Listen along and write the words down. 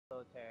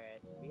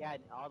he had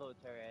an auto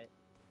turret.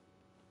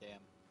 Damn.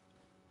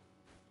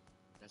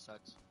 That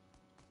sucks.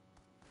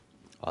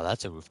 Oh,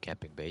 that's a roof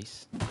camping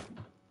base.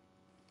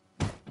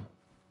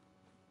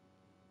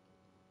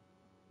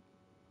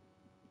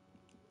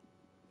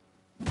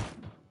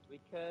 We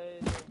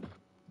could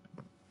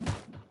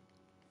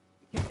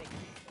make it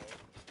fit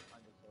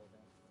on the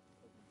server.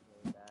 Wasn't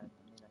really bad. I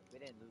mean, like, we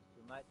didn't lose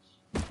too much.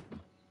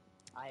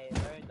 I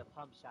learned the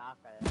pump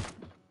shotgun,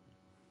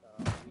 so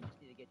we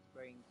just need to get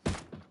springs.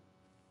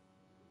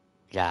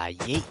 Yeah,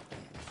 yeet.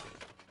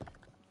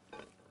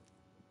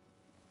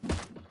 We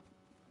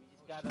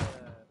just gotta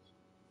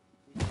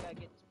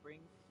get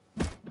springs,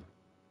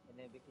 and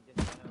then we can just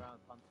run around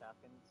pump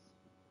shotguns.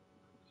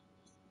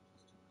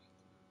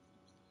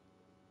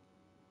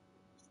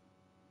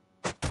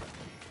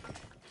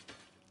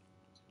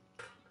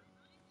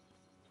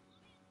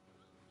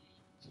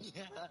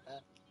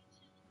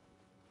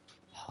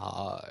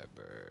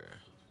 Harbor.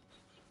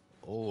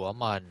 Oh, I'm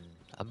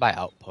by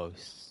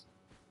outposts.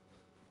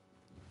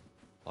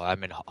 Well,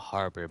 I'm in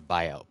harbor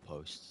by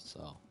outposts,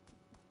 so.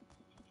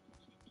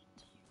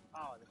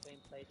 Oh, the same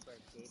place where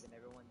Gabe and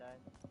everyone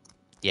died?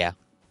 Yeah.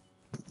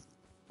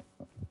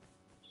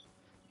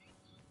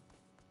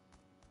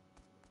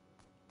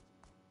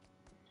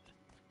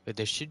 But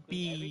there should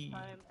be.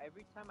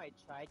 Every time I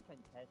tried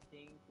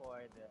contesting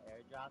for the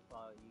airdrops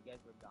while you guys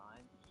were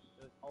gone,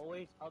 it was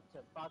always up to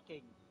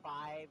fucking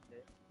 5 to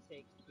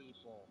 6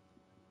 people.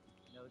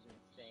 And it was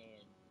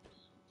insane.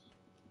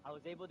 I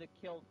was able to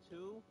kill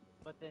 2,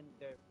 but then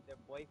their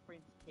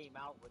boyfriends came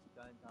out with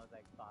guns. I was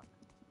like, fuck.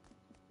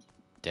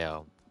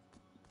 Damn.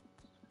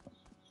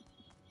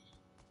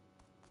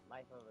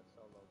 Life of a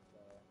solo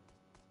player.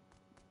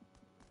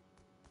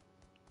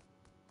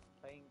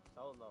 Playing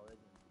solo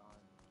isn't fun.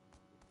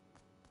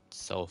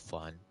 So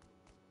fun.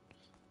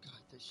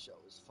 God, this show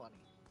is funny.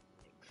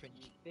 And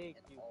You cringy. think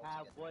and you all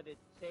have together. what it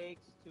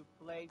takes to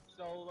play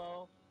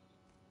solo?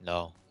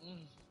 No. Yeah.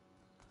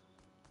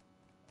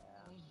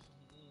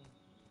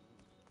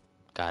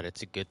 God,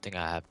 it's a good thing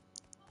I have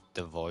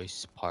the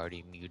voice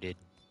party muted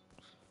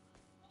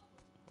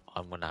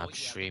on when I'm Yeah,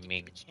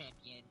 streaming. look at me, the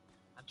champion.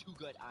 I'm too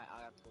good. I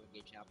have to go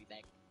engage now. I'll be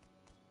back.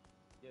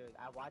 Dude,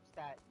 I watched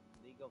that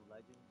League of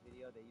Legends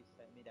video that you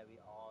sent me that we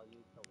all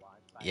used to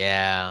watch 5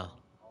 Yeah. years ago,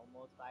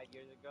 almost 5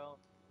 years ago.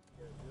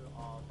 Dude, we were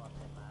all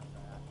fucking laughing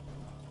at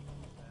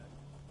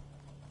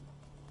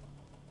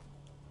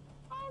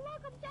Oh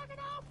look, I'm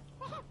jacking off!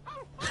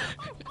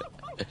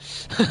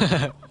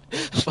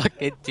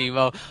 Fucking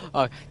Timo.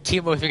 Oh,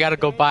 Timo, if you gotta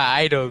go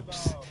buy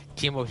items.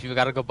 Timo, if you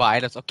gotta go buy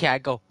items. Okay, I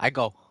go.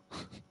 Okay,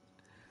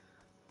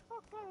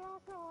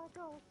 I'll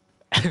go.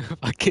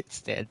 Fucking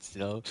stand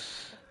still.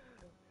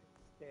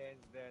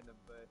 Stands there in the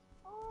bush.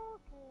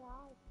 Okay,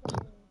 I'll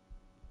stay.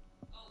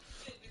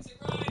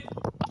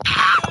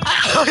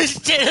 Oh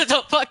shit, it's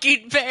a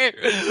fucking bear!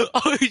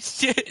 Oh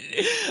shit!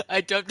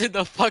 I jumped in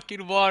the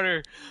fucking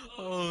water.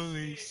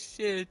 Holy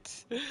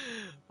shit.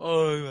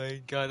 Oh my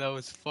god, that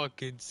was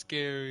fucking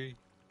scary.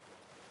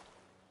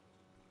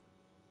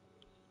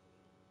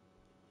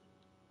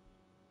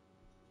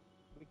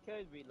 We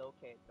could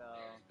relocate though.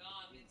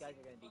 These guys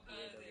are gonna be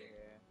weird over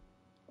here.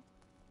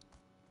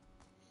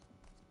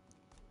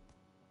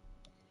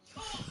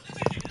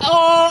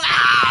 Oh,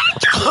 ah!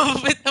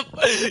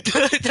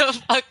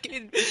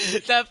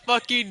 That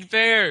fucking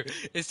bear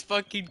is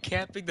fucking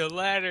camping the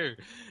ladder.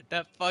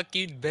 That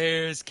fucking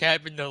bear is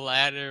camping the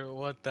ladder.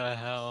 What the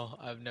hell?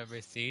 I've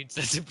never seen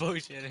such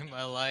bullshit in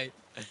my life.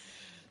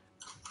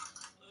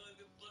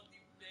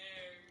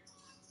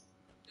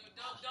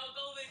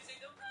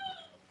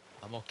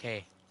 I'm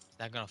okay. It's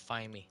not gonna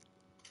find me.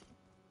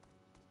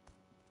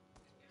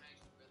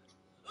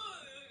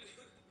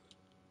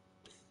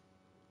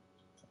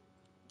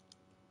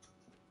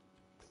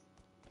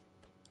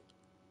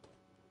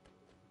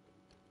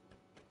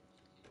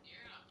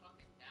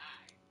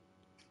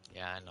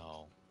 Yeah, I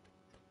know.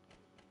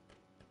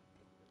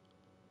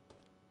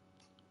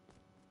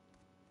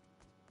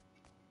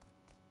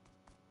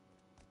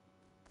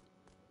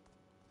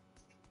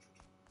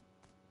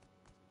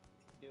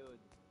 Dude,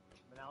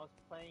 when I was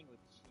playing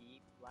with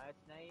Sheep last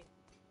night,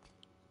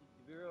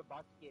 we were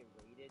about to get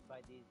raided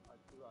by these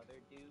 2 other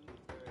dudes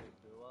for a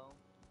duo.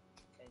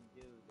 And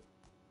dude,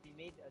 he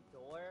made a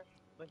door,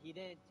 but he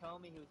didn't tell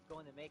me he was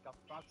going to make a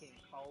fucking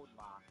code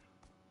lock.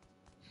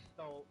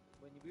 So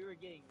when we were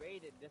getting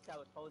raided, this guy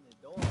was holding the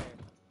door.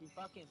 He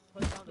fucking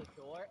put down the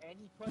door and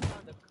he put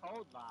down the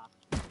code lock.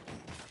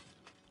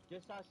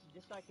 Just so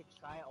I could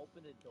try to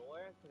open the door,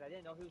 because I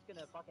didn't know he was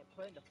gonna fucking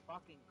put in the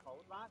fucking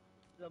code lock.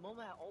 So the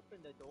moment I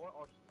opened the door,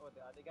 or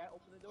the other guy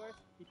opened the door,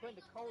 he put in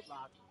the code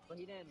lock,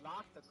 but he didn't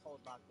lock the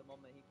code lock the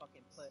moment he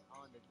fucking put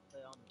on the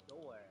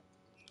door.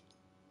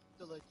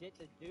 So legit,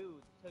 the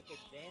dude took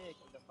advantage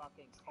of the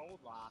fucking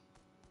code lock,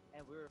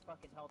 and we were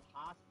fucking held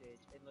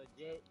hostage. And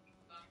legit,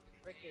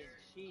 freaking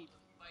Sheep,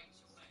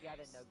 we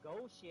had to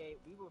negotiate.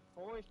 We were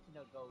forced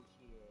to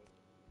negotiate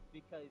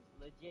because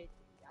legit,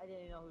 I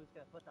didn't know who was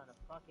gonna put down a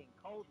fucking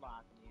code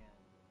lock in the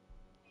end.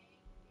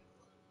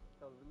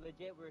 So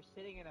legit, we were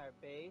sitting in our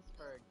base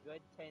for a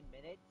good 10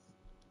 minutes,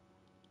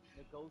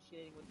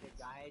 negotiating with the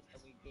guys,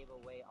 and we gave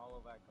away all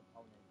of our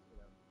components to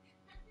them,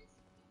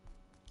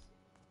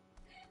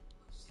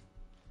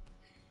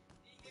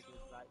 which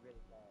was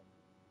really sad.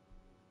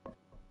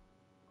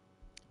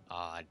 Oh,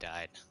 I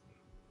died.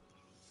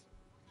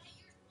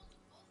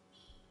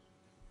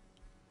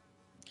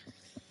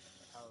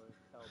 I was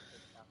so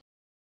pissed off.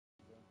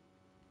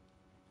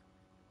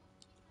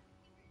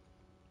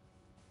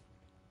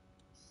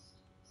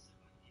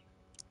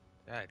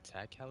 Is that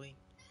attack heli?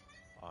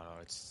 Oh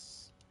no,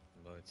 it's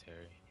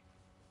military.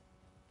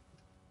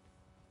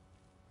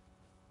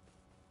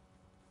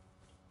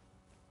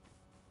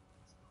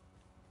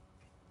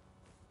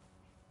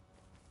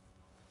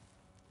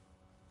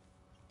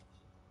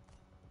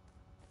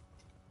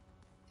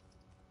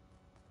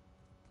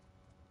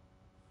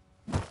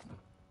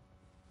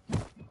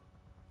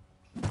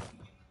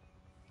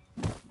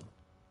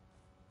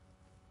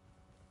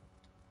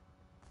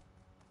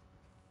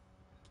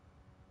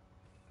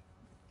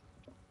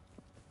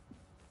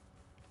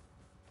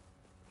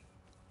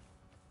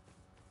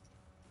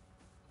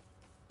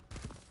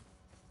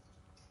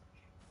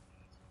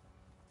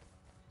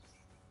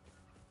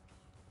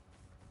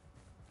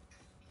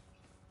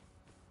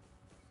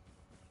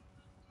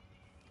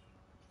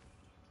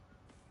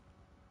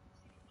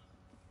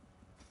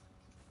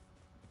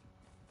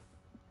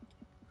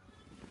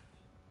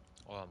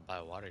 Oh, I'm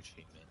by water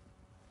treatment.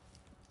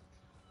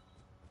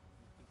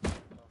 You keep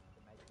yourself to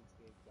my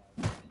secret,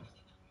 guys.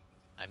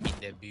 I'm in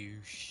the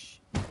bush.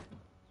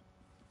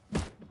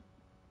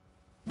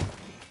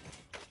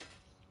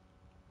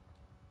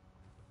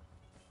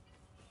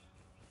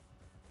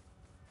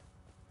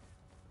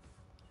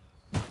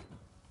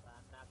 But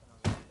I'm not gonna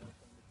lie though,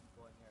 some of the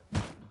people in here are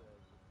pretty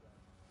good with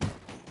guns.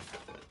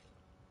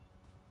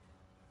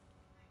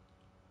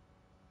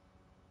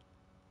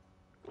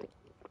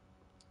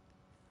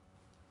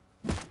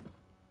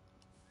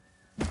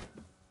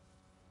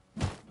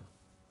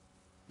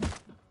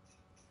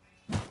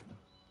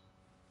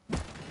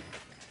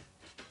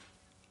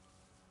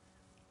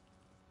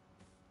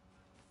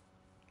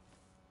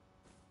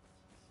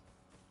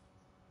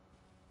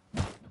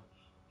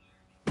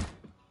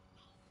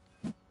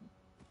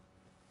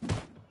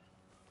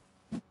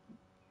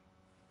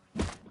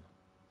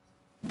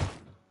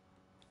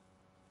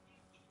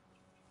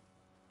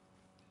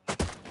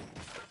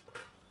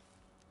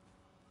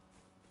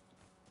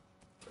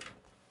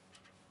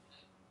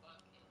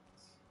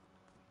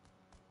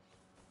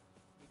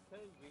 We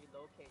could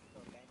relocate to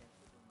abandoned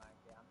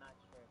supermarket. I'm not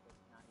sure if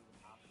it's not even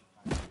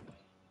occupied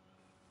though.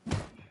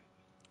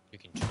 You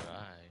can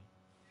try.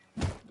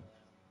 Yeah.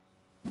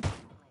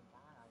 Oh my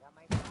god, I got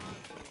my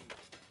zombie!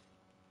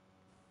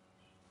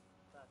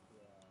 Fuck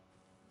yeah.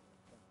 I'm gonna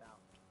pimp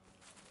out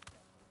on this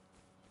second.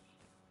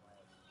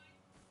 Like,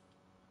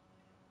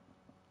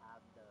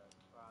 have the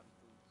frog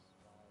boots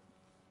swag.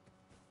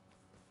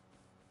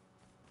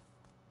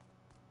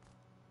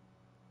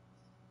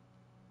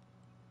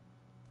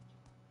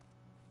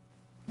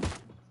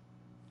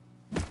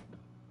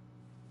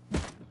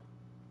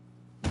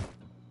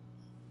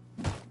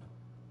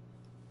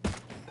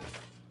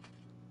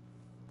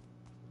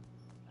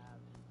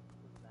 Have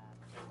that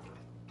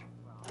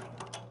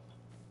frog.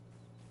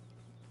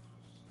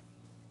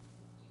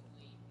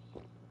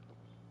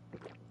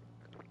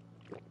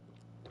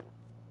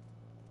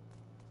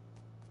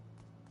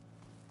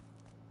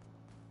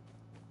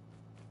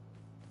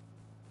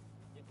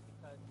 Just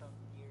because some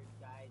weird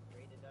guys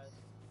raided us,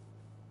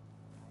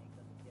 I ain't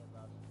gonna give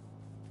up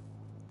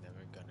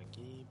Never gonna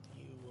give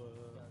you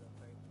until up. the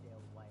first day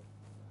of life.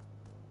 I'm not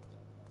gonna say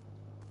like that.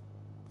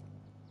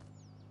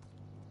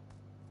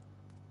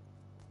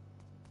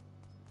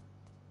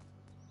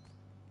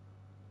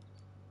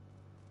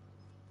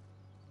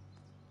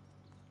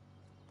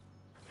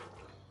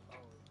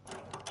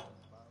 Oh,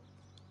 bro.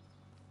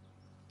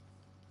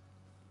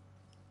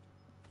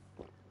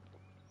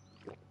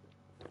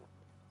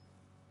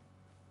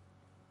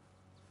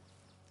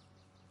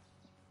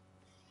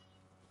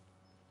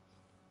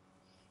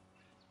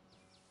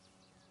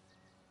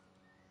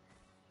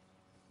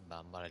 But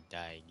I'm about to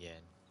die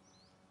again.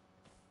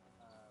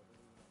 What are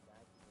you gonna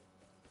die to this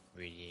though?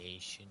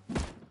 Radiation.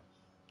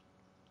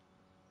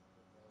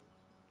 Okay.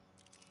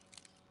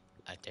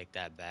 I take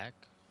that back.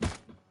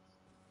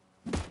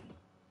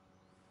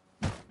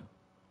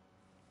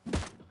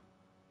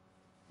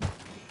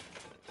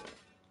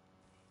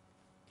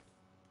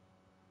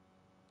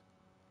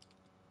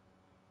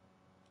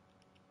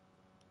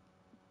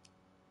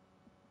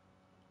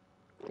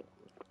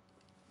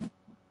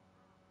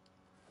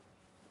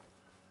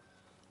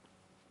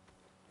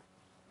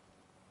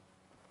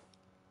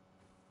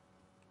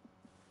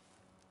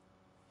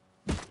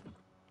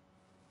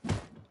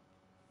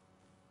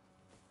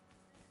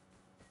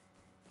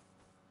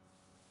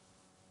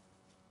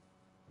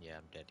 Yeah,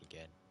 I'm dead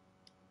again.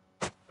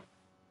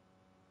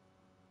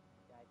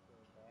 Die to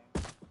a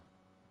bear.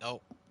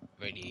 Oh,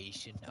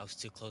 radiation. I was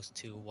too close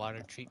to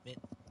water treatment.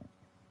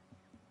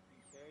 You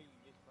sure you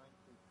just weren't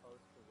too close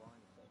to one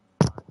certain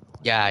spot in the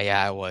water Yeah, treatment?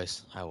 I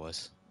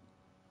was.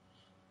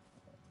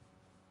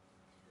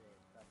 Shit,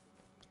 fucking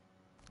idiot.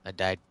 I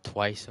died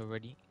twice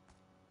already.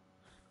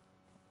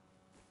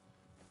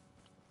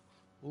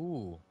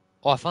 Ooh.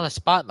 Oh, I found a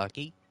spot,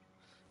 Lucky.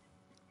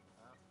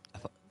 Huh?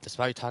 Where? The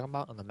spot you're talking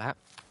about on the map?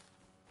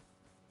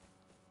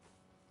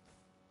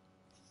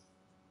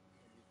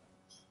 Where did you find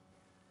it?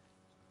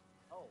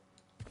 Oh,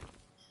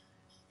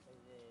 is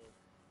it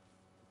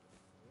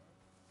here?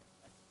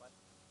 That's the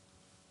question.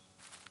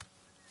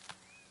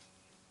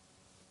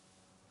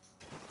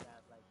 Is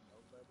that like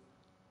nobody?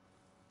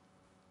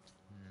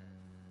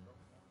 Mm, Oh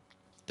yeah.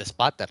 the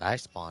spot that I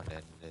spawned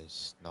in,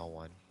 there's no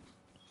one.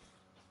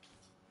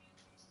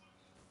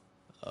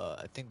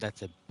 I think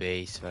that's a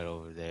base right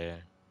over there.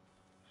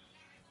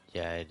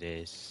 Yeah, it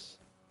is.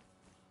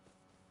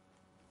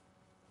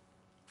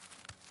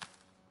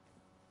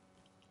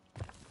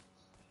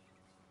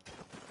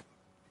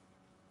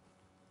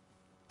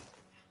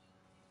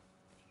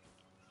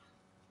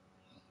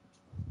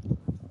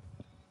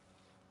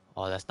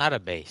 Oh, that's not a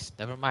base.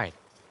 Never mind.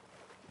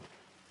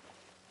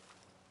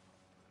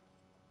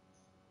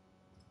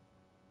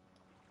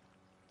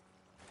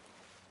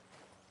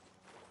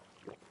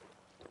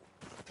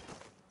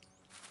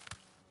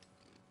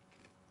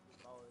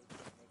 He's always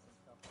gonna make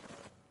himself a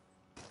base.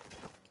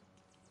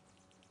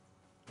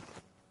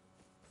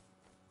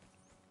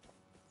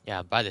 Yeah,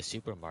 I'm by the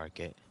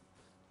supermarket.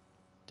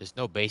 There's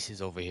no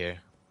bases over here.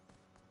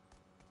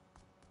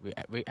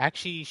 We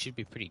actually should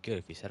be pretty good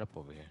if we set up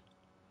over here.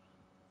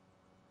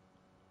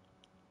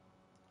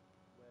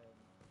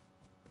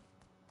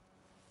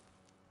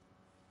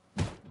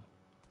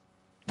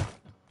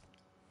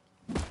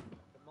 When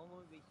the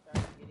moment we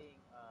start getting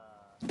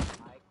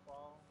high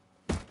qual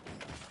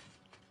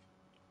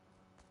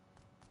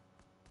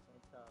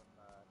and some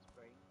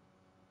springs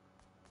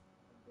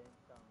and then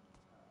some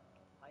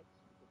pipes,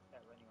 we could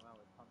start running around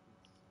with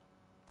pumpies.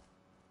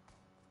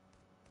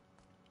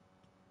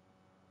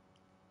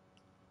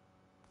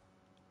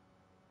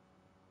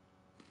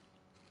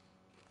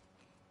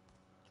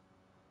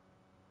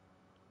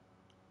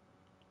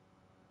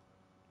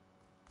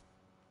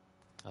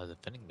 Oh, there's a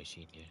vending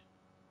machine here,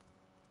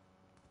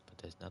 but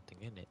there's nothing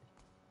in it.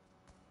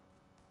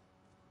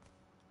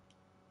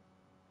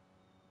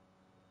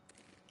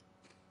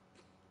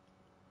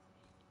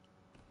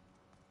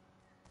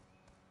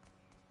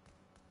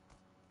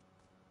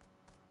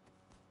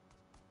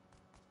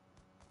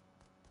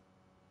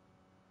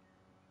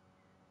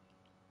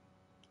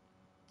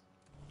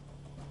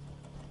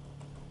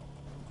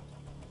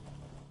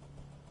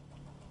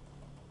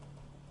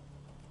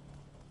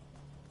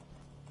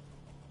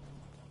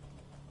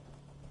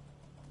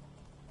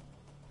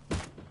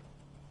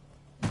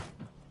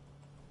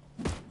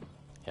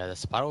 Yeah, the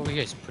spot over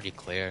here is pretty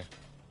clear.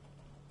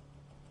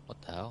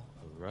 What the hell?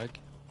 A rug?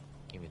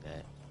 Give me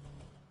that.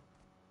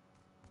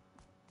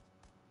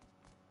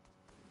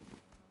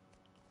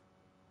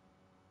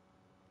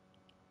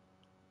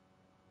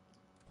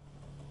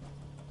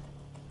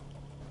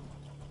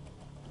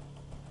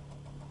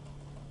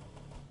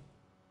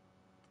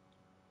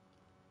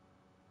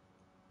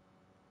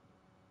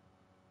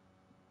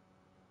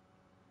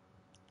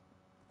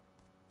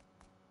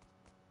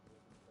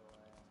 Wooden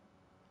door,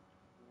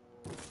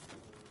 wool,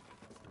 cobblestone,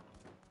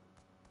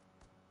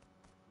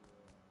 yeah.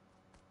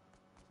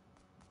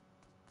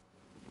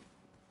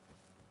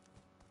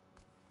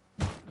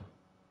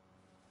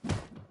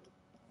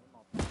 I'm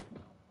all for it.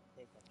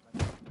 Take as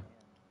much as you can.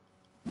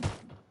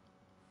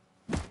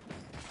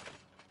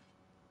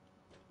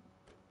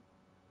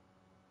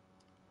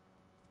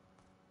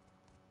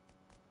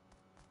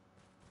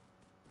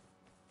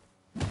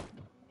 You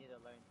need to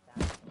learn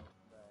tactical,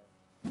 but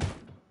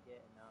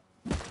get enough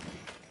ammo.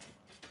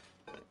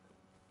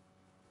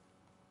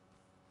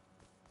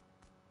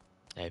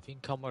 Yeah, if you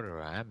can come over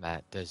where I'm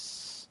at,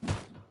 it's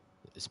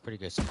a pretty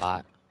good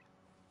spot.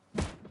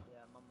 Yeah,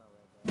 I'm on my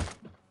way there.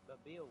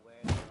 But be aware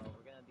though,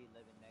 we're gonna be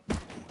living next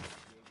to these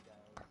weird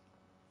guys.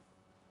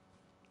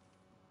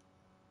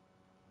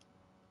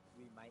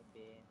 We might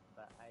be,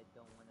 but I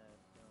don't wanna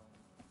assume.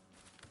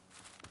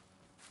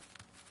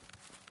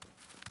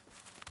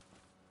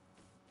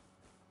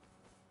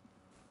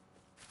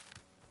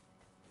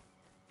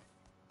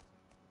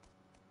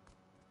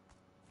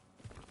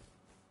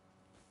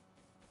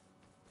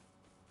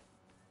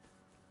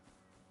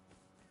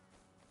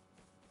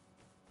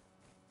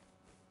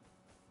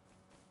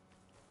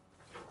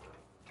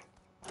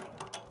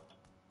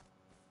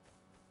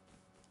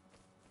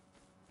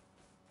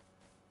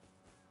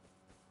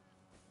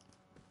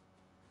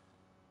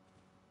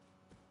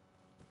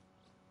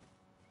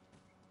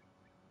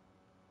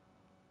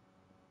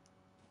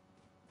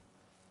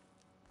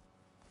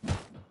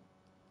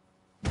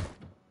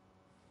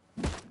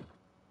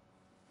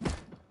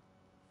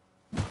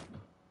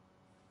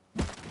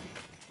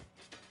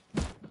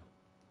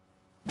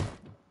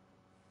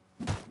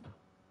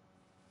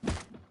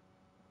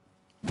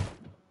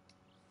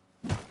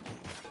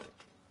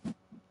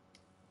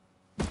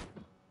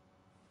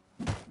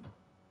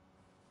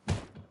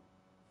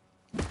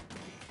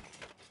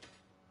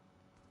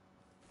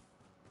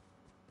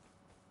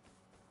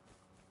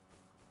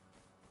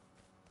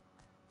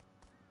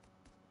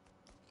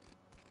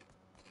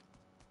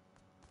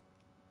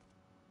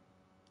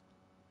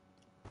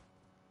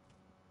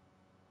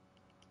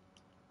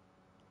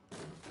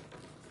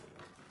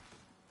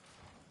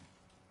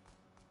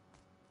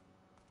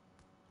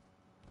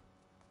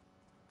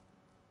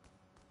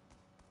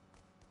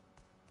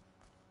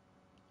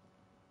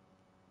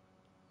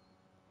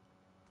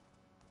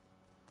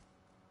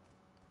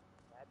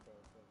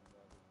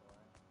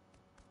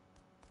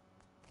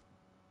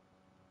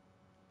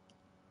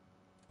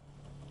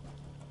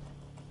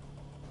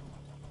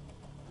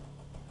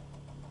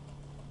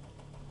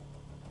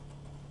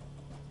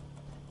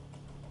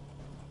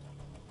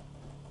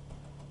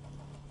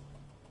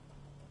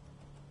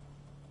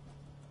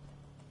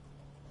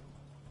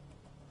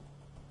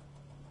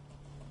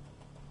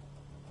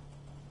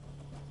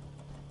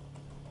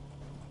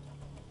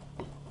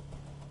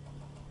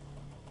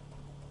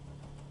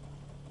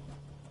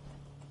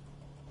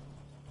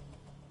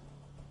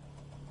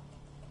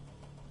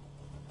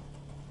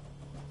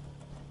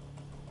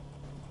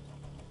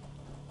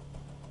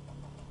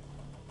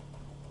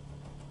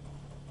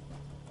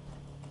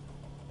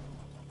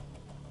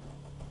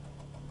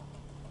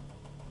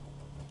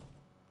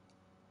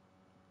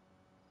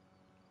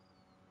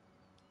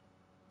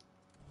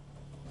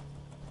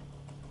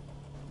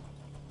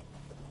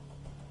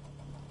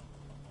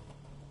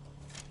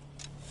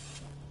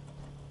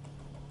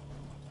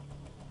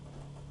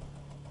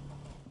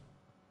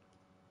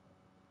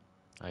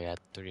 I got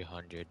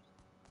 300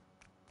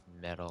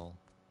 metal.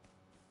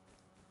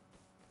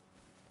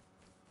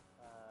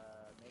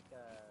 Make a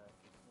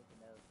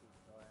metal sheet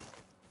door.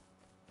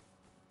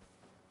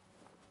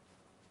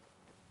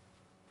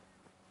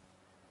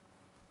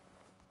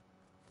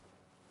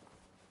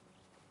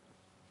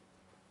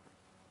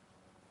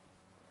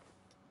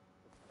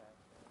 Put that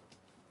there.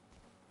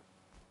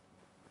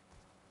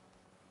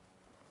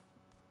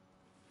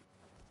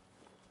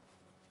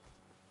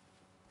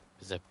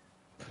 There's a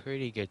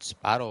pretty good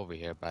spot over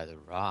here by the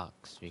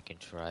rocks we can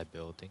try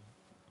building.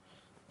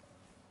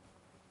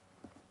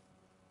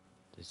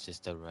 There's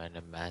just a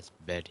random ass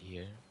bed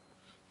here.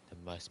 There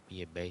must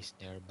be a base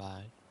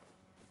nearby.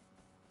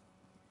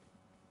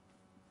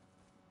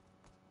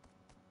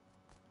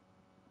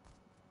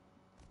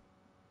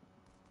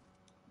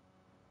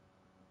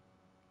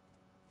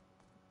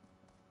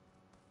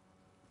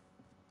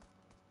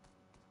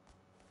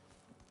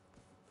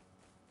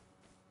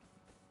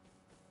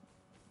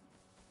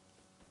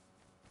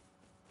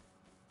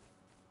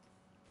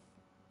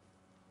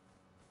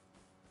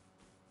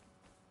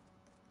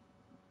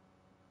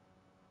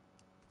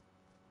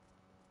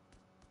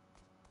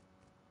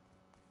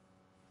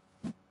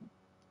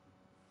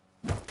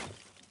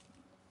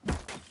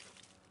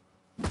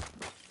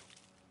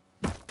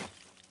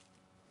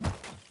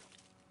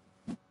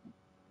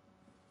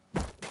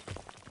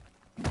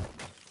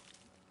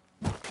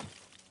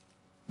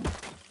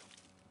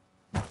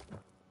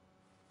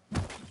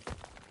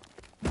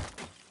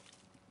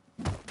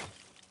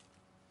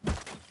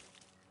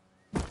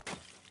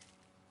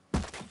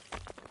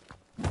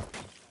 Alright,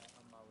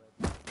 on my way.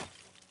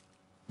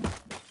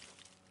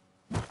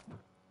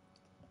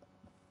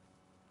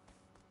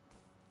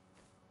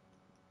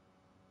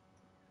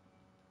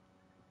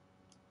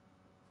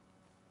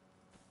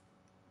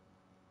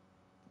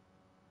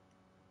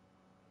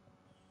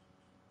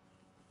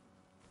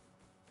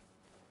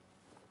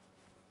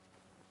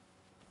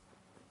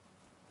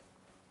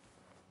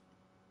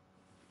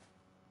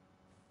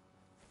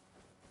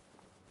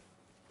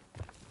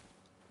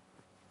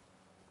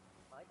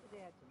 Why did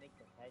they have to make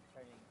the head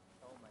turning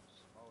so much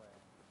smaller?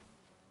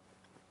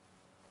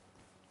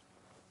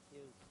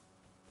 Feels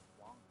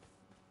wonky.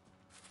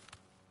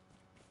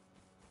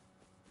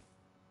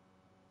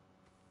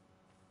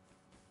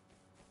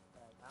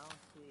 Like, I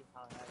don't see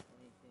how it has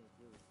anything to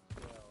do with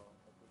skill.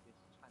 Like, they're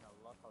just trying to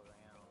luck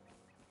around.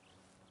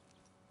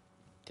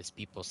 This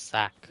people's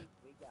sack.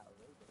 We got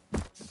raided.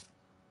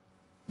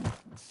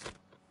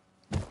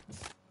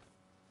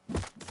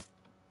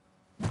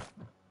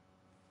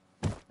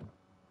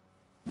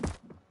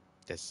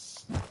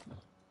 This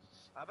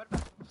But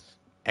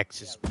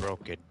X is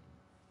broken.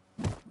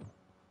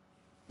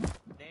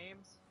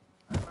 names?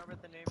 I remember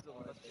the names of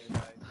those two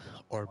guys.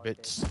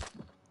 Orbits.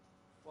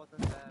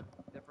 Wasn't them.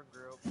 Different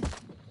group.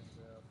 Different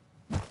group.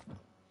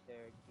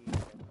 Cherokee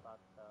and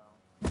Bucktail.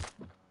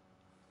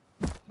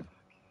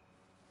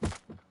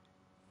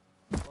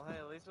 Well, hey,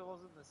 at least it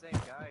wasn't the same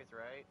guys,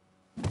 right?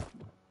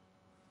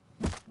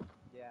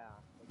 Yeah,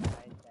 the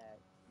guy that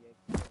you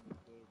accidentally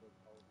gave the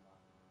cold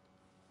lock.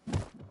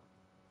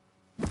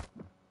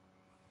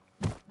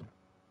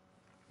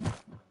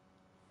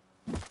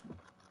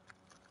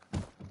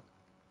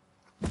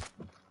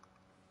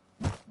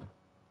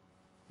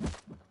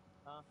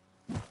 Huh?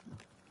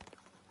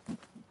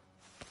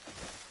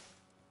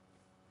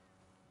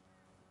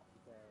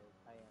 Because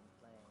I am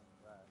playing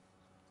Rush.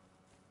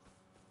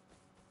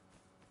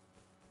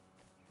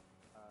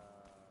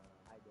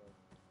 I did.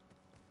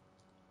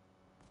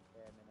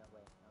 There a minute,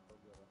 wait, I'll go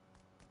get it.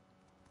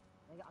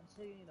 Nigga, I'm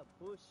sitting in a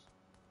bush.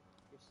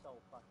 You're so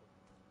fucking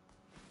mean.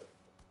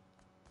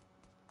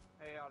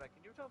 Hey, Oda,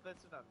 can you tell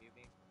Vincent to mute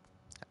me?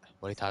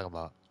 What are you talking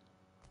about?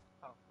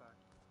 Oh, fuck.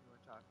 You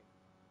were talking.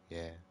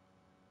 Yeah.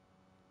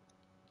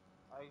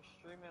 Are you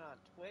streaming on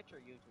Twitch or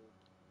YouTube?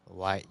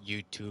 Why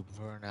YouTube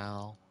for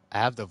now? I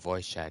have the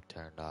voice chat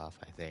turned off,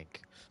 I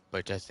think.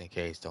 But just in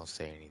case, don't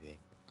say anything.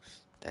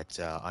 That's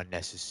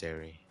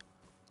unnecessary.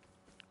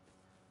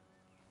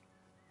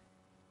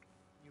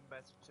 You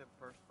messaged him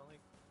personally?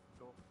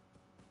 Cool.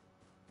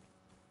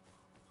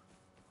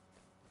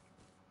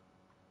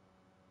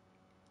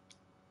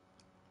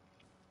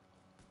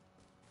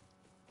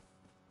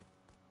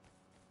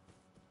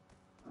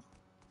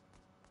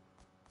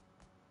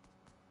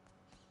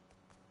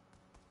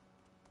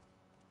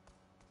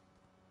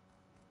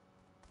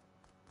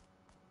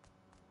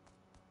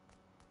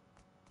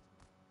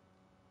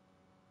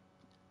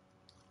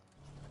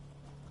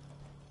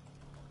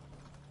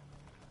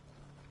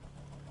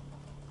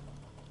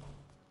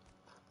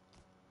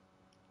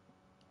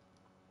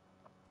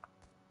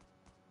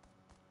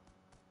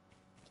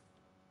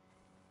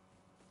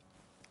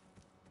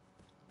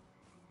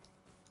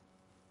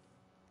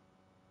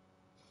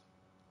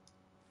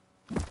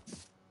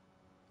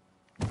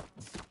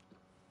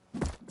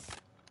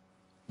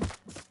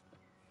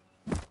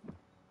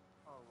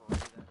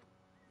 Alrighty then.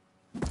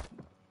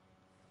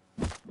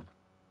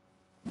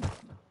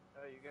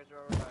 Oh, you guys are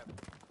over by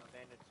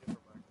abandoned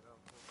supermarket. Oh,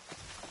 cool.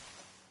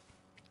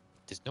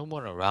 There's no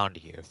one around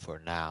here for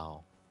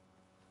now.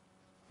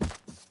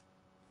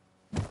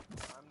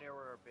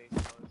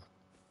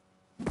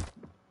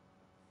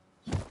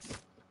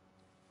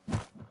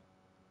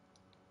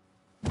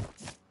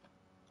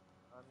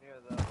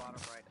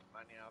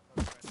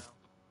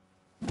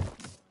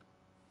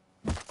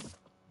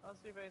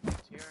 see if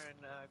anything's here and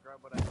grab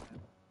what I can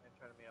and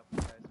try to meet up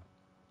with you guys.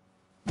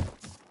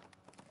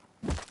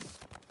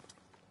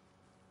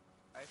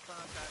 I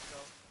found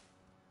Satchel.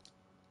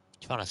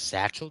 You found a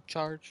satchel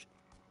charge?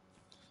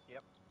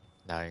 Yep.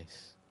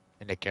 Nice.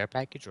 In the care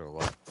package or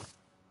what?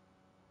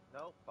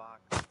 Nope,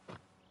 box.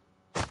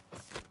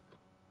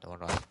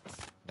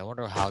 No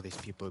wonder how these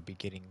people would be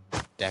getting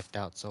decked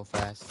out so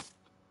fast.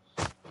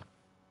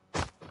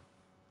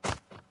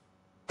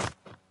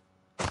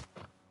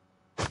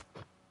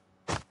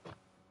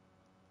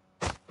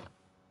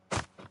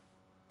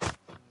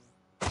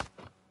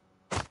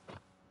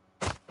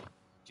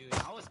 Dude,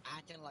 I was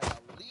acting like a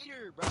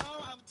leader, bro.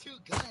 I'm too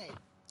good.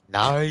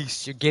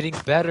 Nice, you're getting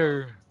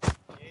better.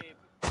 Gabe,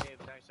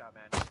 nice shot,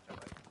 man. Nice shot,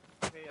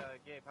 buddy. Hey,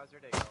 Gabe, how's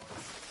your day going?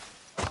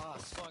 Oh,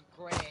 it's going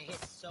great. I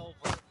hit silver.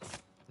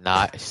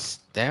 Nice.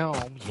 Damn,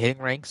 you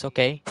hitting ranks,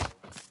 okay.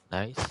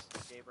 Nice.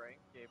 Gabe rank.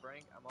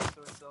 I'm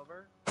also in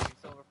silver. Are you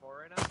silver 4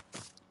 right now?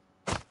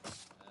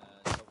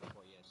 Silver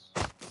 4, yes.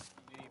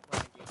 Do you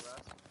plan on Game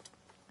Rust?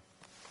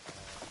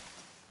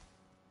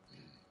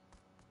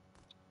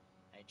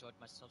 I enjoyed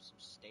myself some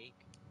steak.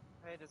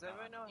 Hey, does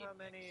anybody know how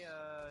many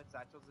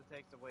satchels it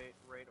takes to raid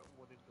a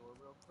wooden door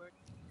real quick?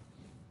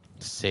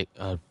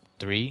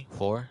 3,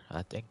 4,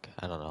 I think.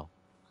 I don't know.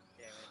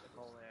 Damn it, if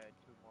only I had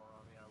 2 more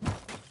on me, I would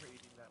be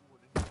raiding that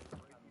wooden door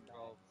right here.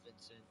 Bro,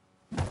 Vincent.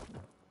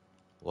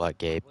 What,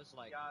 Gabe? I was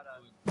like Yada.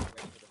 doing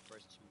great for the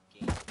first 2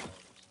 games, bro.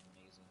 It was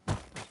amazing.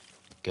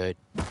 Good.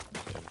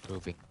 You're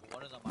improving.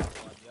 One of them I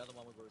won. The other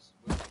one we were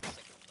like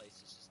second place.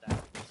 It's just that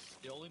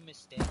the only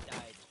mistake that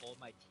I told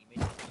my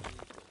teammates to do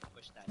was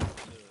push that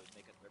to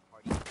make a third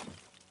party.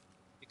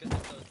 Because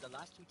the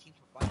last 2 teams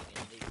were fighting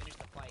and they finished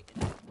the fight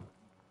and then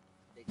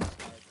they just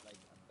had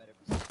like a better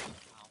position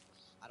somehow.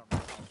 I don't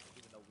know how,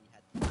 even though we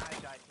had I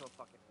died to a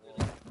fucking wall.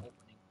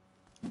 opening.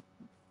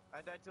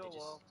 I died to a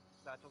wall.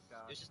 Satchel's It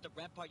gone. was just the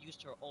Rampart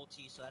used her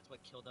ulti, so that's what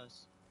killed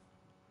us.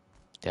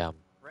 Damn.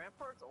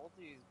 Rampart's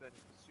ulti has been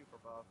super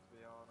buff, to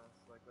be honest.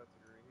 Like, let's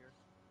agree here.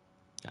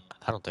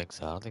 I don't think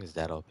so. I don't think it's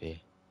that OP.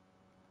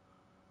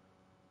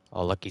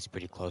 Oh, Lucky's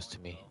pretty close to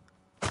me.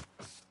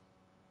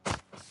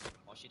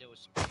 All she did was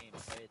spray and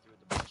play through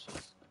the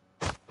bushes.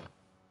 Like,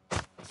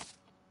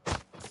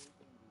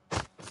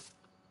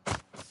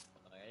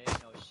 I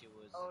didn't know she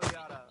was. Oh,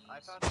 Yada, I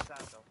found a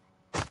satchel.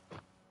 Nice.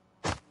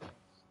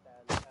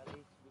 At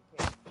least we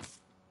can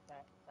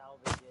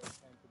salvage it,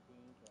 turn to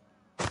beans,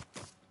 and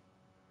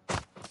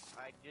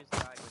I just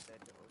died with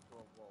it to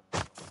a wolf in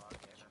the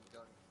pocket, and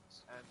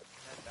I'm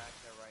head back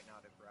there right now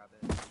to grab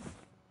it.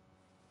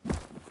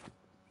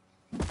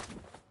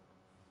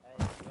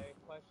 it's very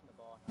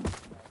questionable how to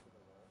get back to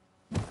the wolf.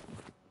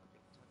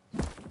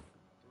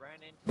 Ran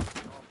into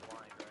it all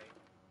blind, right?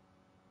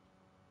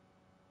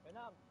 You're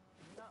not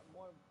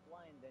more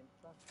blind than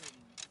fucking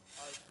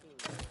R2.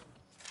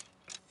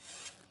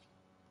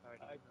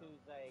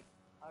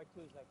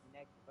 R2's like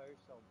next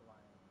verso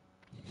blind.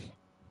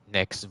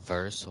 Next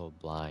verse or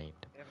blind.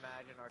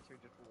 Imagine R2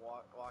 just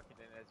walking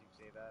in as you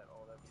say that.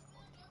 Oh, that'd be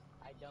funny.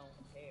 I don't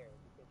care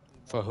because he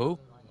knows For who? I'm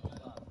blind as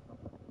fuck.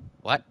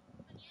 What?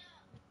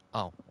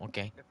 Oh,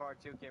 okay. If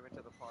R2 came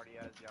into the party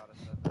as Yada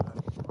said that,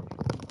 that'd be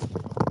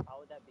funny. How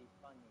would that be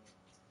funny?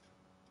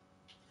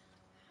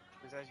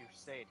 Because as you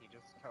say it, he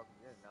just comes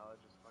in. Now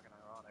it's just fucking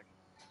ironic.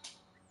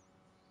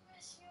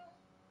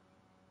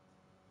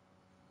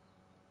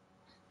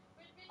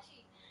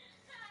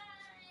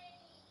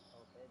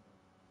 Forbidden.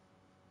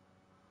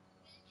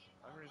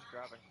 I'm just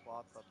grabbing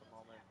cloth at the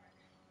moment.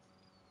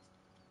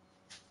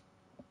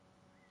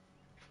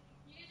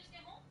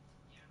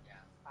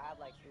 I have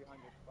like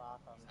 300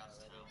 cloth on me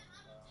already,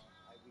 so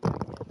I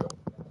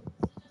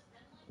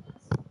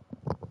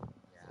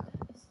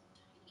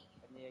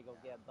need to go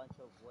get a bunch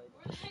of wood,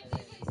 and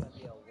then it's gonna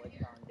be a wood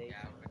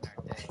foundation of a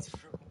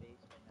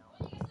base for now.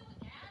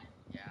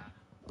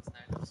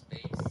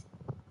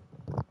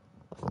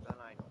 Then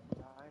I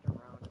died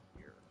around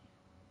here.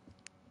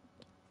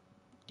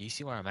 Do you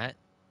see where I'm at?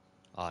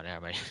 Oh,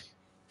 never mind.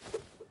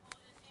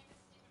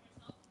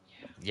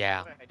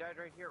 Yeah. Wait, I died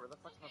right here. Where the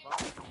fuck's my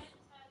body?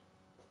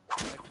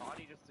 My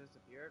body just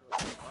disappeared. What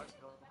the fuck?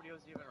 Nobody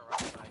was even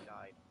around when I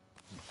died.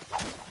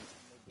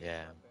 Maybe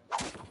Yeah.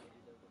 maybe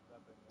there's a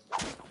rubber near.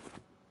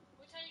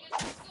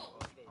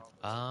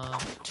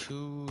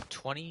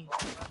 220. Oh, I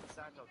got the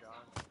satchel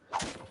gone.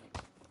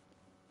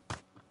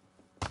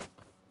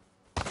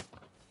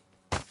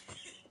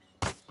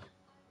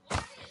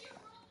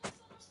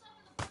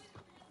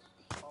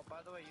 Oh,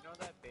 by the way, you know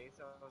that base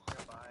I was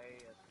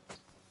nearby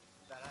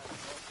that has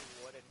mostly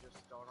wood and just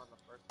stone on the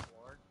first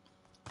floor?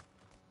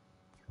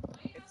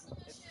 It's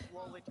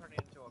slowly turning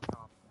into a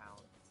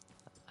compound.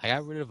 I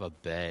got rid of a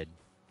bed.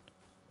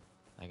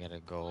 I gotta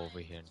go over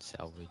here and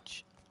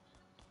salvage.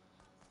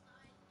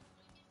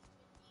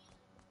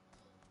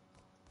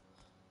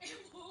 I'm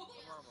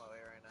on my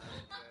way right now,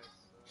 you guys.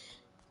 So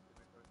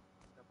give me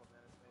a couple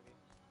minutes, maybe.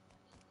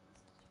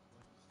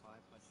 500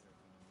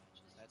 arena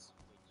matches. That's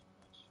way too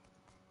much.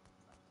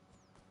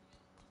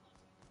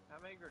 How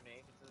many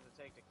grenades does it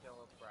take to kill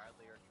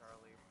Bradley or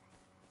Charlie?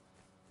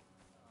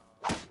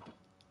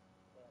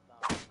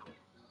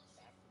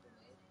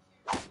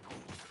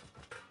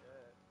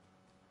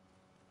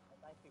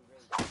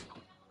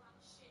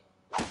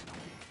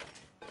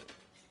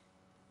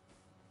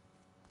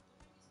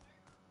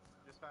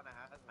 on a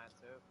hazmat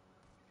suit.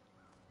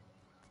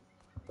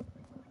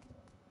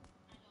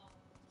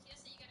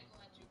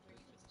 I'm too good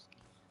for this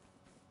game.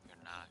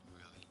 You're not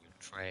really. You're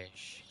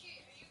trash.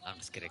 I'm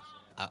just kidding. Say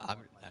that I, about I'm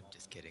my I'm mom.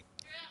 just kidding.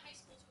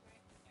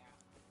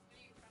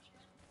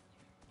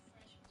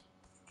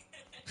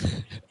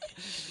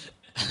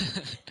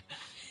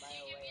 By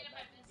the way,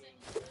 imagine getting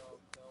 0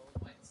 kills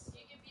with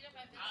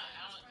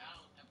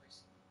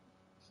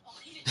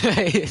a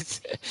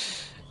It's-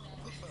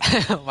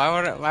 why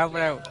would I? Literally,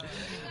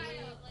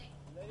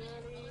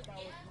 that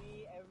was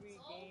me every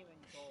game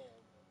in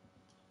gold.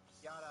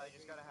 Yada, I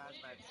just Every got a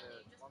game hazmat in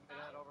suit. gold. Want me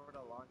to head over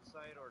to launch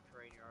site or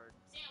train yard?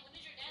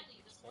 I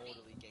could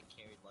totally get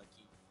carried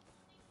lucky.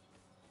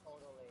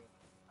 Totally.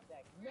 I'm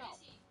like, no,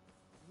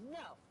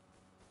 no,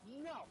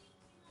 no,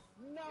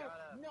 no,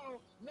 Yada, no,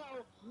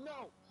 no,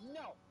 no,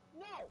 no,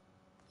 no.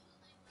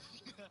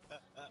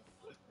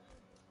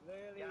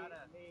 Literally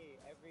Yada. me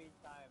every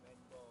time in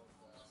gold,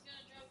 bro.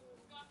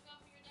 Literally me.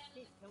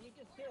 Hey, can we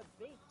just get a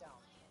base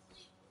down?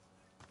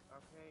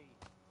 Okay.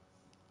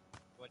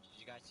 What, did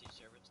you guys see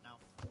servants now?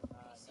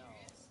 No.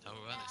 Oh,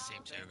 we're on the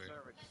same Same server.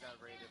 server, just got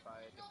raided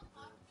by a different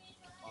group.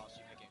 Oh, so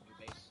you're making a new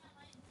base?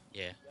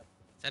 Yeah. Yep.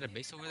 Is that a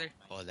base over there?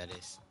 Nice. Oh, that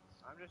is.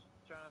 I'm just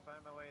trying to find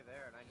my way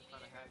there, and I just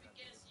found a hazmat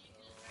suit,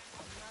 so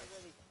I'm not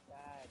really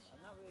sad.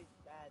 I'm not really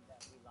sad that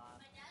we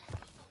lost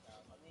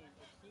stuff. I mean,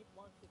 if Sheep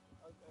wants to,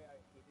 okay,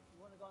 alright, Sheep, if you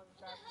want to go on the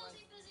trap run,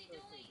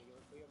 feel free.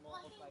 But you're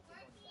most likely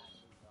going to die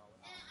anyway, so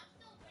you guys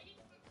don't really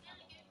have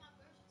a home.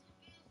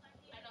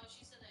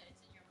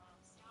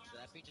 So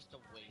that'd be just a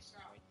waste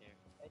right there.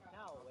 It's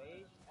not a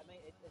waste. I mean,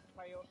 it's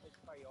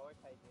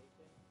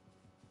prioritization.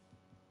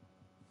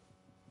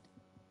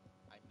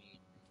 I mean,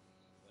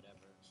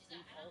 whatever.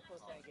 He's also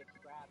Call trying to it. get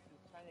scraps.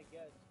 He's trying to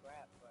get a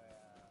scrap for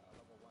a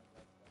level 1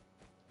 redstone.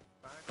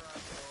 find a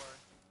garage door.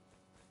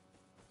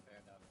 Fair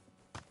enough.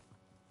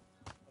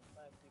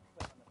 Sometimes you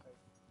quit on the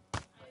first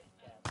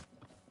step.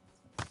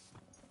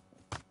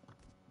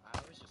 I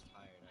was just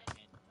tired.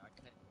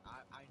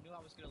 I knew I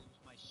was gonna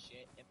lose my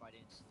shit if I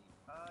didn't sleep.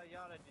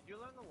 Yada, did you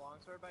learn the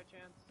longsword by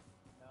chance?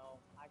 No,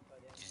 I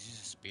couldn't. Just use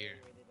a spear.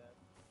 They raided us.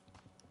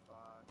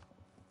 Fuck.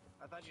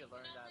 I thought you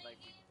learned that like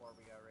before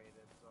we got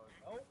raided, so.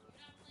 Nope. Taimo's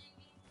nice.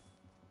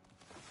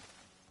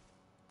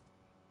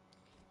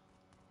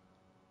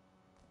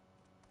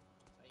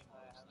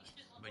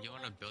 But you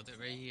want to build it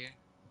right here?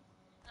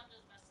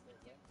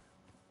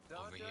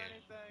 Don't Over do here.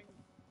 anything.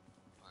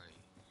 Alright.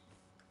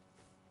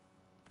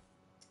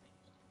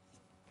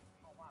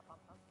 Oh wow, pump.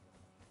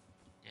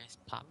 Yes,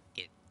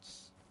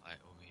 pumpkins.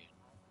 Alright, over here.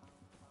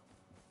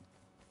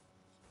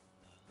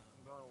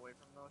 I'm going away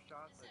from those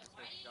shots. I just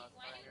take shots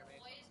if I hear me.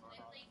 So I'm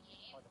not-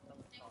 Oh, the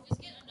stomach song.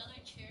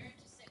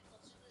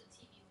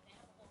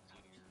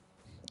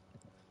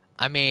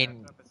 I Can you guys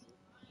mean, set up a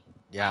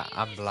yeah,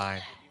 I'm sleeping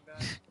blind.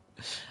 bag?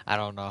 I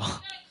don't know. I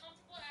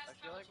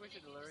feel like we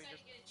should literally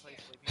just play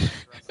sleeping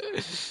bags around the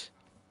house.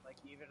 Like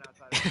even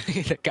outside of the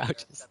base, The with like a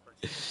couches.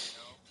 separate game,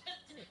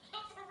 you know?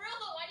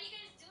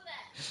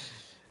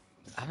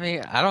 I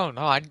mean, I don't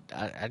know. I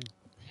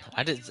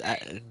just,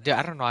 dude,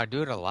 I don't know. I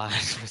do it a lot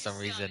for some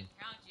reason.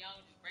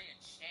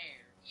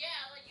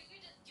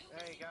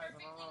 Hey guys,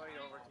 I'm on my way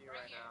over to you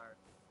right now.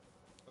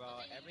 Bro,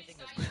 everything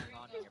that's going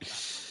on in your background,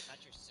 is that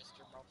your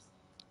sister, bro?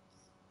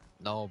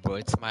 No, bro,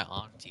 it's my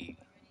auntie.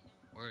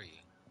 Where are you?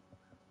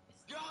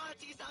 Your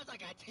auntie sounds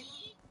like a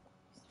tea!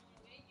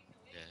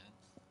 Yeah.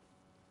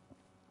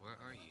 Where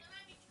are you?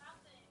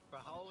 Bro,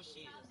 how old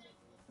she is?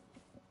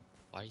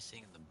 Why are you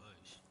sitting in the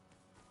bush?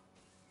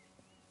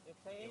 You're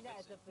saying Yeah, that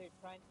as listen. if they're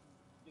trying.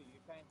 Dude,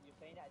 you're saying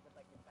that as if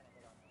like you're trying to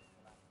hit on her.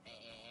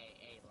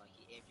 Hey,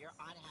 Lucky. If your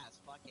aunt has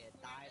fucking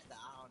thighs, then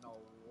I don't know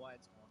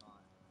what's going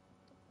on.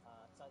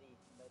 Study,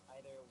 but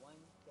either one,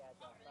 she has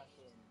a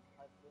fucking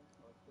husband,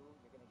 or two,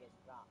 you're gonna get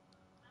dropped.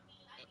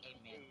 Hey,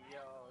 man.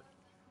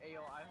 Hey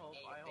yo, I hope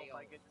Hey,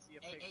 I yo. get to see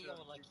a Hey, picture yo,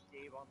 of Lucky. just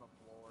Gabe on the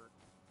floor.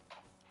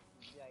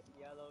 He's like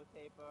yellow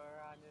tape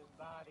around his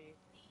body.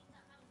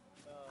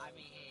 I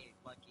mean, hey,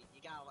 Lucky,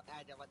 you gotta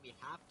either let me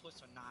have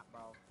puss or not,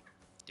 bro.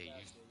 Dude,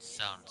 you Dude,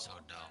 sound so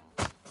dumb.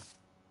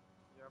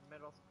 You're a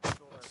middle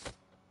schooler.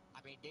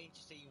 I mean, didn't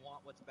you say you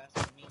want what's best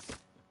for me?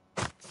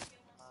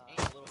 Ain't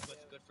a little puss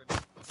good for me?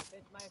 If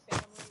it's my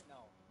family,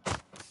 no.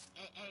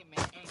 Hey,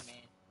 man. Hey,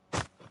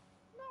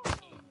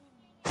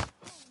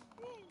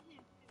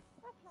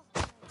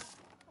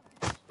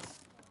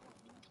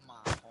 come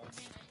on,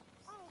 homie.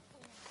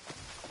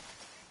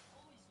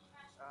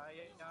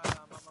 Yeah,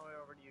 I'm on my way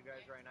over to you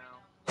guys right now.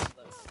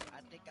 Look,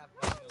 I think I've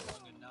known you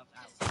long enough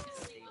at least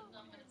to stay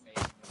warm in your face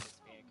when this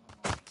fair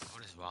come on.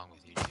 What is wrong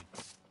with you, dude?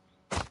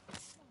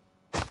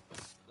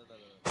 Look.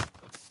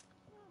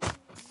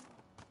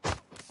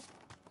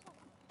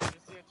 I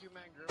just see a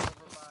two-man group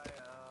over by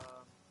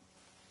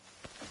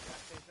gas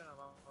station. I'm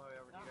on my way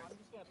over to No, you guys. I'm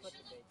just gonna put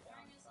the bait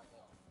down. Fuck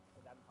it.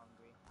 Cause I'm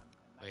hungry.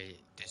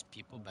 Wait, there's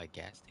people by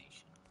gas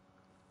station?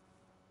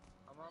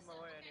 I'm on my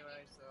way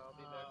anyway, so I'll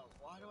be there.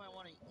 Why do I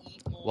want to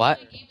eat more? What?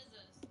 What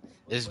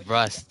It's do you need to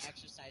Rust.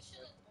 exercise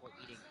for before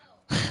eating?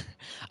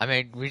 I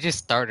mean, we just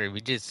started.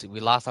 We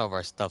lost all of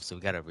our stuff, so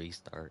we gotta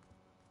restart.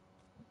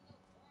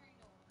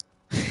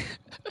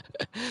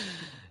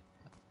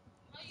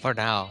 For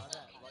now. Now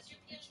that Lucky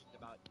mentioned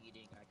about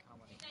eating, I kind of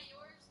want to eat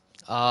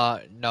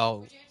more.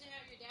 No,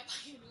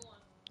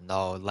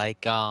 no.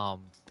 Like,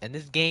 in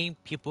this game,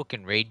 people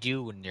can raid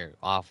you when you're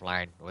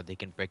offline, or they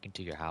can break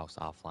into your house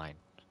offline.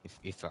 If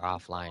you're Oh,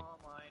 offline.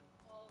 online.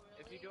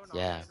 If you do an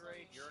Yeah. online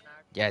raid,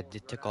 Yeah, they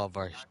you're an took all of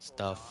our actual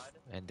stuff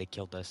god. and they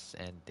killed us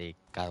and they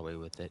got away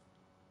with it.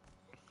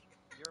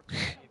 You're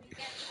pussy if you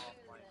do an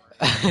offline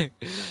raid.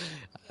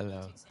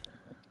 Hello.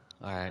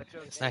 All right. That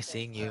shows It's nice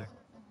seeing you. disrespect.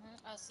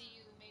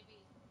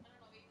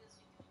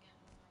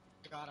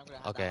 God, I'm gonna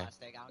have that Okay. hot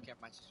steak. I don't care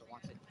if my sister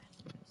wants it.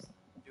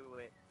 Do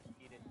it.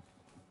 Eat it.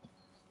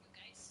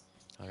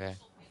 Okay.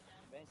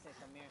 Vincent,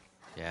 come here.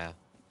 Yeah.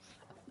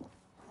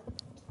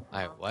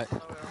 All right. What? So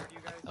are you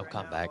guys I'll right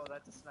come now? back. Oh,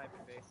 that's a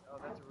sniping base. Oh,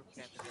 that's a roof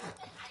canton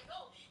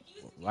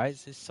base. Why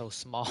is this so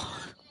small?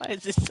 Why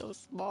is this so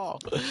small?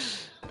 I'm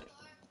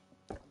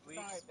We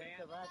sorry, expand.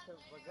 Vincent.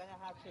 We're gonna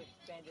have to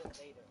expand it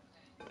later.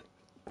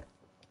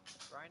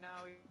 Right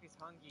now, he's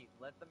hungry.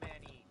 Let the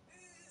man eat.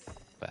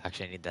 But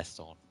actually, I need that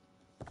stone.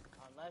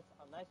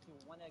 Unless you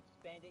want to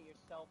expand it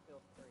yourself,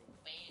 feel free.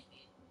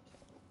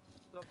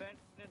 So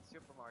abandoned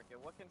supermarket.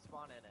 What can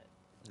spawn in it? Can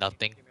you just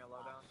Nothing. give me a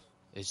lowdown?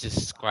 It's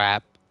just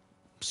scrap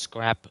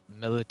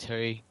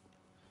military,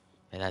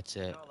 and that's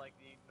it. No, like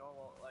the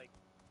normal, like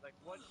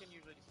what can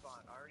usually spawn?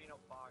 I already know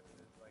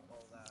boxes, like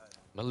all that.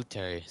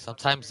 Military. I'm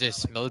Sometimes figuring out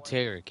there's like what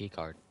military or key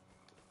card.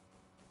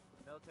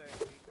 military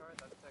key card.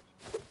 That's actually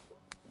pretty cool.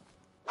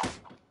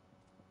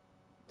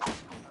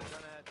 I'm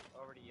gonna head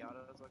over to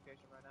Yada's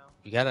location right now.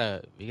 We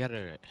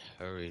gotta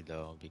hurry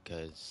though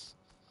because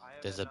I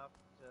have there's a enough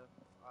to.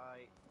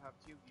 I have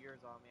 2 gears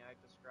on me. I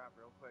have to scrap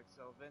real quick.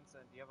 So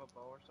Vincent, do you have a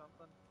bow or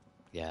something?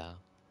 yeah.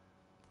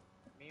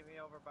 Meet me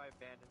over by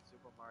abandoned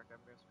supermarket.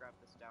 I'm gonna scrap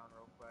this down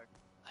real quick.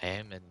 I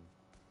am in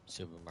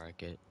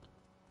supermarket.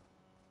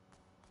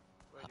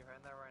 Wait, you're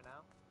heading there right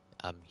now?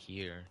 I'm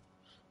here.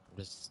 I'm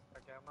just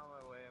Okay, I'm on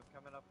my way. I'm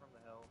coming up from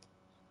the hill.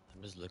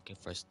 I'm just looking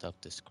for stuff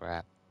to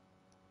scrap.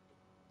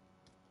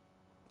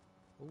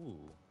 Ooh.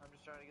 I'm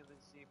just trying to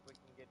see if we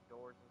can get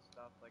doors and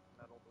stuff, like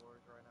metal doors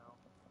right now.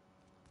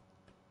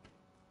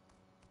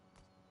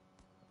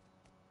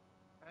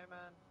 Hey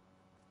man,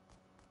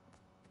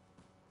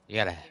 You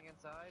gotta anything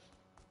inside?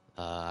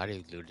 I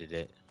already looted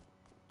it.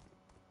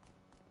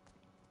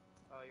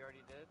 Oh, you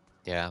already did?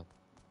 Yeah.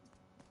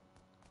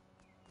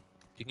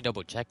 You can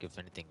double check if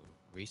anything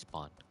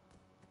respawned.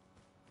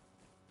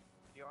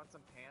 Do you want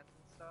some pants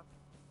and stuff?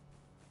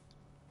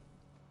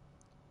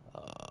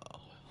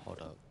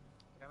 Hold up.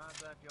 Come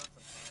outside if you want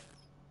some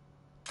pants.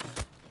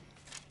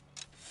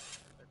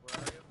 Like, where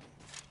are you?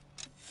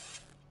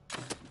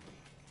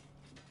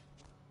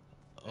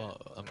 Oh, Vince,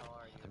 what I'm the hell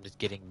are you? I'm just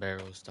getting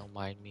barrels. Don't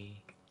mind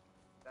me.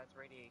 That's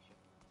radiation.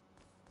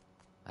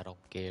 I don't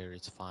care.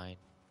 It's fine.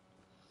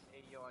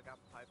 Hey, yo, I got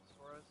pipes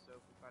for us, so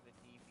if we find a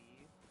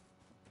DB,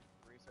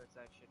 research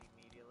that shit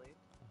immediately.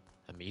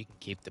 I mean, you can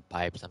keep the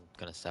pipes. I'm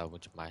gonna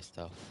salvage my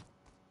stuff.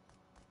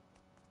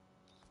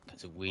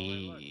 Cause Oh,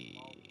 wait, look,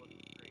 small wooden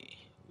crate.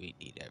 we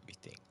need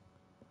everything.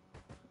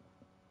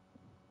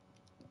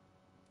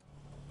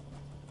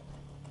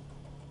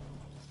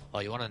 Oh,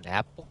 you want an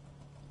apple?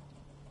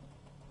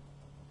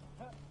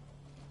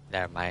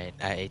 Never mind.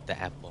 I ate the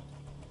apple.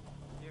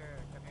 Here,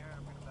 come here,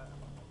 I'm gonna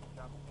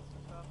drop you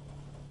some stuff.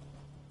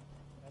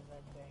 That's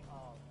that thing.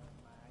 Oh, never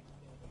mind. I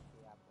still ate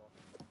the apple.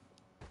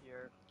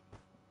 Here,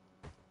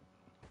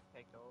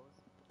 take those.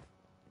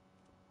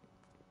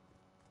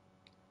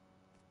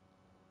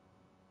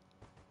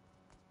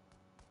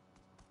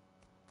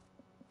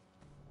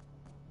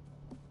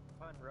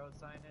 Put road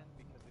sign in,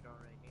 because we don't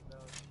really need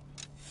those.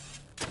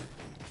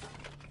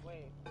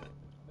 Wait,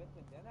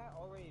 Vincent, didn't I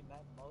already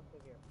met most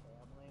of your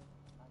family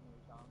on your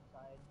Zom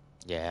side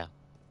Yeah. at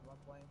one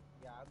point?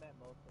 Yeah, I met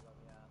most of them.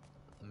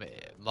 Yeah. I mean,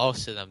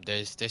 most of them.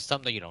 There's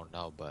some that you don't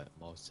know, but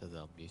most of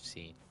them you've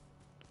seen.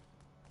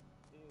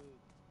 Dude,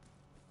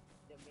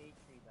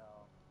 Dimitri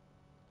though,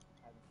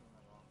 haven't seen in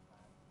a long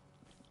time.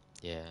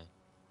 Yeah.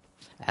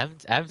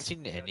 I haven't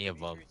seen Yeah, any of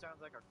them. Dimitri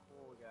sounds like a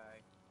cool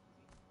guy.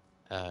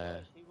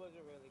 He was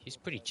a really He's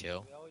cool pretty kid.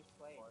 chill. We always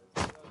played.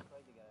 We always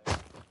played together.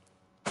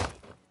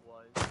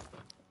 Was.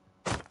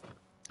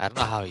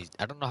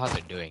 I don't know how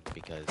they're doing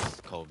because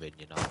COVID,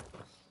 you know.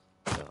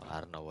 So I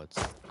don't know what's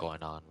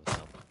going on with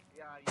them.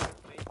 Yeah, you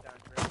have base down,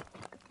 Chris.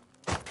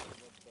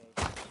 Wood base.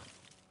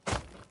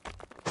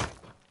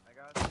 I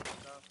got some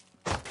stuff.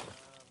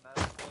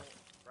 Medical,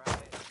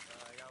 right?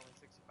 I got only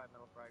 65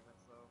 metal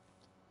fragments, though.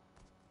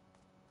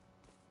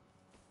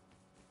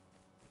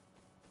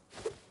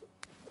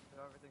 So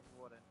everything's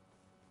wooden.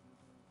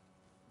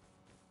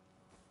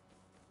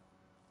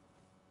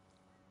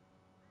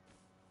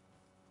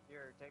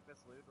 Here, take this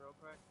loot real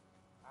quick.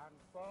 I'm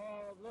full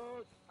of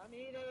loot. I'm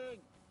eating.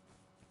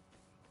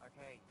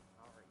 Okay,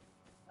 sorry.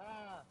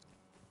 Ah,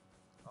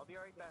 I'll be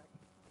right back.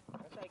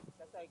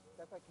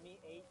 that's like me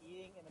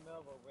eating in the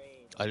middle of a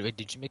raid. Oh, wait,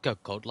 did you make a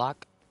code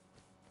lock?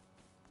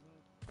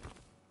 Mm,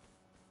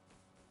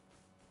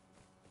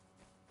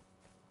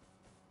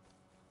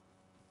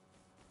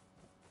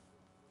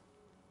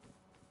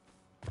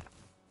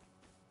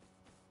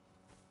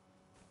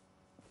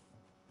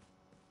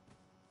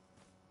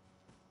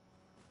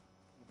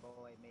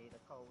 boy made a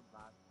code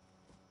lock.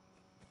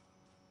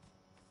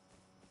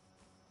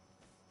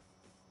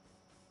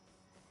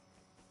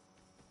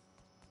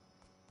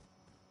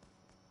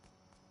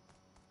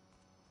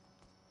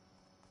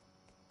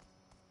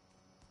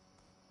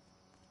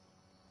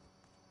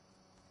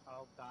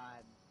 Oh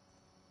God,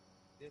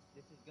 this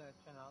is gonna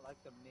turn out like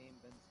the meme,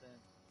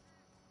 Vincent.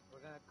 We're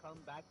gonna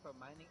come back from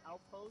mining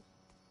outpost,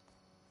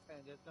 and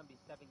there's gonna be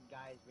 7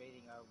 guys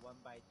raiding our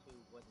 1x2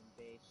 wooden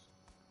base.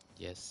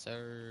 Yes,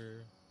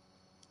 sir.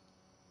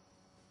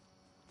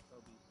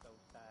 It'll be so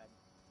sad.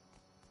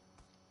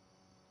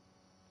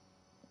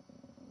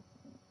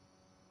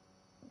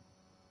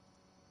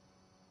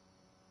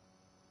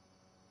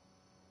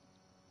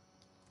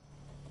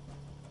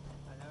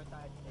 I never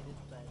thought I'd say this,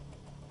 but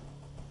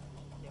we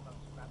should save up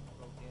scrap to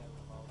go get a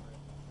revolver.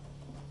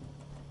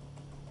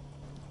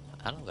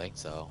 I don't think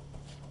so.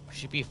 We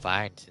should be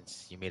fine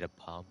since you made a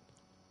pump.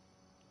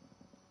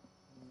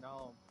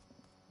 No,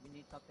 we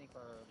need something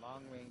for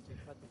long range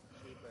because it's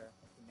cheaper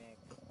to make.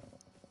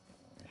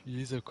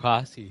 Use a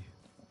crossy.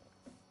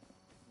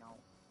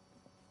 No,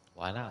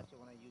 Why I'll not? watch it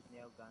when I use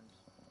nail guns.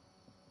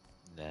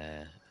 Nah,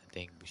 I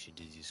think we should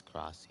just use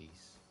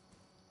crossies.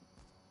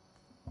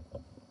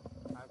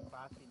 Our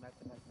crossing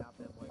method has not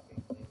been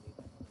working lately,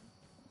 Vincent.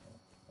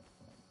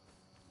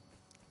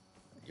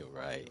 You're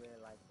Or you right. really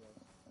like this.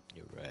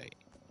 You're right.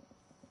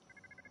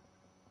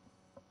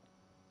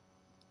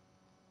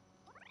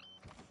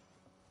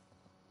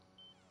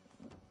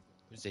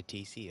 There's a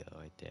TCO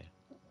right there.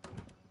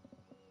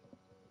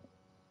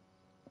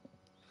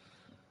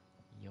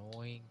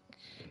 Yoink,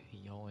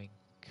 yoink,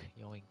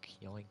 yoink,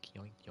 yoink,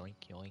 yoink, yoink,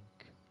 yoink.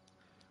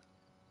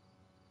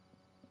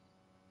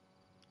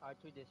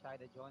 R2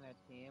 decided to join our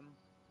team.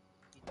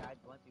 He died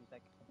once. He was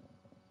like,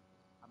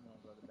 I'm gonna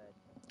go to bed.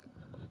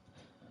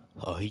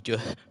 Oh, he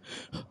just.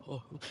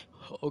 Oh,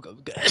 oh,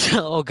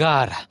 oh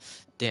God.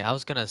 Damn, I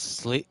was gonna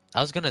sleep.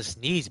 I was gonna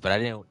sneeze, but I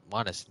didn't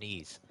want to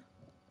sneeze.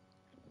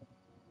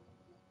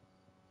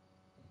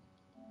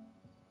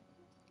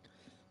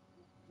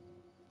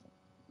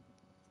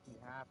 You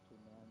have to,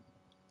 man.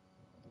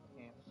 You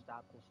can't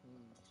stop the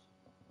snooze.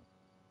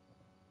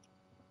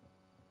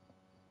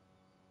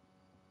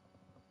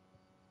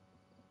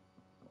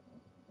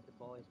 The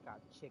boys got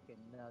chicken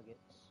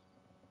nuggets.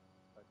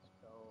 Let's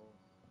go.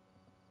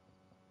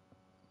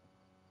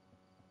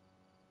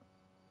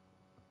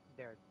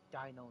 They're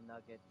dino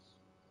nuggets.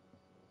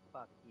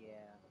 Fuck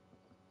yeah.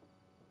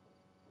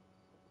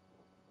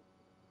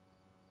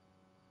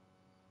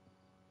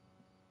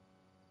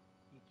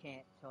 You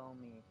can't tell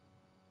me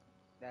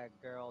that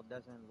girl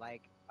doesn't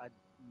like a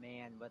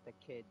man with a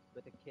kid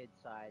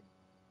side.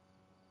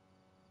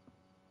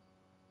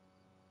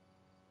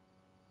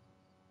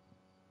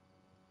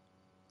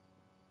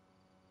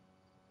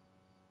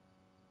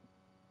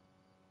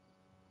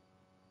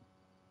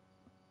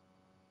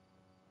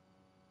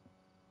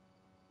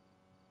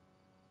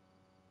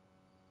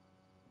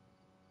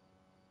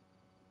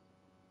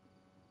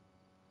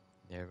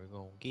 Never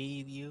gonna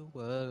give you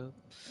up.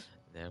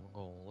 Never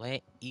gonna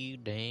let you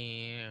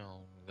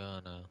down.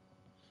 Gonna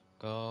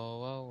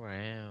go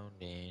around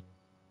and.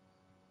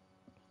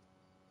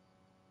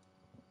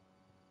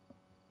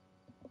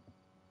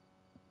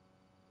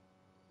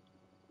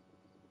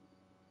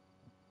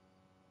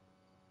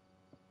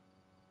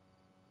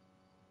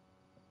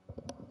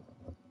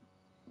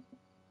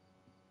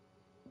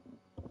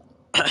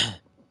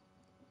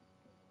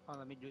 Oh,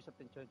 let me do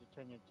something to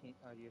turn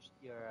your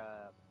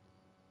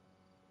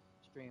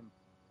stream.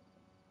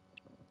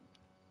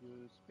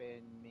 You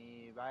spin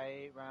me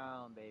right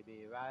round,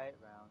 baby, right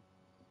round.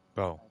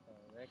 Bro, Like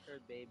a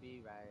record,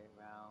 baby, right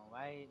round,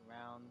 right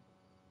round.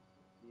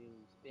 You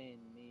spin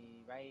me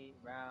right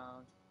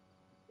round,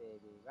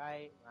 baby,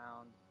 right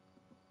round.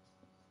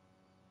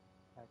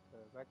 Like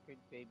a record,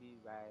 baby,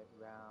 right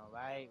round,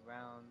 right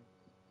round.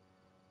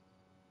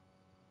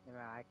 No,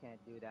 I can't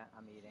do that.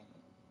 I'm eating.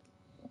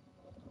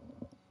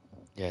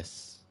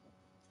 yes.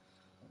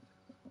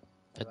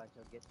 That, Otherwise,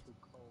 it'll get too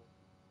cold.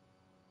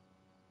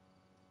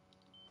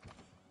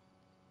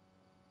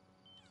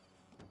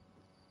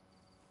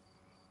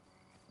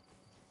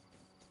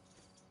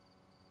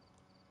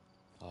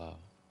 uh,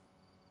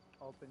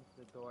 Opens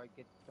the door,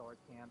 gets door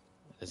camped.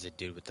 there's a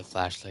dude with the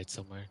flashlight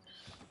somewhere.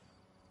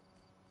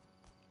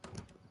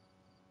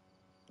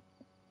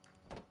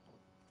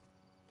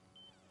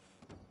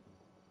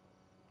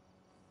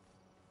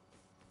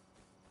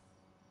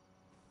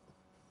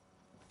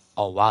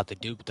 Oh wow, the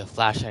dude with the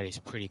flashlight is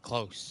pretty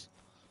close.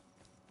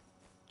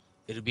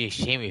 It'd be a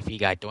shame if he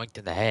got doinked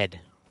in the head.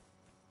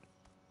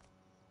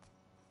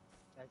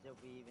 As if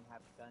we even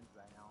have guns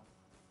right now.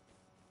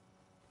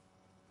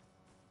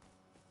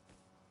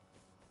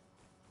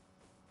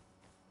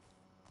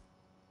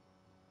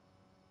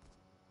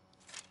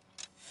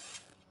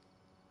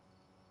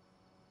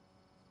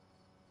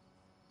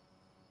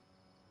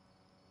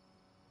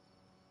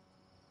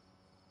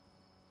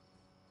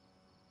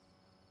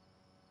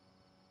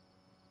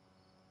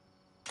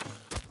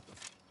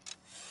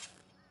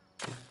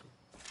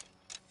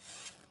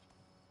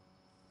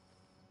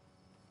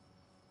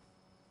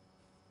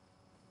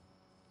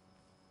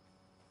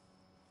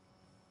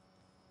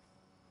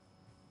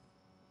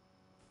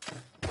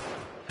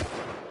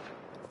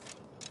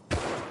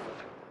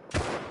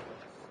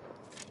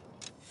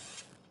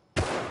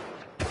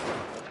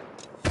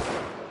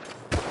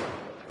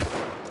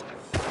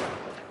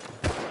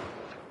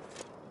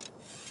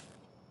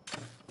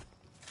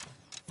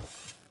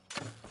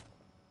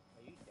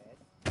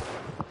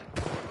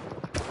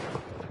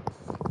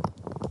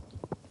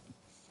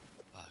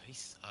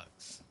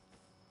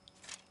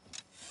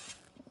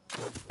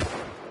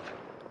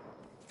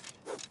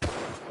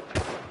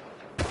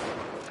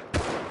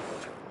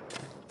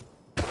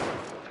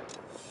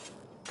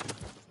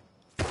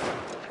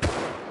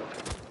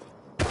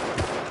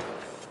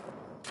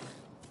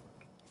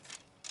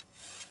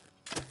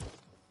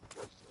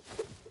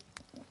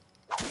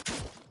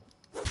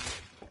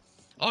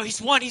 Oh, he's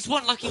one,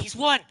 Lucky, he's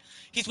one.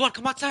 He's one,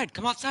 come outside,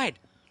 come outside.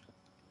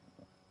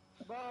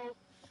 Bro,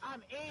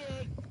 I'm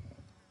eating.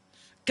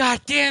 God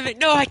damn it,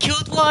 no, I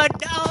killed one,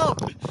 no!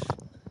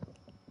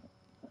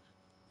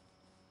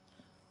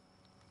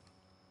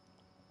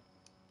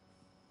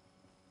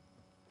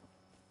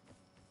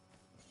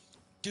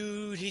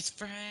 Dude, his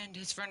friend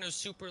was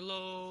super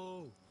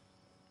low.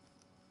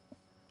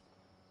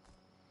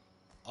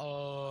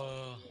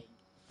 Oh, Eating.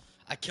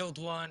 I killed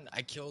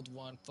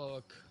one,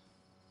 fuck.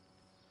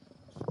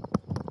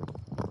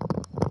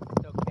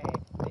 It's okay.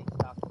 They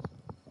suck.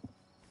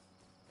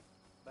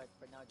 But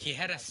for now, just He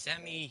had a relax a bit.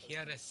 semi, Take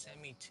some stuff.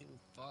 too,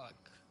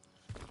 fuck.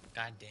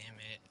 God damn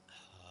it.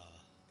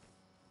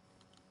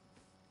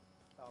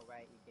 It's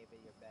alright. You gave it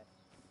your best.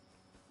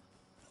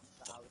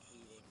 But I was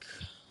eating.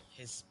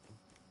 His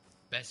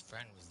best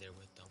friend was there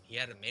with him. He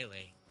had a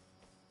melee.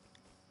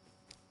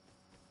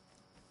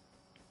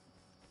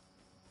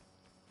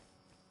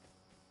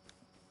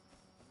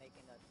 I'm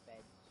making us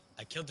beds.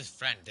 I killed his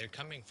friend. They're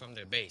coming from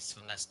their base,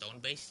 from that stone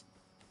base.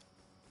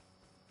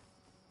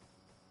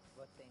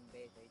 What same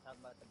base? Are you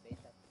talking about the base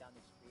that's down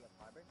the street of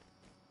Harbor?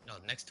 No,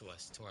 next to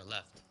us, to our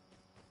left.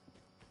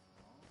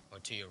 Oh. Or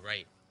to your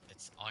right.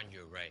 It's on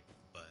your right,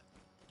 but...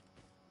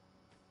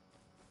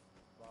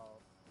 Well,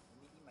 let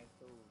me eat my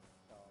food,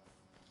 so...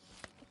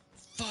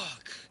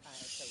 Fuck! Kinda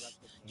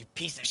interrupted me. You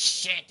piece of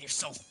shit! You're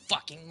so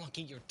fucking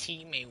lucky your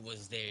teammate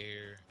was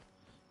there.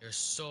 You're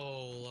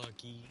so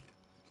lucky.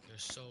 You're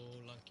so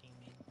lucky,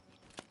 man.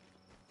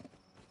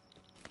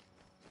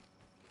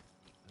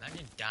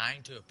 Imagine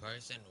dying to a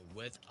person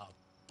with a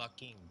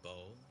fucking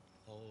bow.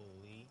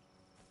 Holy.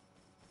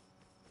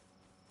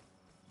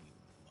 You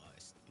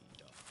must be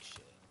dog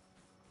shit.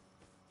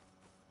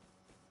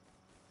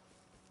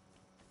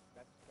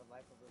 That's the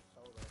life of a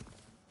solo,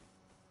 man.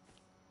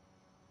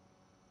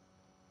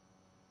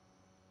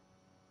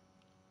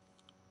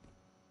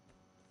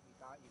 You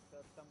thought you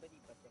killed somebody,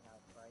 but they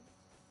have friends.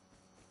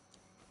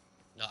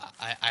 No,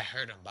 I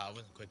heard him, but I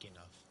wasn't quick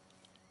enough.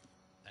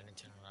 I didn't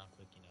turn around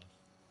quick enough.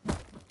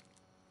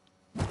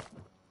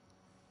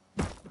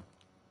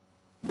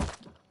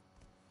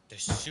 They're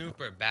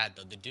super bad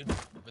though. The dude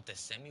with the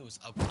semi was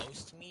up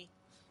close to me,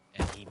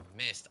 and he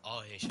missed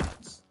all his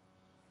shots.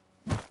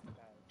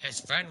 His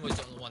friend was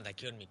the only one that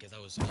killed me because I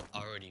was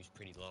already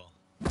pretty low.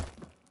 I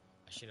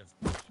should have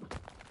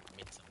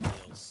made some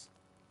deals.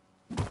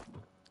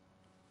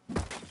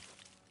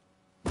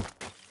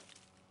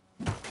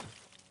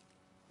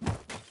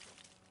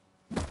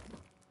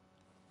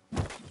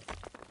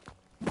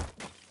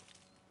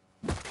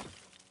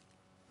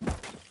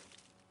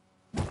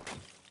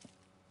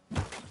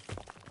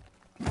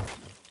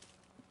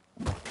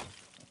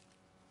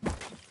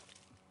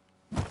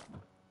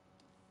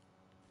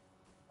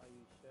 Are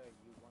you sure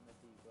you want to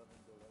be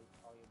willing to waste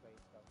all your by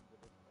yourself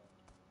with this one?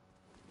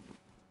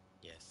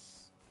 Yes.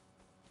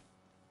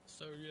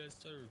 Sir, yes,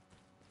 sir.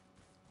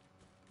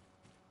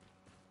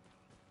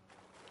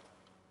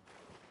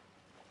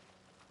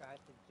 Try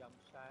to jump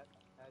shot,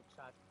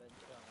 headshot, then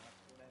kill an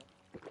accident.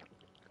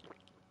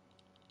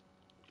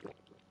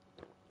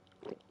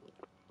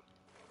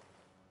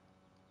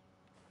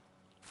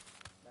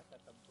 That's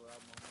at the bro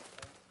moment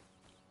there.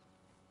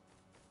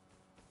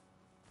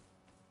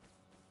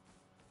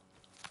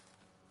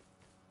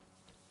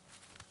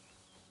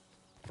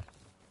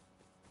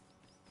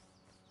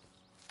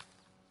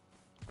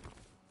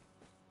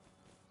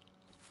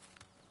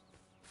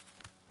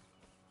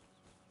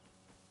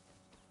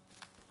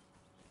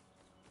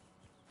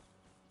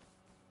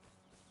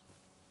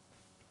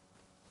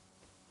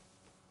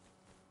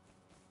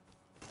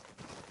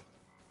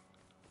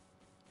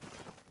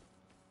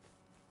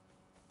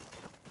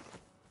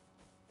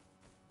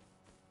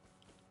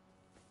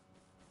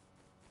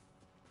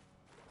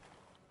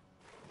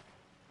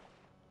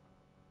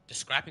 They're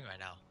scrapping right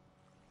now.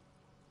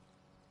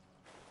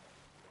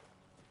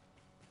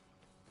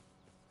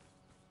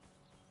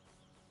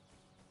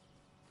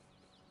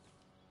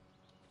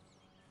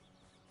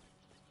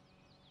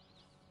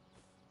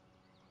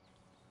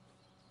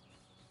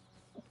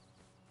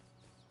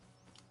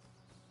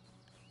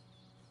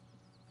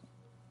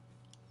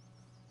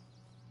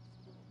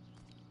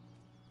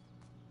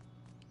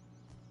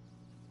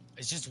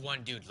 It's just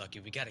one dude,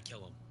 Lucky. We gotta kill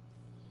him.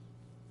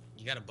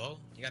 You got a bow?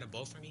 You got a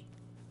bow for me?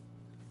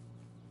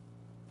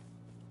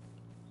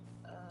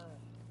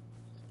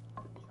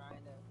 I'm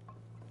trying to.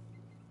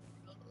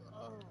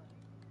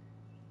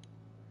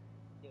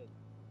 Dude,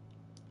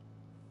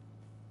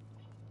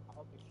 I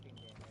hope your stream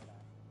didn't hear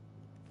that.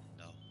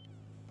 No.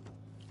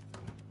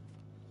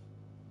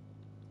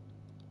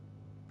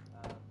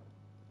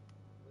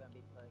 We're gonna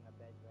be putting a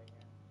bed right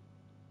here.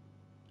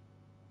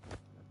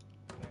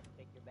 Here,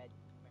 take your bed.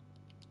 Come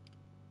here.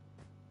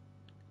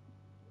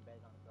 Your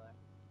bed's on the floor.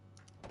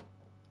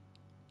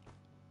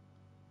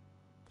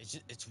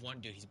 It's one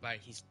dude.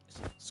 He's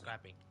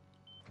scrapping.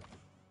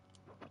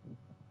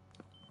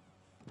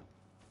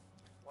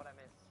 What I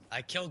missed?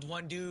 I killed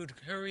one dude.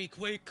 Hurry,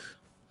 quick.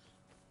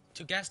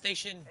 To gas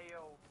station. Hey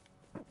yo,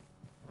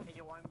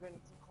 I'm gonna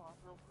need some cloth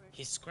real quick.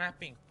 He's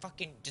scrapping.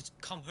 Fucking just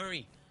come,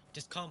 hurry.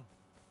 Just come.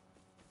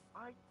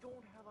 I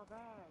don't have a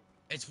bag.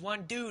 It's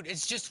one dude.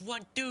 It's just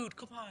one dude.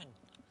 Come on.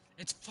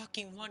 It's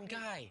fucking one Okay.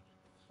 guy.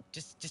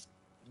 Just.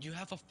 You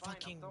have a Fine, I'm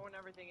fucking. throwing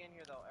everything in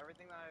here though.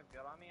 Everything that I've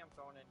got on me, I'm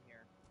throwing in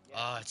here.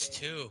 It's same.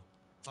 two.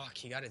 Fuck,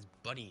 he got his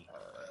buddy.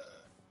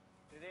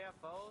 Do they have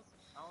bows?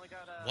 I only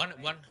got a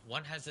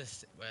One has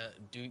this.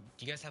 Do you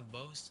guys have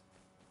bows?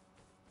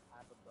 I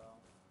have a bow,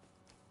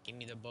 Give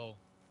me the bow.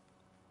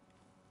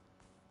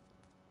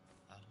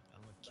 I'm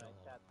gonna kill but him.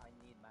 except I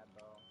need my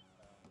bow.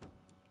 So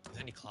Is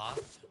there any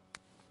cloth?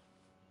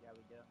 yeah,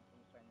 we do.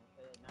 Not in the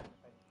furnace,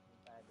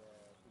 inside the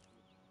sushi.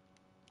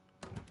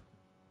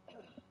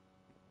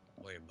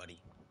 Where, buddy?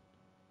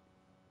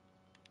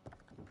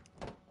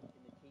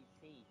 In the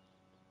TC.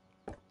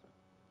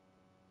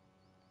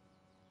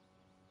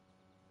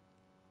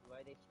 Where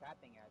are they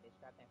scrapping at? Are they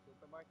scrapping at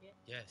supermarket?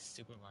 Yes,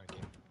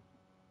 supermarket.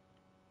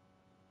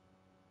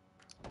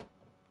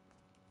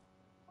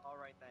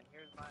 Alright then,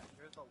 here's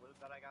the loot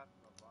that I got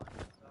from the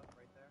run and stuff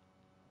right there.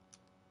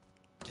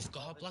 Just go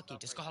All hop this lucky.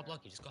 stuff Just right go hop there.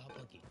 lucky. Just go hop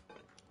lucky.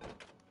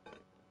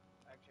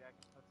 Actually, I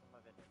can put some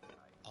of it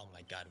inside. Oh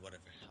my god,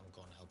 whatever. I'm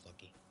going to hop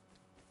lucky.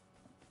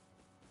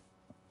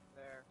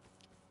 There.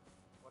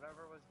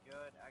 Whatever was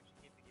good,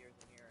 actually keep the gears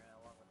in here and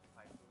along with the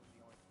pipe. Those are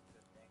the only two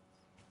good things.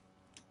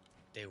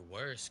 They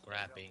were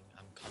scrapping.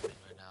 I'm coming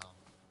right now.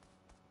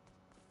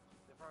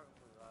 They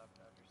probably left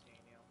after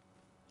seeing you.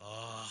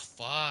 Oh,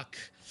 fuck.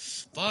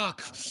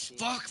 Fuck.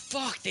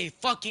 They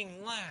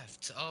fucking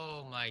left.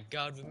 Oh my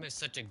god, we missed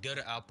such a good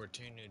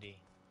opportunity.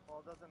 Well,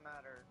 it doesn't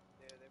matter.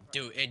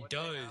 Dude, it what do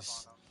they have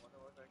does. on them? What do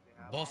it look like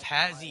they have Both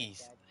on them?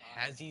 Hazzies.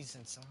 Hazzies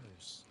and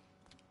SARS.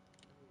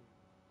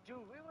 Dude,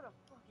 we would have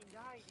fucking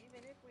died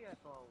even if we had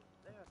bows.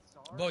 They had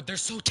SARS. Bro, they're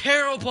so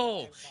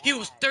terrible. They're He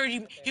was bad, 30.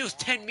 but they're He was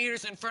 10 bad.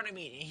 meters in front of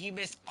me, and he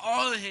missed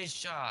all of his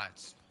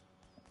shots.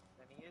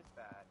 Then he is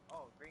bad.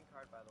 Oh, green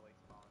card by the way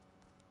spawned.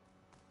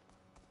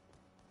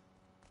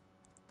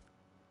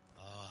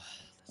 Oh,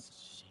 that's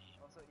such a shame.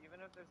 Also, even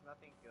if there's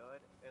nothing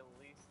good, at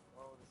least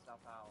throw the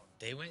stuff out.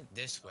 They went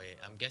this way.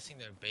 I'm guessing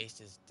their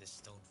base is this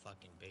stone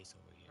fucking base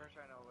over here. First,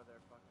 I know where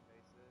their fucking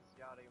base is.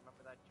 Yada, you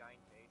remember that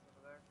giant base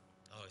over there?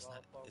 Oh, it's Well,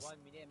 not. for It's, one,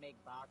 we didn't make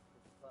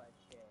boxes to put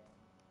shit in,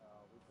 so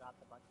we dropped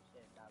a bunch of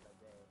shit inside of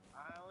it.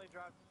 I only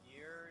dropped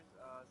gears,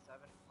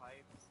 7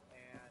 pipes,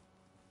 and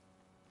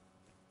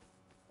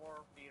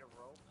 4 feet of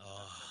rope.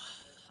 oh,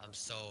 I'm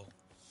so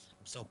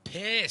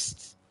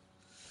pissed.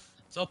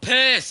 So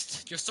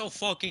pissed. You're so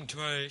fucking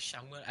trash.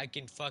 I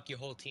can fuck your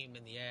whole team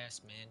in the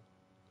ass, man.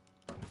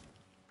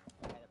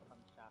 I had a pump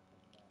shot in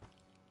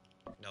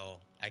there. No,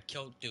 I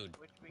killed dude.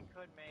 Which we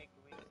could make,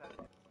 we just have to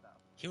get the stuff.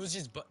 He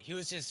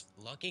was just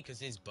lucky because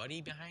his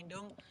buddy behind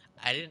him.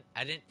 I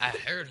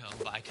heard him,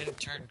 but I couldn't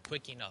turn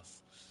quick enough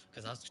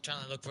because I was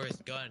trying to look for his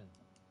gun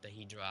that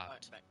he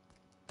dropped.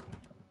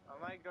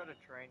 I might go to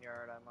train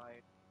yard, I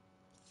might.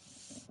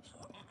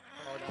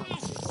 Hold on, we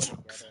should go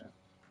together.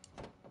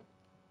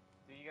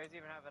 Do you guys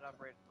even have enough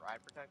ride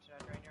protection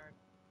at train yard?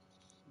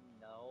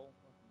 No,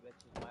 which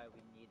is why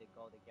we need to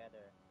go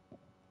together.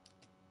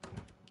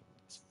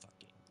 It's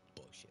fucking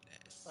bullshit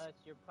ass. Plus,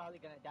 you're probably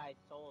gonna die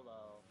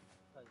solo,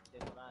 because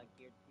there's a lot of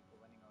geared people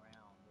running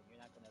around, and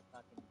you're not gonna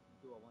fucking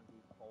do a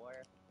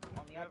 1v4.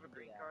 Only You I have a can do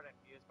green that. card and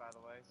fuse, by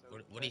the way. So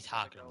What are you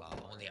talking about?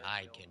 Only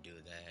I can do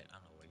that. I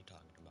don't know what you're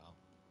talking about.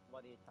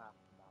 What are you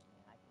talking about,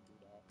 man? I can do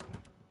that.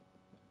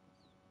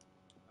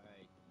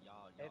 Alright,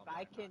 y'all. If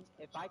I can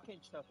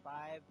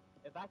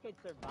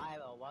survive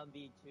a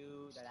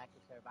 1v2, then I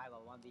can survive a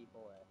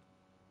 1v4.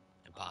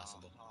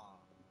 Impossible. Uh-huh.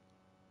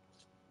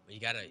 But you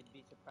gotta. You'd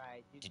be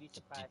surprised. You'd be Did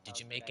surprised.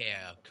 you how make good I a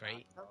am at the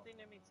crate? crossbow. Something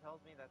in me tells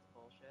me that's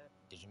bullshit.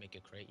 Did you make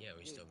a crate yet, or are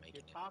you Dude, still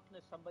making you're it? talking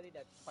to somebody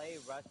that's played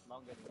Rust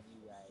longer than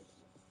you guys.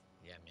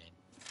 Yeah, man.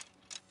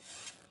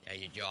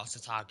 Yeah, you're also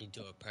talking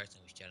to a person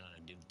who's trying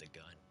to do the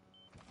gun.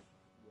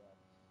 Yes.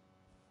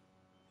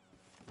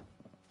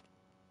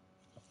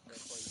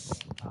 Therefore, you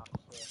can't talk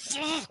shit.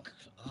 Fuck!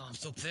 Oh, I'm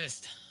so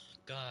pissed.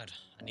 God,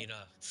 I need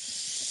a.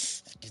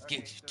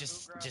 Okay, so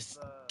who grabs Just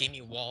the... give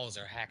me walls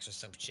or hacks or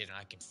some shit, and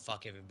I can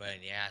fuck everybody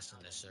in the ass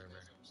on the server.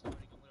 I'm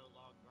starting. I'm gonna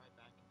log right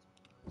back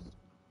into Rust.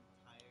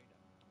 I'm tired.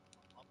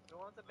 I'm Who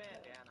wants a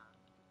bandana?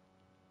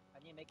 I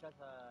need to make us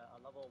a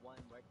level 1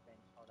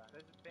 workbench. Hold on.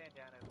 This is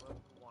bandana. Who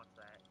wants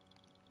that?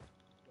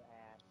 Your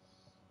ass.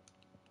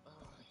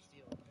 I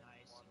feel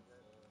nice and Wanted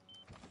it.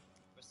 full.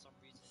 For some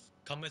reason.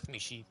 Come with me,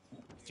 sheep.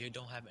 If you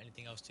don't have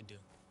anything else to do.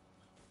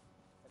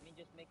 Let me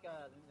just make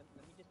a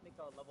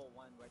level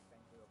 1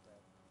 workbench real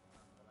quick.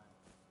 Hold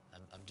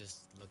on. I'm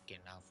just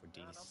looking out for No,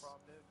 these no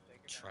problem, dude.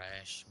 Take your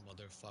trash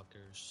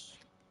motherfuckers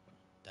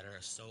that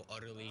are so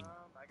utterly.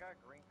 time. I got a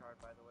green card,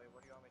 by the way.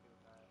 What do you want me to do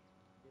with that?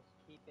 Just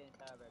keep it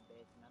inside of our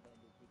base. We're not gonna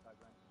do keycard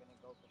runs. We're gonna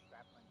go for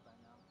scrap runs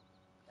right now.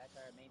 That's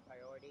our main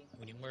priority.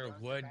 We need We're more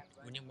on wood. scrap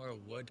runs. We need more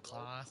We wood, get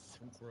cloth,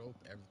 rope,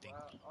 everything.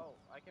 Oh,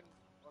 I can...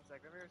 One sec.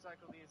 Let me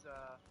recycle these,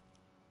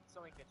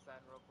 sewing kits then,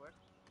 real quick.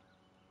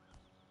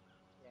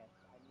 Yes,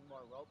 I need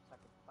more rope so I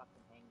can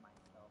fucking hang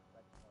myself.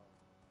 Let's go.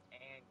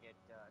 And get,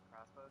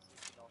 crossbows so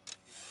you can also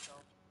shoot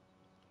yourself.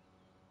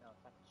 No,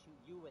 so I can shoot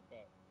you with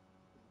it.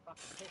 You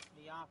fucking pissed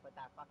me off with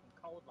that fucking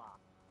cold lock.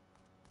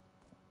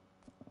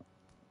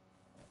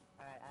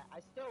 I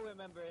still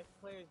remember it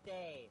clear as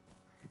day.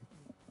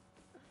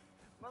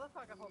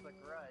 Motherfucker holds a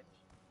grudge.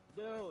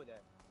 Dude,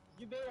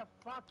 you made a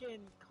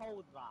fucking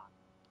cold lock.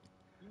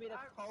 You made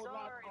a I'm cold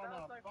lock sorry, on that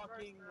a was my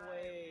fucking first time.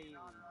 way.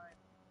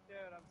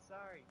 Dude, I'm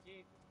sorry.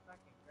 Jesus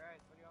fucking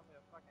Christ. What do you want me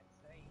to fucking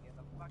say? In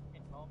the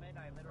fucking moment,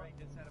 I literally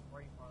just had a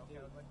brain fart. Okay,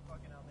 I was like,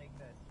 fucking, I'll make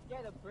this.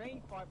 Yeah, the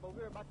brain fart, but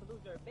we were about to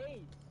lose our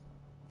base.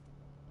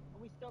 And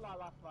we still lost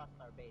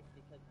our base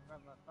because from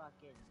a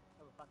fucking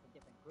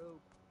different group.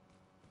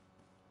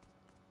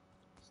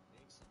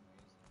 Mistakes and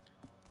amazing and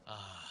all.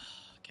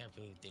 I can't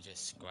believe they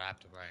just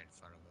scrapped right in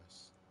front of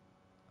us.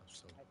 I'm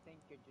so. I think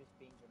you're just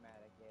being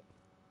dramatic, Gabe.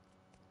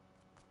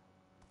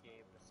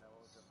 Gabe, the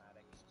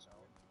melodramatic This is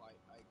himself. one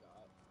fight I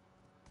got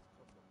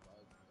from the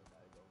bug that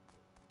I don't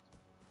know.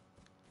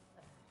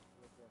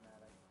 You're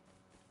dramatic.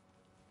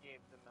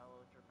 Gabe, the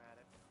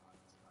melodramatic.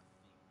 I'm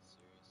being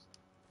serious.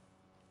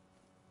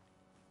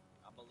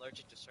 I'm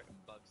allergic to certain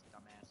bugs,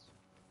 dumbass.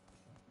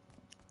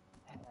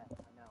 I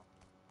know.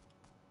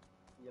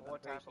 Yeah,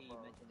 What I'm type pretty of sure you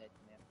bug? mentioned that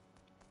to me.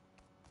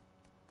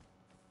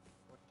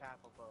 What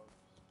type of bugs?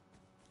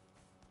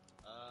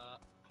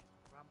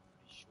 I'm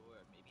pretty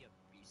sure maybe a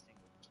bee sting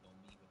would kill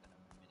me within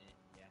a minute.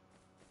 Yeah.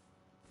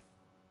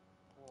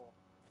 Cool.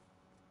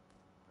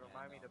 Yeah,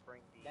 Remind me no. to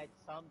bring these. That's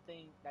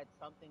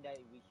something that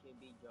we should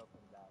be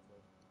joking about, dude.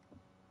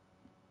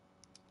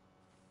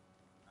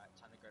 Alright,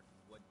 time to grab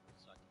wood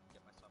so I can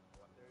get myself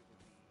going. There to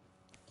be.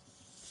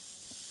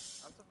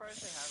 I'm surprised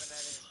they haven't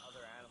added in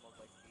other animals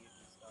like bees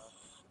and stuff.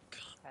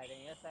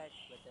 Having effect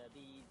with the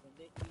bees and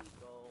the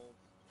eagles.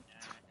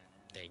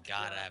 They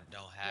gotta Yeah,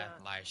 don't have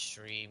yeah. my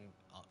stream.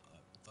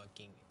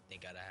 Fucking. They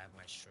gotta have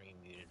my stream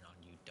muted on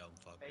you, dumb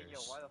Hey yo,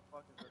 fuckers. why the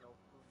fuck is there no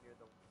food near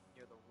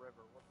the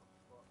river? What the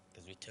fuck?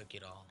 Because we took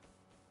it all.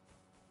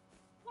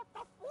 What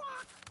the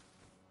fuck?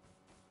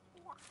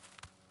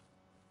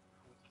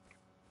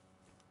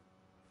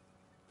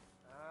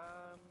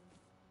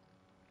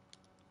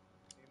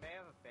 We may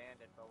have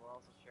abandoned, but we're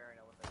also sharing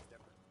it with a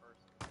different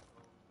person.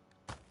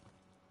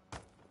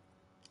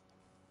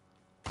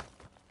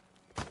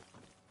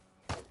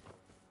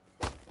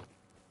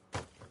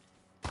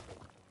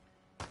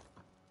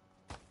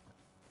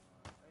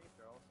 Any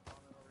barrels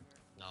spawning over here?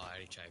 No, I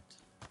already checked.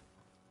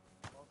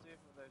 We'll see if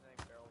there's any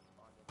barrels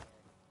spawned in here.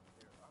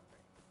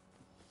 Alright.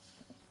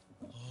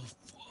 Oh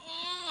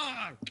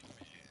fuck!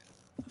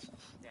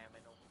 Damn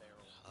it, no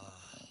barrels.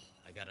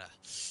 I gotta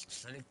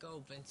just let it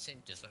go,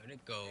 Vincent. Just let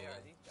it go. Hey,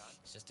 are these done?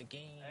 It's just a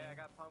game. Hey, I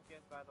got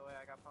pumpkins, by the way.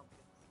 I got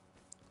pumpkins.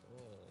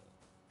 Cool.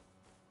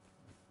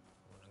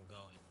 Where I'm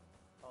going?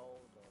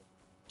 Hold it.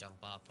 Jump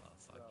off a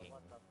Bro, fucking.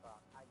 what the fuck?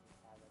 I just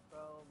had a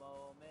bro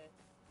moment.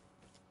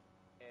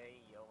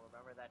 Hey, yo,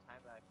 remember that time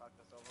that I fucked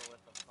us over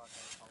with the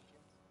fucking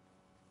pumpkins?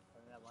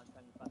 Remember that one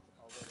time you fucked us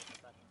over with the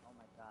fucking, oh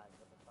my god,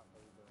 what the fuck are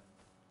you doing?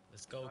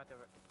 Let's You go. want the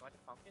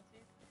pumpkin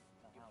seeds? The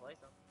You hell? place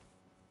them.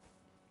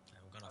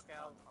 I'm gonna. Okay,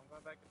 I'm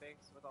going back to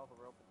base with all the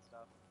rope and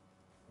stuff.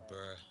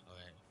 Bruh.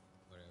 Alright.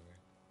 Whatever.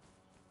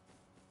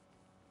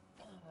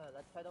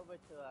 Let's head over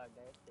to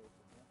gas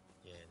station,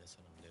 yeah? Yeah, that's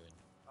what I'm doing.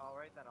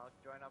 Alright then, I'll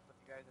join up with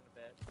you guys in a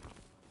bit.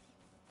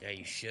 Yeah,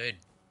 you should.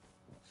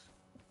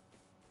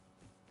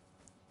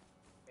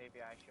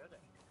 Maybe I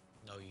shouldn't.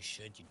 No, you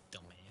should, you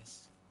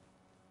dumbass.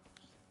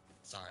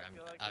 Sorry, I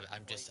feel like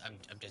I'm this just place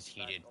I'm needs just to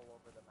be heated. all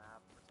over the map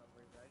for some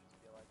reason. I just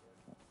feel like it.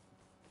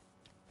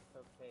 It's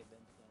okay,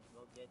 Vincent.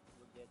 We'll get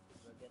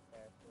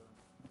there soon.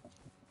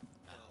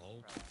 I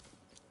hope.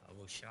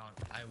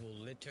 I will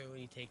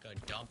literally take a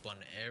dump on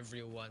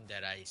everyone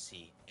that I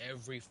see.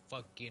 Every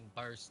fucking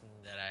person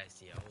that I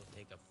see. I will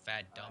take a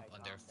fat dump Alright,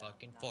 on their calm down.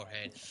 fucking Not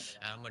forehead. like this,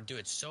 And I'm gonna do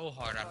it so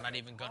hard I'm not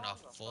Okay, even gonna calm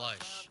the fuck flush.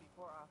 down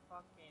before I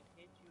fucking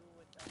hit you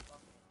with that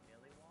fucking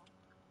Billy Wong.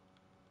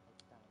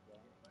 It's kind of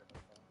gay, but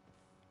okay.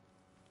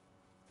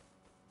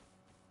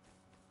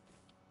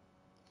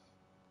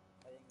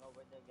 Heading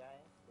over the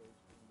gas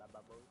station,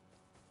 bababoo.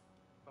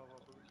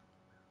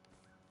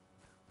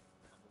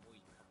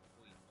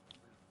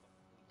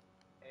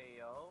 Hey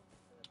yo,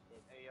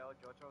 Okay, hey yo,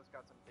 Jojo's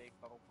got some big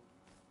bubble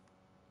boots.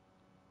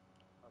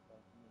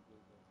 let me do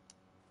this.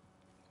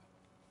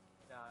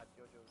 Nah,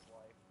 Jojo's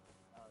life.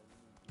 Oh, you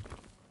need to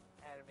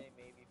Anime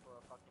maybe for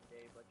a fucking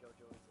day, but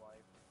Jojo's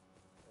life.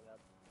 put up.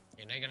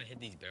 You're not gonna hit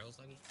these barrels,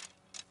 Lucky?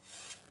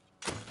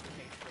 You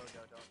hate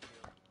Jojo, don't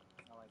you?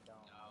 No, I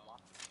don't. No.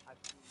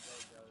 I've seen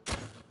JoJo's.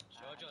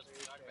 JoJo's I'm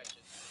pretty Bizarre sure-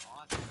 Adventures is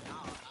awesome.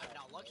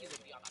 Now Lucky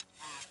would be on a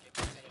path if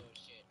he said it was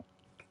shit.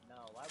 No,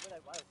 why the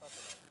fuck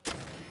would I?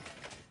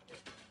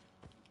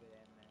 Good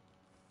anime.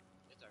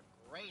 It's a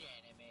great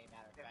anime,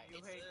 matter of If fact. you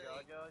It's hate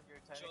literally JoJo's,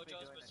 you're technically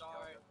JoJo's doing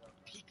Bizarre a JoJo.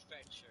 Peak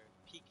Venture.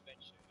 Peak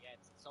Venture. Yeah,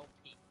 it's so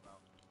peak, bro.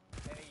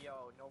 Hey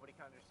yo, nobody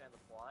can understand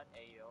the plot.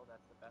 Hey yo,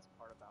 that's the best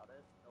part about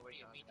it. What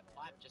Nobody do you can mean? The understand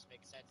plot it. just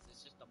makes sense.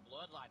 It's just the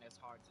bloodline is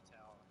hard to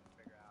tell and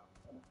figure out.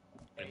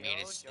 I Hey, mean,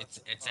 yo, it's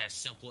Joseph as fucks-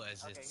 simple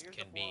as Okay, it here's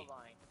can the be.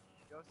 bloodline.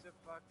 Joseph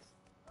fucks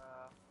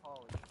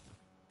Holly.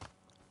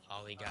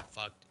 Holly got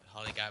fucked.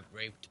 Holly got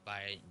raped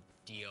by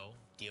Dio.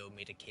 Dio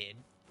made a kid.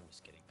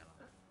 just kidding. I don't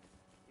know.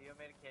 Dio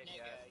made a kid,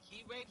 Nigga, yes.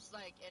 he rapes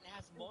like and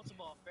has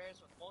multiple affairs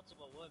with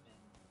multiple women.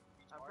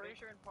 I'm pretty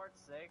sure in part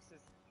 6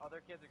 his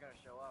other kids are gonna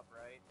show up,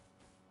 right?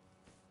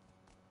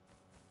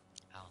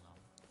 I don't know.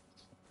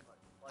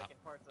 Like in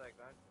part 6,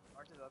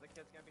 aren't his other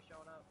kids gonna be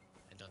showing up?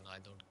 I don't know.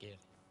 I don't get.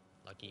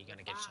 Lucky you're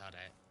gonna get shot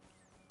at.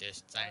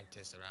 There's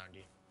scientists around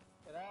you.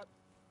 Get up.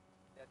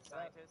 Dead Shut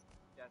up. scientist?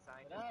 Dead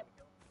scientist? Shut up.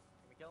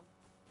 Can we kill him?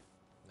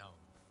 No.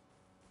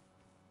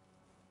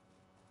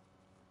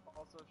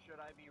 Also, should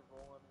I be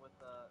rolling with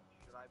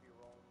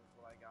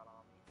what I got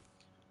on me?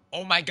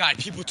 Oh my God!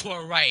 People to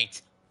our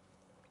right.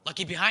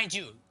 Lucky behind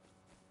you.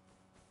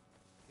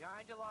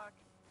 Behind you, Lock.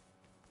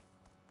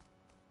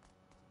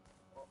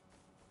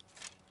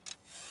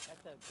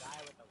 That's a guy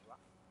with a rock.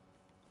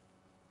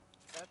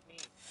 That's me.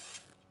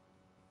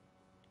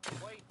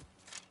 Wait.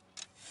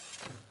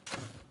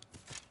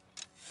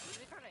 Who's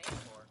he trying to aim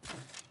for?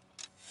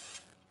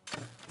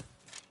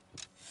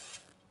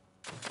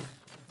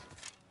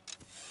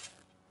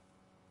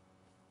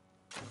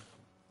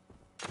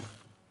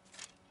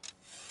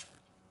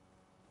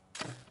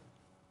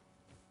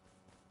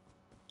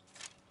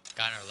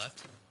 Guy on our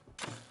left.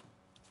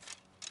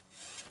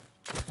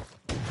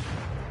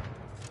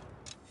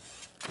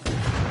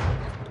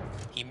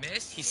 He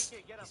missed. He's.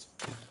 Get him.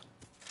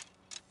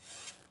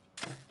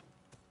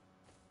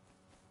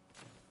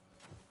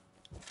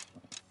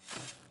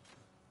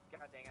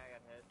 God dang, I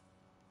got hit.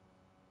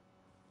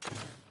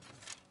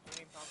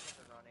 Team Thompson's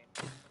are running.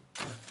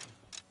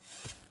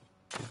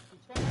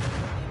 He's trying to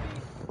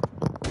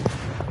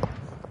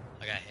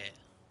I got hit.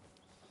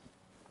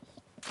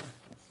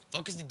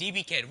 Focus the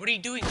DB kid. What are you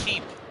doing,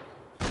 sheep?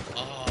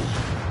 Oh.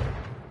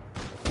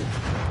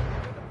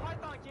 There's a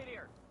python kid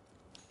here.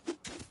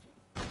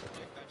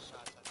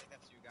 Gunshots. I think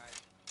that's you guys.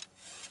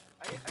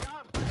 I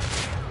got him.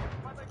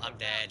 Python I'm kid's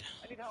dead. down.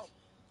 I need help.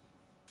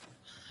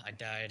 I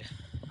died.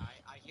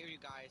 I hear you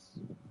guys.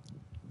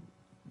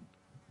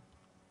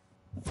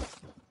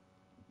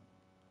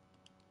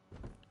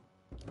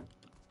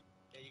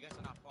 Yeah, you guys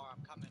are not far.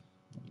 I'm coming.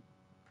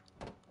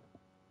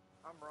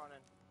 I'm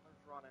running. I'm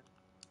just running.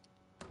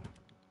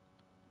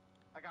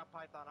 I got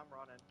python. I'm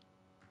running.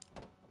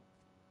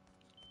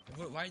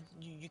 Why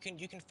you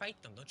can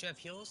fight them? Don't you have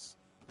heals?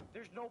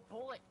 There's no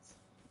bullets.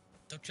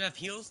 Don't you have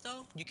heals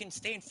though? You can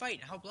stay and fight.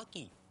 How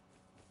lucky?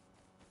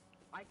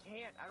 I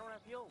can't. I don't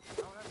have heals.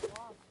 I don't have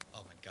cloth.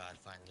 Oh my God!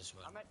 Fine, just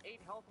run. I'm at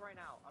 8 health right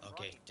now. I'm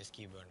Okay, running. just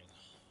keep running.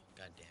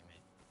 God damn it.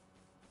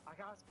 I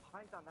got his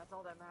python. That's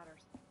all that matters.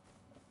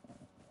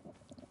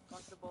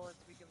 Fuck the bullets.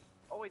 We can.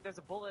 Oh wait, there's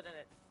a bullet in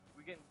it.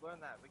 We can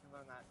learn that. We can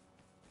learn that.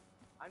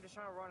 I'm just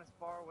trying to run as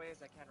far away as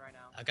I can right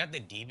now. I got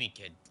the DB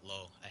kid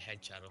low. I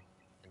headshot him.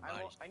 And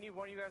body. I need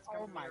one of you guys to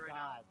come Oh to me my right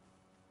now. god.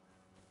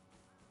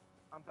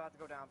 I'm about to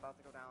go down. About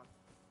to go down.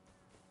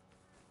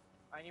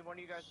 I need one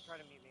of you guys to try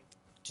to meet me.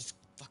 Just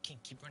fucking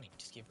keep running.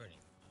 Just keep running.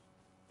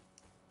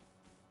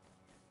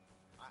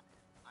 Hold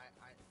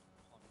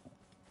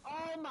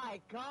on. Oh my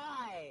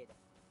god.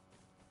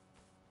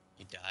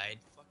 You died.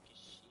 Fuck is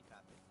sheep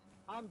happening?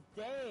 I'm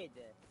dead.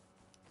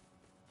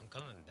 I'm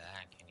coming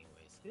back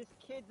anyways. This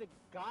kid's a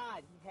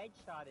god. He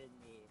headshotted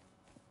me.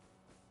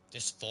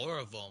 There's 4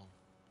 of them.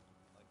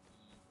 Like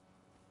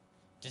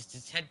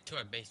Just head to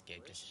our base,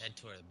 kid. Just head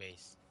to our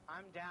base.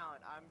 I'm down.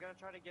 I'm gonna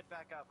try to get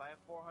back up. I have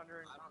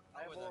 400. I don't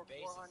I know have where over the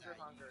base is 400 at.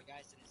 hunger. You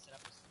guys didn't set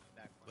up a sleeping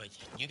bag for Wait,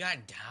 me. you got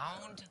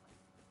downed?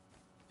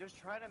 Just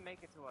try to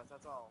make it to us.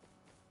 That's all.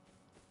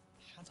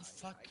 How the I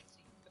fuck? can see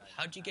you guys.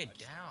 How'd you I get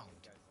just don't know where downed?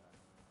 you guys are.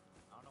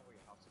 I don't know where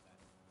your house is at.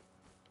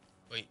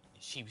 Wait,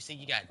 she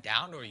said you got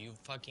downed, or are you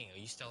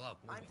still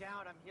up? I'm Moving?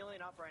 down. I'm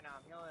healing up right now.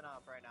 I'm healing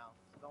up right now.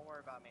 So don't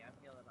worry about me. I'm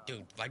healing up.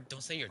 Dude, don't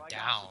say you're I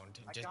downed.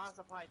 I Just, got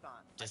a python.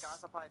 just- I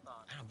got a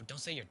python. I know, but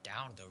don't say you're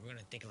down though. We're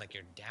gonna think like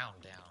you're down,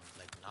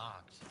 like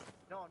knocked.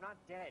 No, I'm not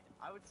dead.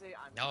 I would say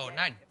I'm No, dead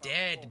not if I'm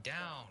dead. full.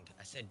 Downed.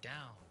 I said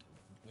downed.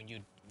 When you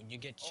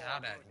get Oh,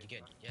 shot I know at, what you you're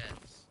get saying.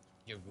 yes.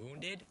 You're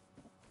wounded.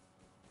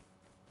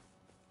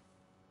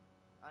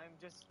 I'm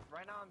just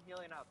right now. I'm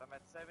healing up. I'm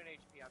at 7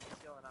 HP. I'm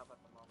just healing up at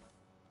the moment.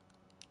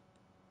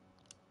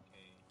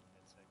 Okay,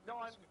 that's like.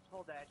 No, I'm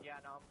full dead. Yeah,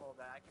 no, I'm full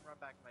dead. I can run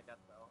back to my death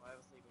though. I have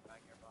a sleeping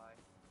bag nearby.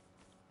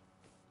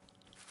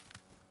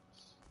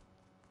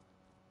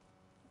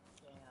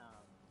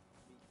 Damn.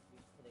 We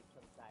could have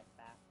killed the guy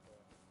faster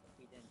if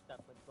we didn't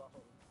stuff with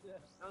bows.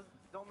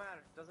 Don't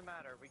matter. Doesn't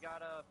matter. We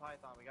got a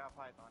python. We got a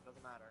python.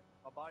 Doesn't matter.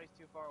 My body's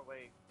too far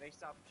away. They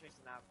stopped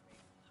chasing after me.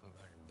 I'm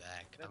running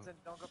back. Vincent,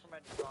 don't go for my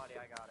dead body.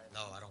 I got it.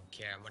 No, I don't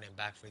care. I'm running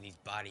back for these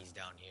bodies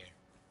down here.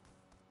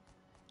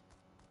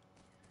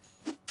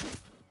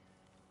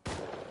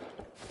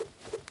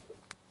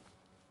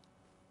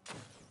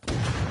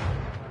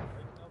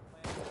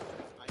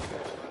 I hear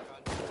a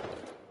shotgun.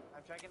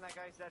 I'm checking that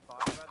guy's dead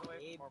body, by the way,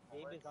 Abe, for more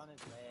Abe bullets. is on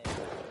his way.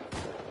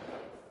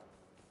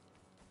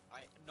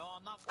 No,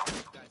 I'm not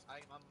following you guys.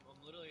 I'm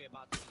literally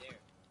about to be there.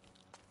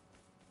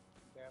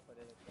 Careful,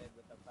 there's a kid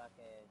with a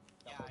fucking.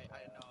 Yeah, double I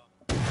barrel. know.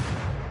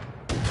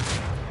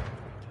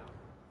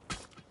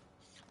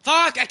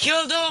 Fuck! I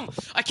killed him!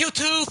 I killed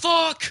 2!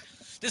 Fuck!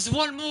 There's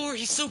one more.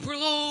 He's super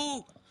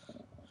low.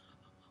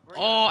 Where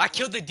you Oh, at? I Where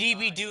killed the did you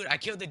DB die? dude. I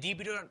killed the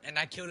DB dude, and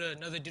I killed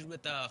another dude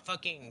with a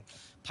fucking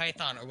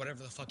python or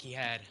whatever the fuck he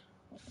had.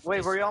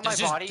 Wait, were you on my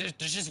body?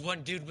 There's just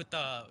one dude with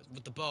the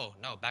bow.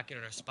 No, back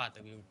at our spot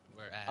that we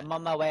were at. I'm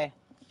on my way.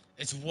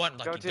 It's one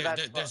Go lucky. to that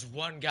spot. There's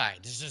one guy.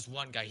 There's just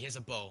one guy. He has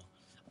a bow.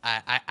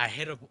 I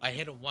hit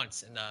him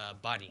once in the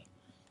body.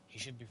 He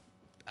should be.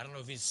 I don't know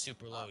if he's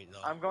super low though.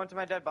 I'm going to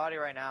my dead body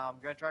right now. I'm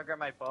gonna try to grab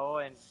my bow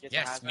and get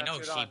Yes, the we hazmat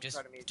know, suit on sheep. and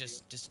try to meet you.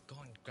 Just go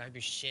and grab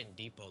your shit in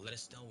depot. Let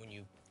us know when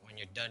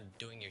you're done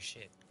doing your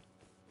shit.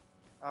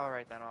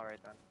 Alright then.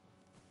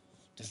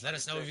 Just let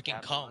us know if you Understood, can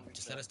Captain, come.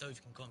 Just let understood. us know if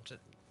you can come to.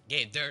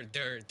 Gabe,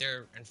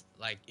 they're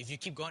like if you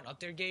keep going up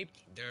there, Gabe,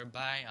 they're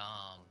by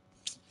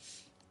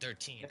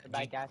 13. They're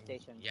by gas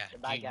station. Yeah, They're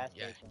by gas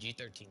station.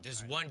 G13.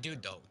 There's one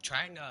dude though.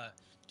 Try and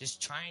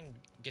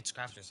get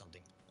scrapped or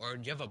something. Or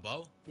do you have a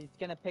bow? He's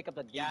gonna pick up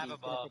the DB. Yeah, I have a He's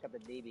gonna bow. pick up the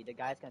DB. The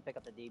guy's gonna pick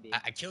up the DB.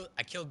 I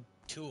killed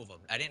two of them.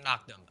 I didn't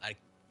knock them. I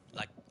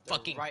like They're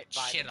fucking right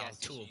by shit the on gas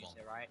two station, of you them.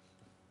 said, right?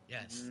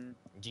 Yes, Mhm.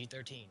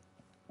 G13.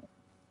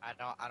 I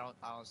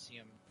don't see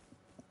him.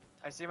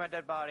 I see my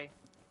dead body.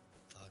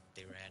 Fuck,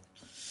 they ran.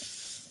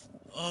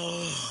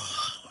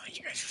 Oh,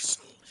 you guys are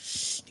so.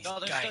 These No,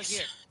 they're guys. still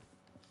here.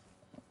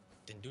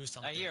 Then do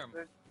something. I hear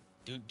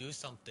him. Do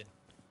something.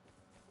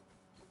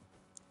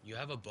 You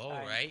have a bow,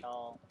 Alright, right?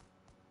 so-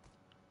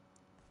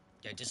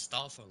 Yeah, just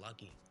stall for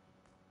lucky.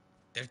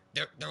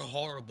 They're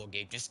horrible,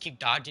 Gabe. Just keep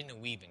dodging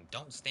and weaving.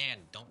 Don't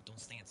stand. Don't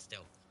stand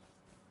still.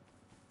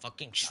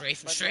 Fucking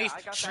strafe. But yeah,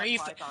 I got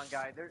that python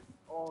guy.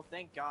 Oh,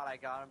 thank God I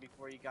got him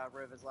before you got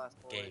rid of his last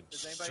bullet. Gabe,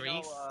 Does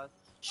anybody know?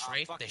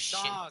 strafe the fucking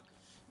shit. dog.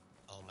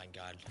 Oh my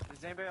god.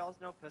 Does anybody else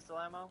know pistol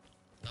ammo?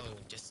 No,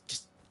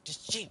 just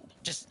cheap.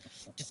 Just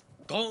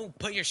go and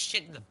put your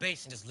shit in the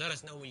base and just let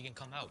us know when you can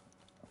come out.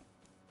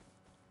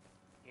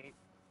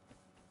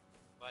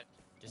 What?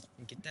 Just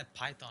get that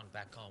python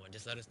back home and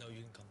just let us know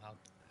you can come out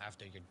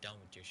after you're done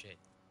with your shit.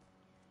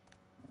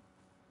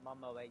 I'm on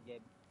my way,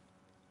 Gabe.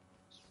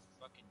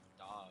 Fucking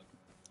dog.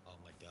 Oh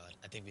my god,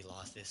 I think we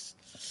lost this.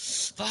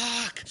 Fuck!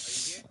 Are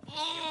you here?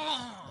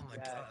 Oh my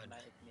Yeah, god,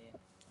 it's me.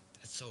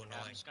 that's so Yeah, I'm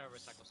annoying. just gonna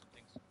recycle some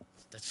things.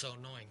 That's so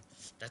annoying.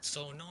 That's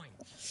so annoying.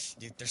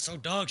 Dude, they're so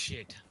dog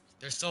shit.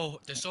 They're so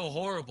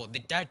horrible. They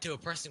died to a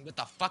person with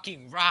a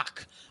fucking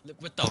rock.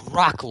 Look, with a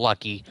rock,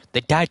 Lucky.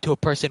 They died to a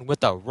person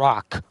with a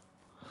rock.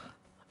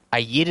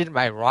 I yeeted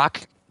my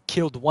rock,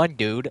 killed one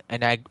dude,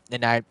 and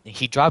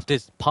he dropped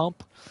his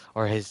pump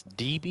or his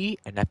DB,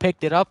 and I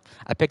picked it up.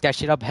 I picked that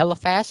shit up hella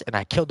fast, and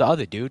I killed the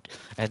other dude.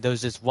 And there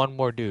was this one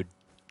more dude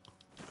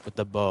with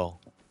the bow.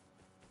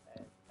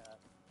 And,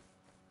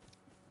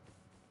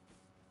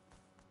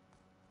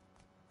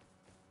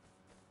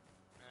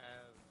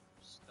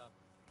 Stuff.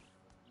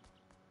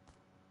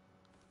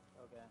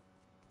 okay.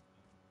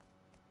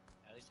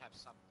 At least have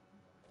something.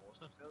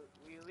 So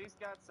we at least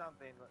got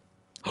something.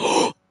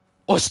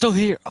 Oh, it's still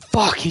here.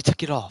 Fuck, he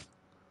took it off.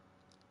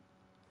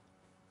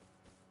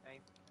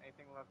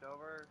 Anything left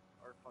over?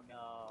 Or fucking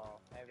No,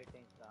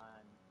 everything's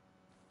done.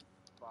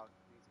 fuck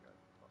these guys.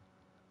 Fuck.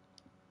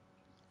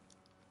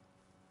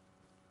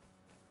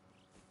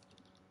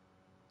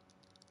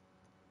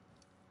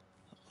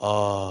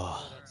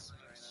 Oh. That's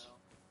Right nice. now.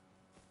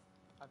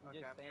 I'm Okay,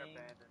 just I'm here saying.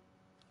 abandoned.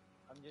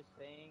 I'm just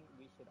saying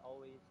we should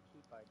always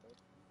keep our distance.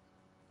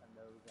 And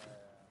those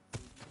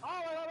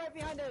Oh, right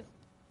behind us!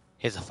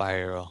 Here's a fire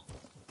arrow.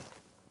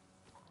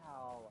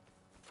 Ow.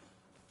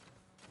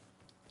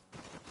 Yeah,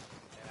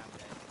 I'm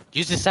dead.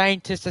 Use the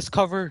scientist as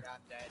cover. Yeah,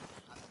 I'm dead.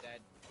 I'm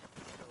dead.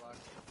 Good luck.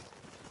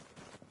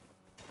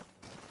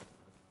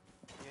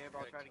 Yeah,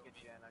 bro, I'll try to get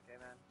you in, okay,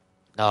 man?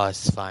 No,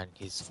 it's fine.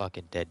 He's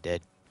fucking dead.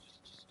 Just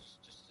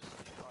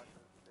Watch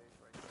this stage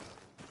right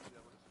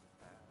here.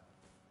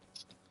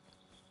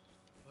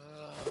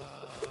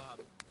 Yeah,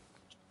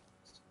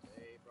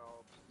 today, bro.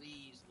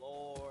 Please,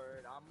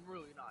 Lord. I'm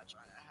really not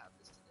trying to have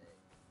this today.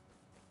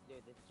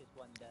 Dude, it's just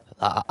one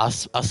death.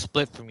 I'll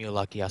split from you,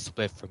 Lucky. I'll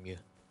split from you.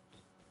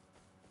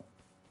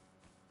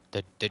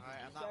 The Alright,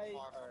 I'm not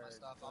far from my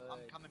stuff. I'm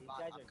coming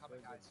by. I'm coming,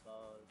 guys.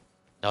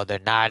 No, they're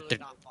not. Literally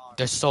not far.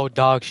 They're so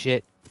dog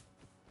shit.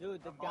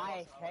 Dude, the I'm guy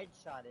almost-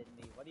 headshotted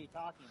me. What are you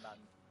talking about?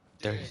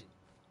 They're- Dude, if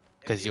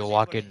 'cause he you're was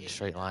walking able to in a hit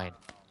straight me, line. I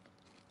don't know.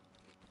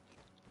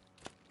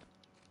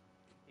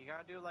 You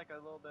gotta do like a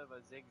little bit of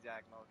a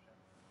zigzag motion.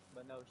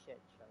 But no shit,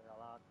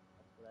 Sherlock.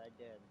 That's what I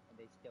did, and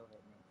they still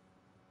hit me.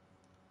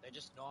 They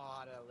just know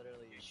how to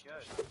literally. You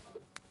should.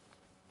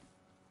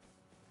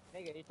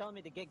 Nigga, you're telling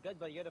me to get good,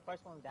 but you're the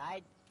first one who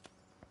died?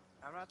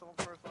 I'm not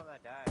the first one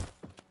that died.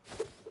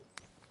 You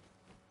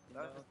That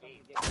know, was tell me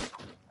me. to get good.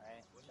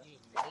 Alright. What do you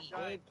Gabe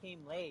mean? Gabe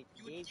came late.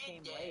 You Gabe did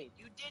came die. late.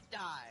 You did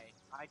die.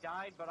 I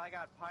died, but I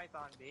got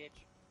Python, bitch.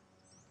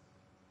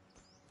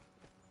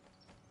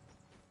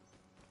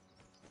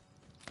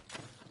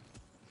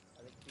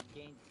 At least you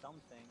gained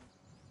something.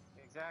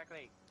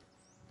 Exactly.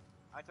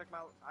 I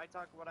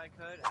took what I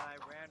could, and I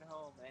ran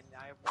home, and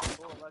I have one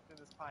bullet left in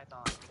this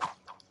Python.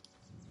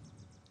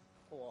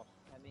 Cool.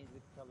 That means we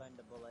can learn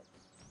the bullets.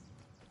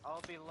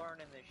 I'll be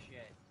learning this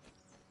shit.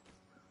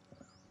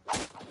 You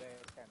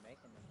better start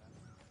making them, man.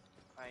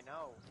 I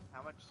know.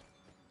 How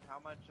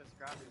much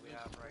scrap do we need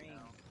have right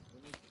springs. now? We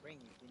need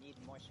springs. We need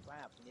more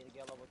scrap. We need to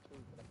get level 2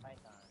 for the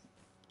Python.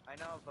 I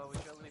know, but we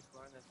should at least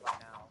learn this by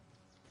now.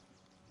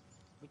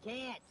 We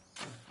can't!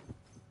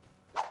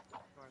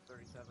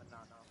 237,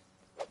 not enough.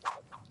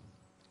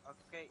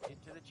 Okay,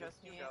 into the chest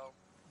you can't. go.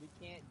 We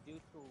can't due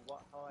to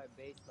how our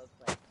base looks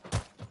like now.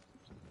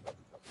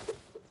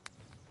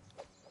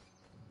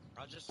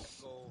 I'll just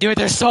go. Dude,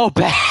 they're so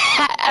bad.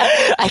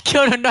 I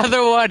killed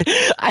another one.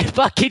 I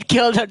fucking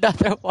killed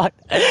another one.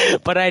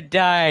 But I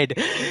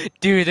died.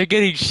 Dude, they're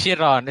getting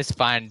shit on. It's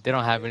fine. They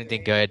don't have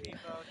anything Okay, good.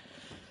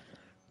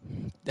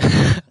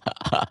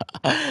 default.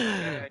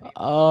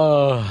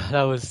 Oh,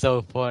 that was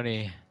so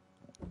funny.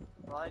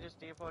 Well, I just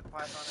default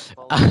Python and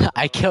bullets.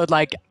 I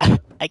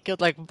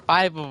killed like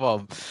 5 of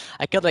them.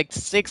 I killed like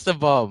 6 of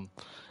them.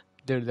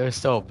 Dude, they're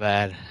so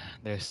bad.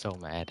 They're so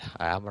mad.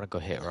 Alright, I'm gonna go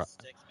hit rock.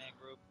 6-man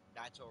group,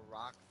 died to a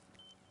rock.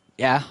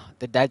 Yeah,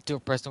 they died to a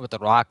person with a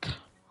rock.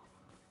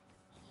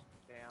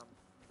 Damn,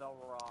 the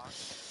rock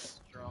is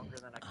stronger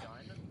than a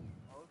gun.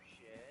 Oh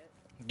shit.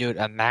 Dude,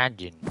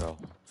 imagine, bro.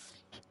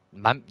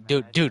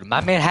 Dude, Imagine.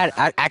 my man had.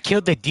 I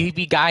killed the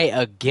DB guy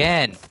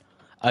again.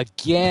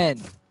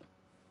 Again.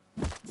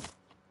 Dude,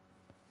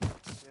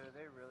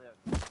 they really have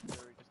to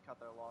just cut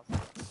their losses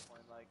at this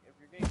point. Like, if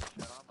you're getting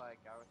shit on by a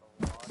guy with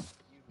a loss,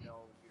 you know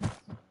you're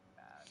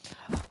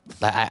just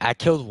bad. Like, I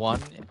killed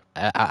one.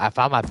 I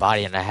found my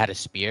body and I had a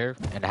spear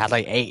and I had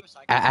like 8.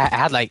 I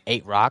had like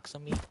 8 rocks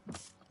on me.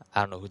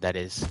 I don't know who that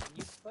is. Can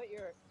you put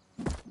your...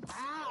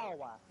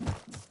 Ow!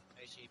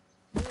 Hey, sheep.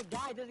 There's a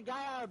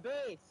guy at our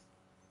base!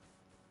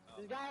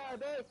 There's a guy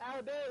at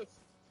our base!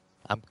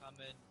 I'm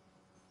coming.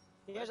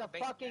 He has Where's a the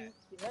base fucking... at?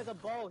 He has a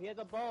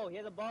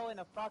bow and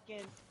a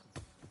fucking...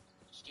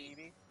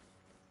 DB?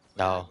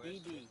 No.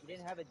 DB. He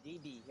didn't have a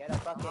DB. He had a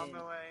fucking... I'm on my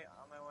way,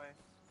 on my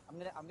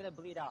way. I'm gonna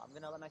bleed out. I'm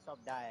gonna let myself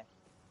die.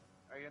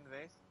 Are you in the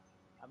base?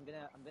 I'm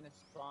gonna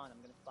spawn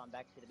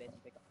back to the base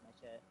and pick up my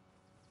shit.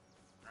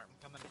 I'm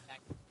coming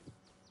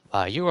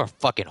back. You are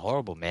fucking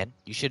horrible, man.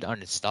 You should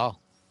uninstall.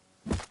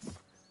 What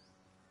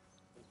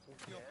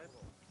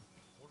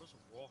is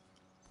a wall?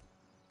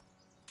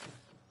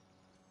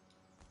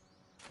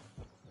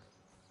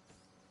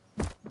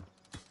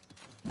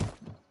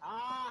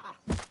 Ah!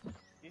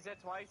 He said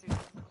twice,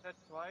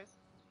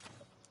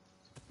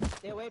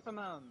 Stay away from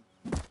him.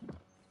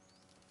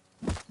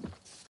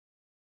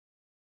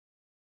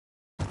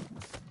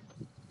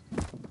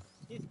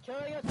 He's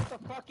killing us with a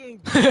fucking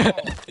bow.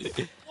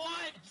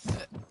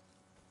 What?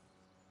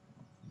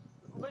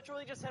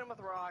 Literally just hit him with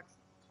rocks.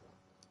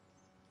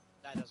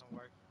 That doesn't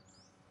work.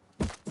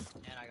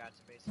 And I got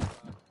to basic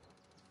rock.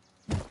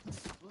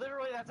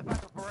 Literally, that's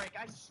about to break.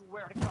 I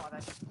swear to God,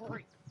 that should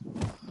break.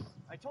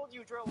 I told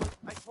you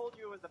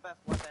it was the best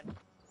weapon.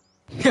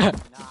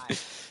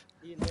 Not.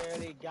 He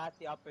literally got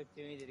the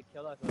opportunity to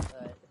kill us with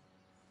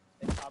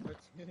an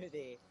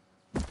opportunity.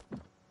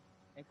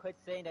 And quit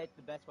saying that it's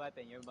the best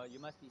weapon. You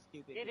must be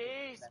stupid. It because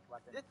is. It's the best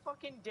weapon. This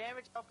fucking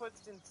damage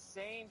output's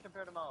insane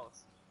compared to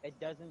most. It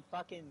doesn't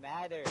fucking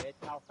matter.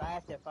 It's how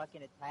fast it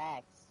fucking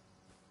attacks.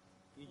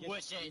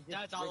 Which it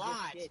does a you're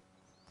lot. Just shit.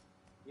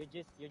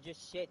 You're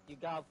just shit. You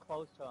got up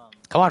close to him.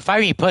 Come on, fight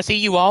me, pussy.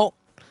 You won't.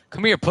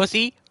 Come here,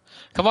 pussy.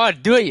 Come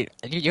on, do it.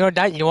 You gonna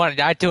die? You wanna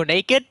die to a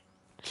naked?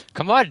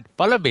 Come on,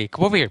 follow me.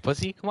 Come over here,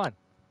 pussy. Come on.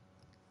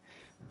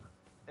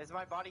 Is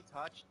my body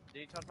touched?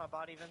 Did you touch my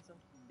body, Vincent?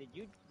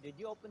 Did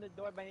you open the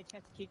door by any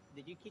chance? Did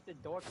you keep the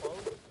door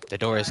closed? The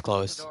door Yeah, is I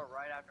closed closed. the door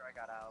right after I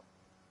got out.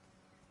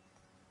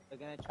 They're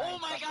gonna try. Oh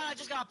and my fucking- god, I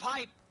just got a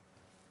pipe.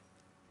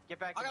 Get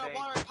back I to got a base.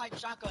 water pipe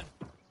shotgun.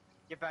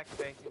 Get back to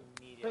base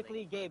immediately.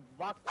 Quickly, Gabe.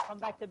 Come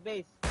back to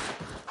base.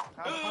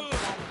 How- Come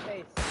back to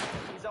base.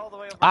 He's all the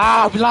way over.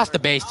 Ah, there. we lost the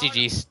base.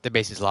 GG's. The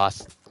base is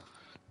lost.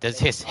 His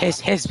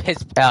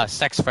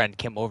sex friend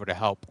came over to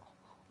help.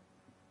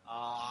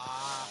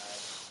 Ah.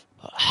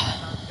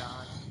 Python's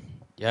gone.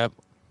 Yep.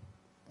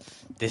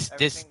 This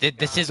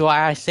Everything's is gone.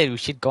 why I said we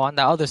should go on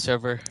the other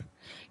server.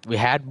 We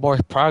had more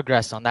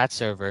progress on that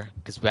server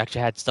because we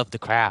actually had stuff to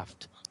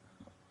craft.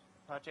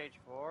 Touch H4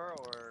 or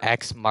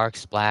X Mark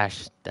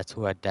Splash. That's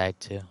who I died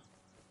to. are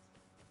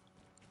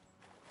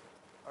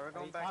we Are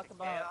going you back talking to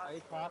about? chaos? Are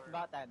you talking or-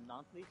 about that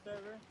monthly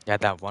server? Yeah,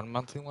 that one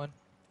monthly one.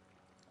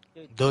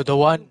 Dude, The two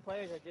one.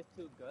 players are just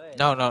too good.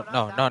 No,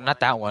 not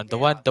that one. The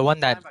one Chaos. that. Talking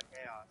about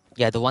chaos.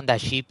 Yeah, the one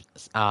that Sheep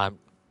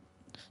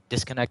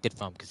disconnected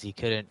from because he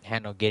couldn't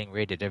handle getting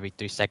raided every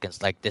 3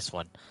 seconds like this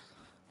one.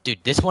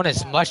 Dude, this one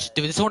is Yeah, much. but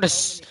Dude, this one is.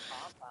 so many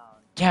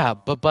compounds, Yeah,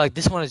 bro. but like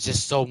this one is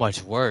just so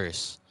much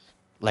worse.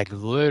 Like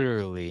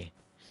literally,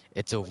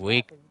 it's a Well,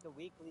 week. Yeah, 'cause it's a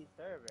weekly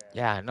server.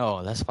 Yeah, I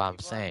know. That's what I'm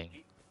People have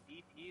saying.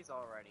 DPs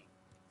already.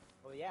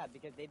 Well, yeah,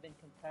 because they've been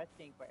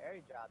contesting for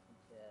airdrops and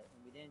shit,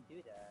 and we didn't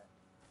do that.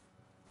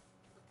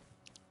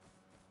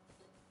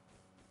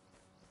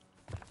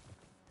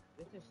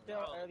 This is still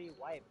Bro. early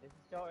wipe. We can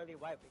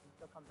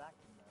still come back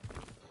from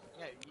that.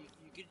 Yeah,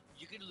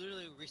 you could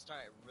literally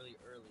restart really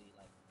early,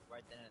 like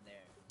right then and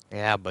there.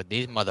 Yeah, but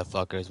these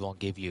motherfuckers won't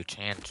give you a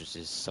chance, which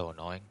is so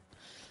annoying.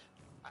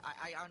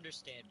 I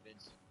understand,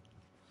 Vince.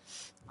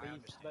 I Please,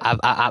 understand.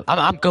 but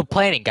I'm don't go.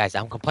 complaining, guys.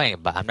 I'm complaining,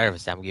 but I'm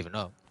nervous. I'm giving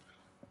up.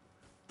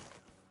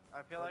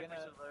 I feel We're like we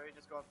gonna. should literally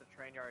just go up the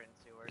train yard and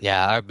sewers.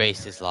 Yeah, our Main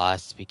base is area.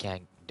 lost. We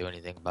can't do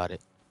anything about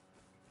it.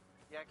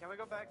 Yeah, can we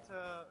go back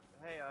to?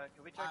 Hey,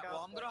 can we check Well,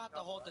 out? I'm gonna have to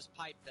hold this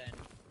pipe then.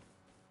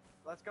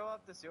 Let's go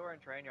up the sewer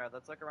and train yard.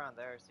 Let's look around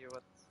there, see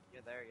what's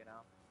there. You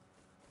know.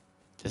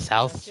 This Let's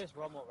house. just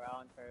roam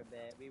around for a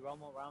bit. We roam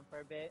around for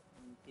a bit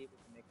and see if we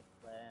can make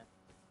a plan.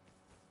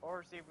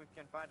 Or see if we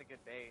can find a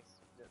good base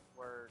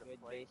where to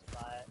Good place. base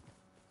spot.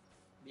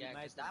 We Yeah,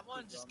 might because as well that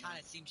one keep just roaming. kind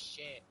of seems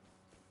shit.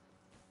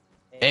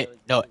 Hey, It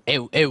base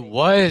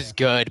was area.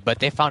 good, but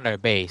they found our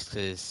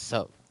base.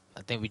 So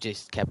I think we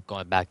just kept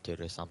going back to it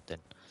or something.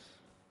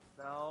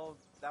 No,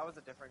 that was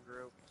a different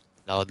group.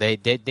 No, they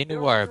knew There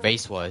where our were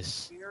base fucking was.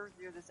 spears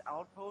near this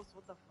outpost.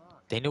 What the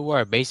fuck? They knew where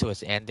our base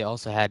was, and they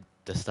also had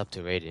the stuff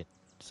to raid it.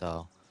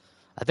 So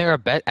I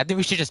think I think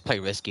we should just play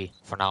risky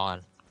from now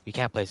on. We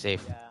can't play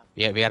safe. Yeah.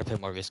 Yeah, we gotta play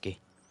more risky.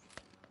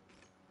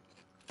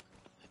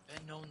 If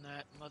I'd known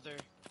that, mother.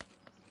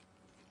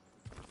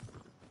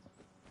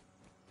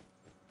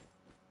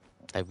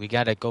 Like we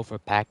gotta go for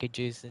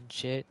packages and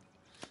shit.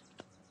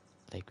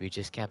 Like we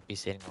just can't be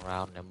sitting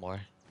around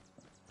anymore.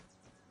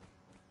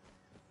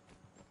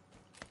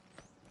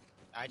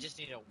 I just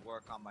need to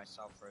work on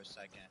myself for a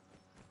second.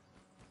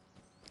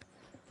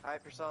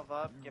 Hype yourself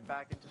up. Get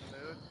back into the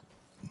mood.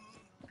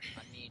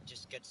 I mean,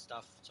 just get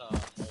stuff to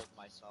hold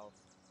myself.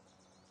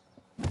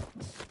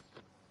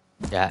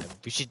 Yeah,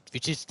 we should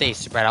stay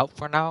spread out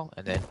for now,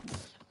 and then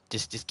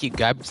just keep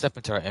grabbing stuff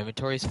until our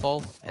inventory is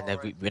full, and then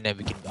Alright.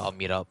 we can all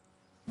meet up.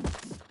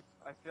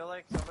 I feel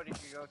like somebody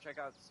should go check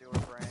out sewer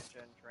branch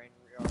and train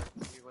yard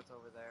and see what's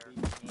over there.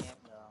 We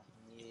can't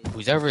though. We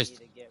Who's ever we is- need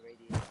to get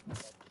radiation.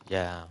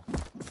 Yeah,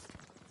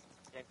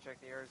 Can't check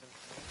the areas in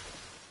between.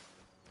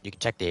 you can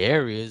check the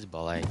areas,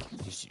 but like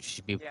you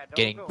should be Yeah, don't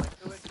getting go into it.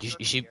 Just go to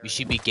the you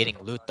should area. be getting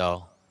loot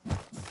though.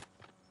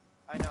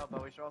 I know,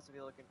 but we should also be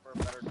looking for a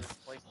better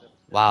place to.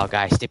 Wow,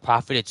 guys, they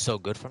profited so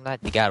good from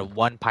that. They got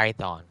one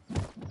python,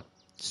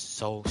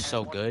 so And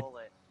one good.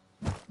 bullet.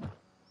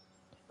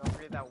 Don't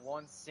forget that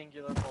one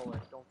singular bullet.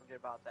 Don't forget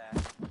about that.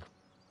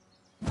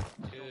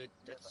 Dude,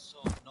 that's so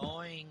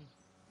annoying.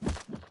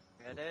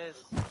 It is.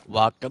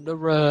 Welcome to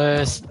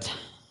Rust.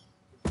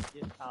 It's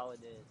just how it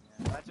is,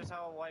 man. That's just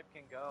how a wipe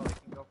can go. It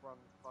can go from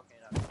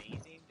fucking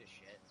amazing to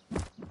shit.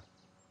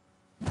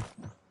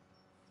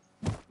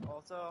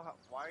 Also,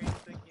 why are you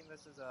thinking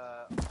this is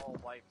a all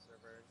wipe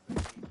server?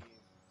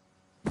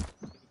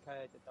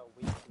 Because it's a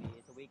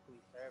weekly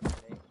server.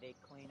 They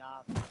clean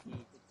off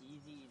DPs. It's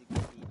easy to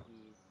get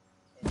DPs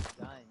and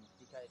guns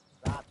because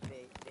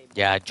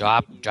Yeah, they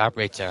drop give you drop those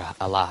rates are guns.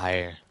 a lot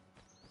higher.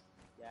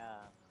 Yeah.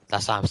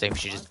 That's why I'm saying we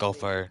should just go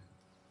for.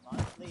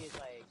 Monthly is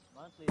like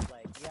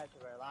you have to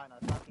rely on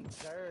a fucking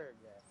Zerg.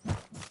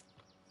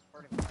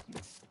 Pretty much.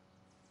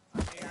 I'm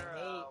And here,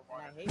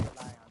 I hate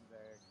relying on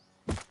Zerg.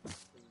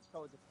 It's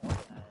so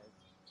disorganized.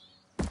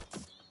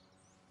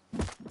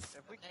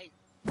 If we Hey,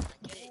 I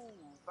get it. Ooh,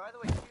 by the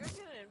way, did you guys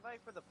get an invite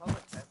for the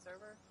public test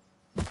server?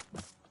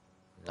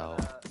 No.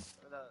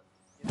 You know,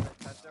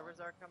 the test servers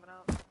are coming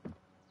out?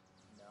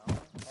 No,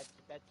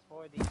 that's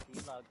for the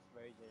deluxe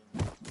version.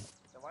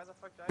 Then why the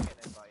fuck did I get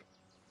an invite?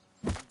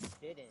 You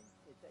didn't.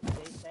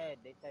 They said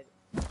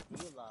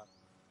deluxe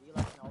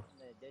and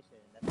ultimate edition.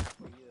 That's not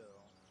for you.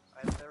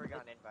 I never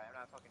got an invite. I'm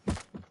not fucking.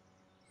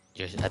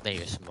 I think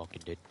you're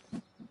smoking, dude. I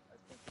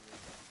think it is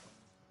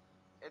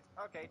something. It's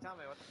okay. Tell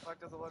me, what the fuck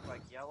does it look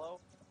like? Yellow?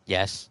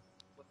 Yes.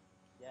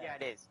 Yeah,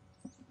 it is.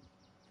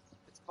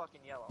 It's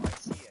fucking yellow. I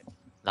see it.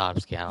 No, I'm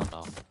just kidding. I don't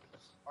know.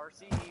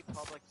 RCE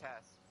public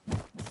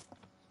test.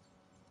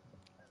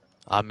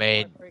 I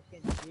made.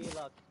 Freaking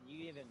deluxe. Can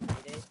you even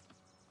read it?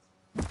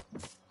 I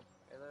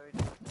literally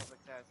did the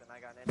public test and I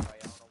got an invite.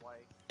 I don't know why.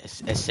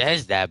 It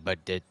says that,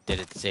 but did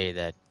it say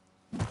that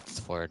it's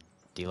for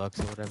deluxe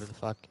or whatever the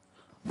fuck?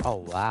 Oh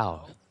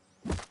wow.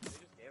 They just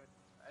gave it.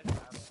 I didn't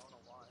have it. I don't know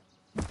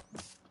why.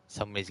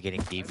 Somebody's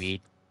getting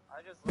DB'd.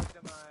 I just looked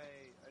at them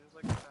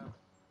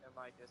in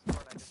my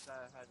Discord. I just had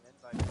an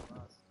invite from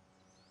us.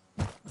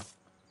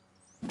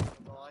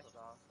 That's all I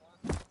saw.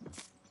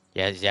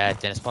 Yeah.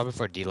 Then it's probably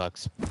for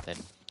deluxe. Then,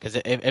 because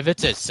if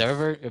it's a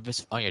server, if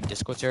it's on your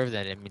Discord server,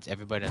 then it means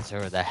everybody on the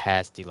server that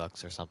has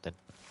deluxe or something.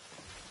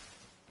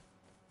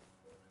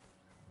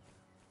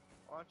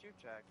 Why don't you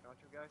check? Don't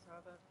you guys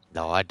have it?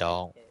 No, I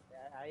don't.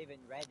 I even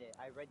read it.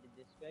 I read the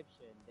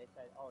description. They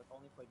said, oh, it's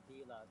only for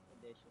deluxe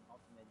edition,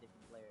 ultimate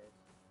edition players.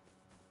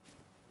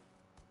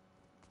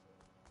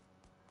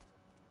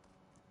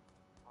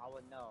 I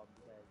would know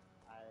because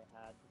I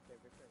had the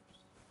server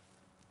first.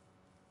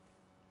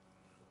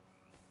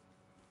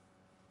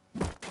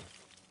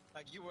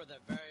 Like you were the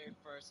very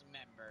first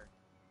member.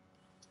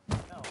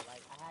 No,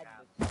 like I had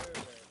the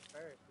server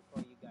first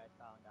before you guys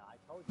found out. I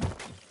told you.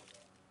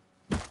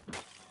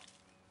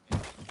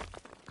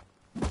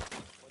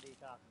 What are you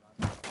talking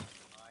about?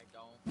 I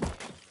don't just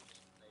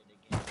play the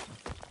game.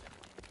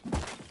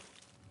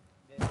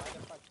 Then why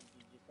the fuck did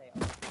you just say, oh,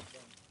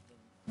 then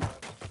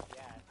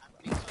yeah.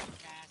 Because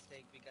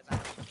asking because I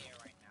don't care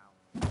right now.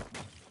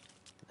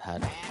 I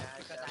Had- asked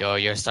because I Yo,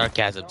 your asked.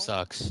 sarcasm Don't-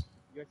 sucks.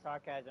 Your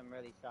sarcasm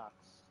really sucks.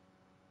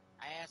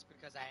 I asked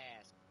because I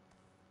asked.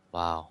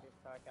 Wow. Your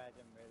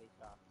sarcasm really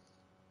sucks.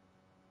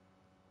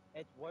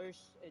 It's worse.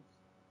 It's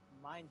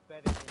mine's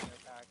better than your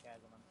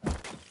sarcasm. I'm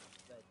sorry,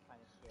 but it's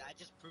kind of shit. That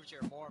just proves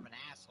you're more of an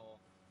asshole.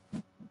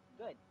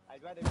 Good.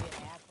 I'd rather be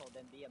an asshole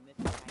than be a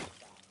Mr. Nice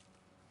Guy.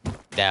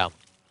 Damn.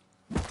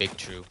 Big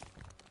true.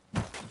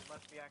 You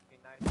must be acting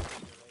nice to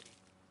your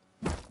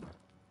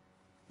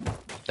lady.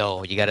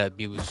 No, you gotta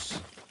abuse.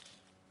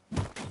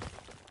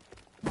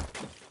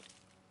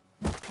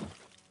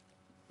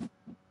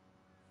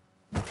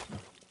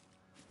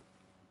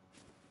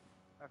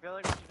 I feel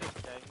like we should just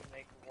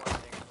designate one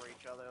thing for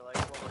each other, like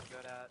what we're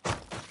good at.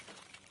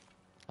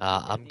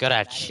 I'm good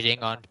at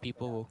shitting on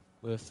people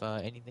with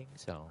anything,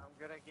 so. I'm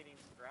good at getting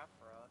scrap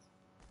for us.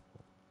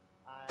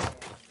 I am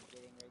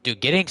getting ready. Dude, to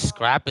getting go.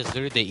 scrap is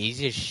literally the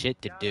easiest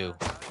shit to Yeah, do.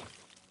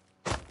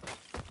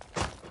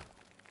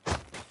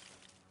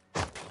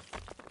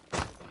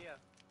 See ya.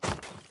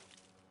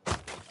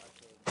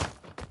 Okay.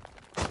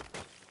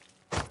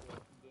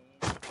 Game,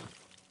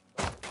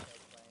 but still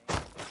playing.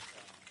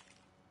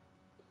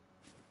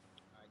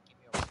 Alright, give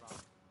me a rock.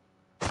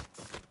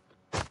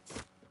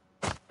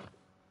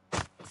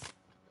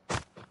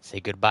 Say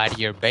goodbye to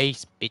your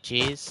base,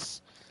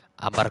 bitches.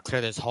 I'm about to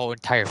clear this whole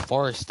entire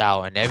forest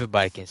out and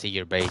everybody can see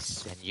your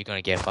base and you're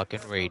gonna get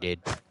fucking raided.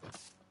 Yachty,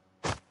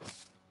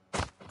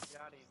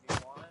 do you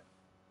want it?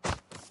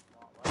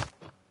 Want what?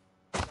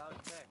 Sound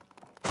sick.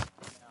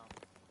 No.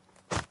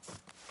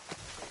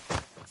 It might.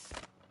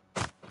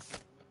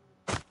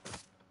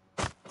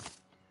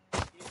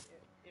 Just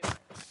literally living off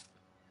of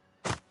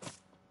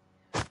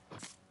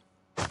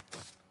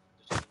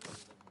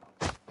mushrooms, man.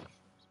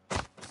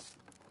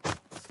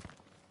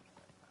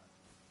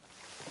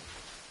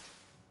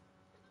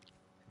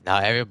 Now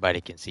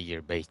everybody can see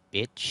your base,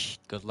 bitch.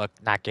 Good luck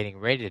not getting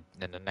raided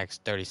in the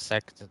next 30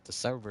 seconds of the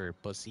server,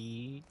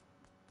 pussy.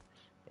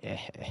 Are you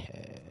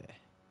okay,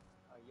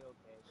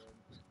 dude?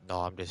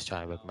 No, I'm just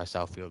trying to make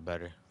myself feel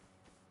better.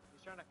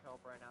 He's trying to cope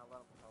right now.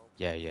 Let him cope.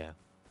 Yeah.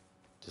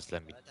 Just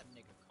let me. Let that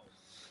nigga cope.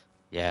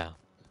 Yeah.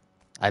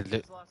 He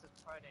just lost his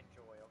pride and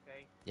joy,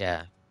 okay?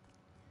 Yeah.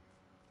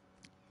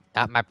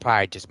 Not my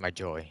pride, just my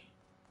joy.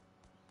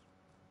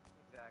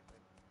 Exactly.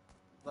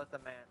 Let the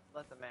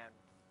man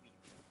weep.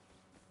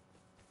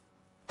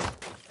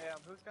 Hey,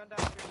 who's gone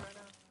downstairs right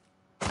now?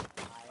 I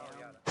Oh, am.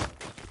 yeah.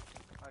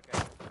 Okay.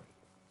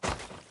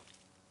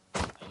 I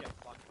get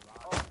fucking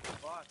robbed. Oh,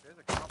 fuck. There's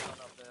a compound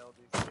up the hill.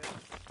 Do you see it?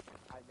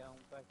 I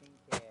don't fucking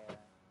care.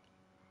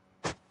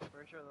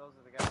 Pretty sure those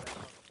are the guys that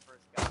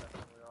first got us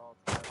when we were all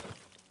together.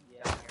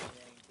 Yeah, Down here. and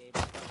then gave me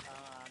some.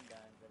 Oh, I'm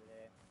done for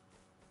today.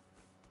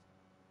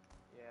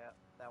 Yeah,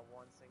 that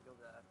one single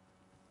death.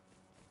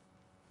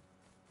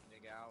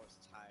 Nigga, I was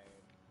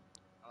tired.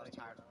 I was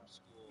Like, tired from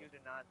school. You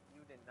did not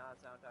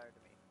sound tired to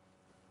me.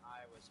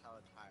 I was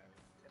hella tired.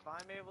 If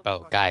I'm able to Bro,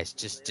 fucking guys, live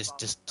just off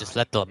just of just not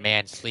let the taking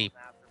man a single sleep.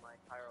 nap in my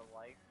entire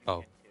life, you Oh.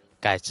 can too.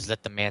 Guys, just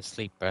let the man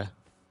sleep, bruh.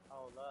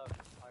 Oh, look.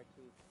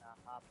 R2's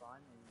hop on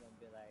and he's gonna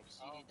be like,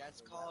 See, oh, that's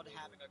we got called raided.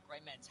 having a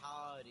great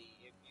mentality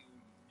if you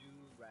do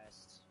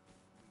rest.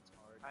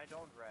 Retard. I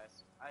don't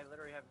rest. I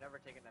literally have never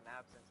taken a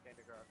nap since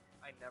kindergarten.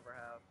 I never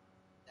have.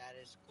 That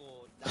is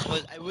cool. That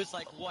was it was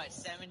like what,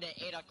 7 to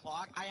 8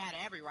 o'clock? I had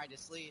every right to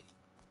sleep.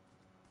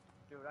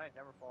 Dude, I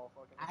never fall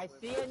fucking I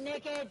asleep. see it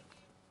naked.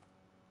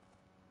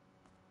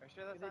 Are you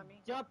sure that's Gonna not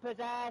me? jump his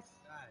ass.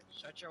 God,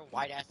 shut your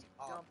white ass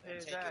up Jump and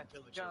his take your ass.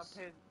 privileges. Jump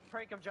his.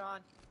 Prank him, John.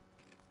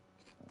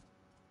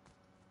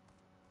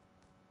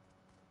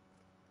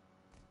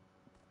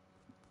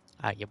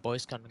 Alright, your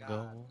boy's gonna God, go.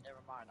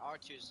 never mind.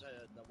 R2's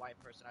the white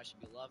person I should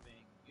be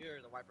loving.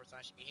 You're the white person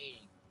I should be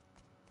hating.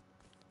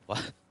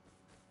 What?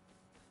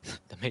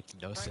 That makes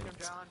no Prank him,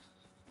 sense. John.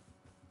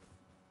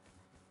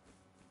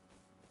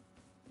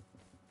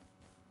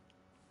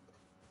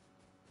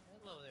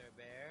 Hello there,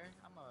 bear.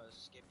 I'm gonna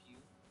skip you.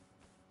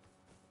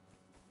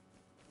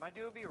 My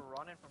dude would be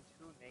running from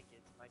two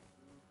nakeds. My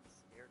dude would be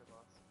scared of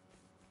us.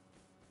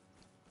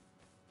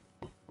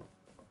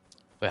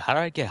 Wait, how do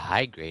I get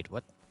high grade?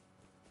 What?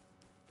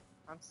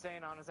 I'm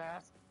staying on his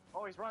ass.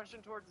 Oh, he's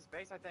rushing towards his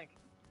base, I think.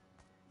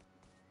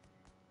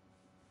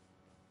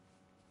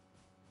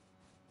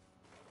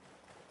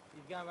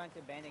 He's gonna run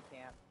to bandit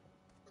camp.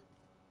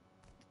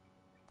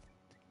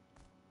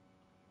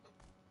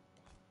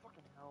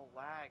 Fucking hell,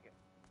 lag,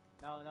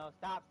 No,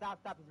 stop.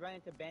 He's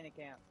running to bandit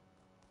camp.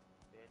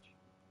 bitch.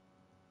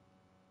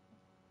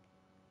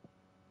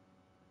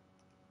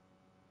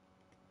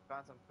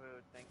 Found some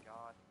food, thank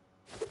God.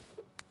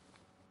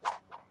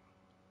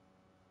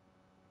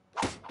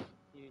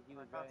 He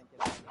was running to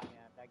bandit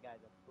camp. That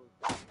guy's a fool.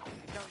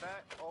 He's coming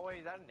back. Oh wait,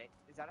 is that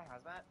a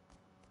hazmat?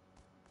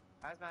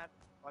 Hazmat.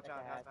 Watch That's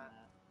out, a hazmat.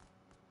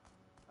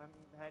 I'm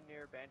heading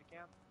near bandit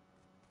camp.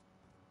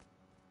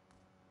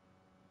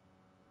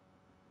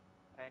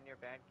 Heading near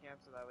bandit camp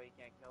so that way he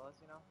can't kill us,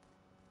 you know?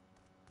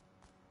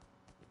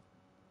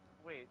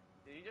 Wait,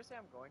 did you just say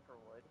I'm going for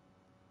wood?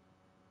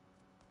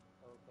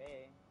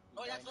 Okay.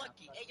 Oh, better that's not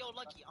Lucky. Hey, fucking yo, fuck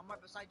Lucky, I'm with right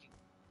us. beside you.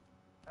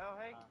 Oh,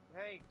 hey, Uh,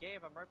 hey,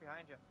 Gabe, I'm right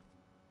behind you.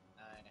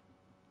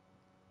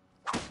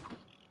 Uh,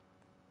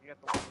 You got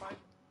the one pipe?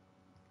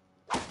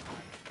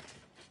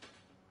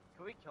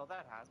 Can we kill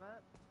that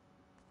hazmat?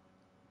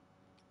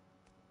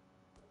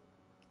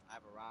 I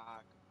have a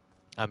rock.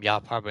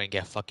 Y'all probably gonna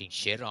get fucking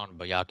shit on,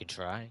 but y'all can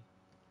try.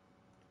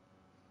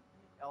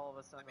 All of a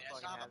I sudden, mean, the I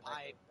fucking still have a hazmat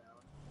pipe.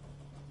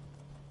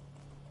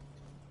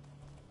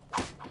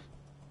 goes down.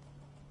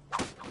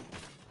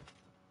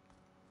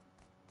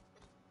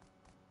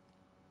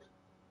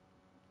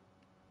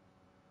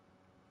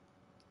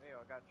 There you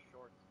go, I got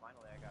shorts.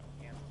 Finally, I got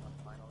pants on.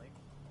 Finally.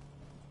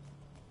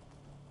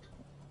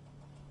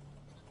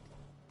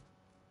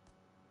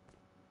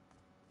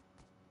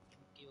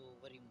 Thank you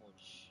very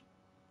much.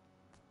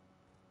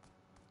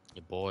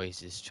 Your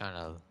boys is trying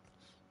to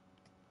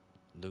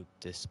loot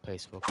this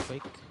place real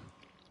quick.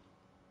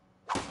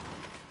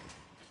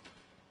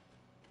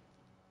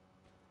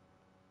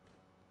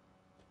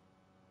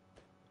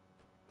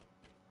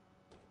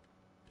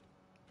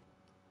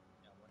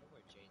 Yeah, I wonder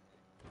where Jay's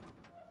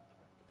at.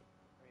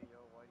 Hey, yo,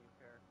 why do you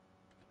care?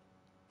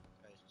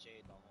 Because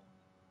Jay the homie.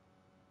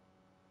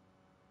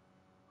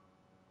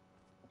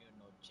 You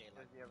know Jay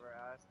like Does he ever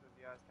ask? Does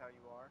he ask how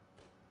you are?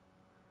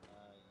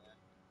 yeah.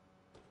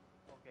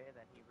 Okay,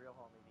 then he real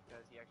homie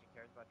because he actually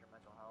cares about your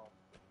mental health.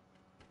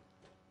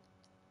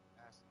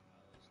 Ask him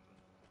how he's doing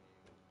okay.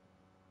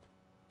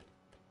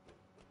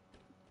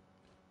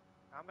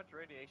 How much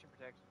radiation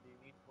protection do you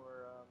need for,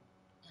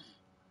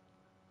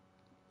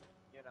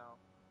 you know,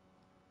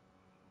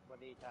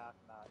 what are you talking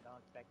about? Don't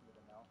expect me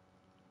to know.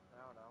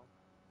 I don't know.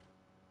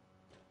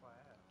 What?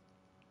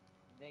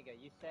 Nigga,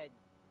 you said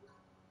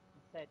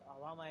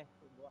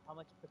how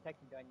much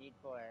protection do I need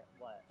for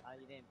what?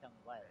 You didn't tell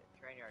me what.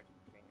 Train yard.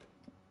 Train yard.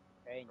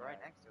 Train We're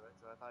right yard. next to it,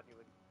 so I thought you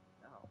would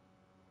know.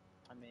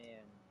 I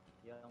mean,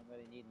 you don't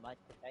really need much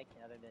protection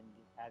other than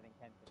just having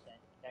 10%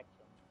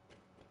 protection.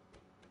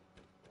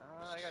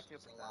 I got 2%.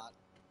 It's a lot.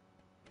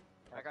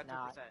 I got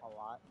That's not 2%. a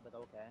lot, but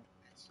okay.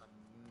 It's a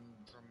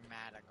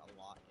dramatic a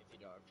lot if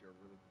you know if you're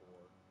really poor.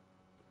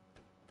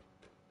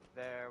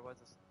 There was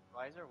a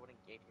visor wooden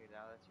gate here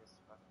now. That's just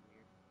fucking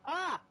weird.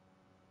 Ah!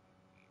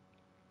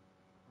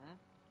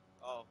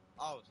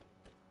 Oh.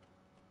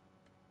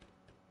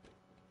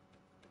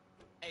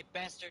 Hey,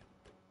 bastard.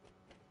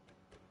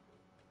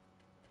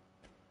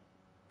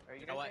 Are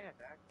you You know guys what? getting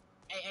attacked?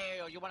 Hey,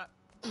 yo, you wanna?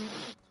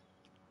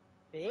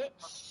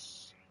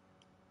 Bitch!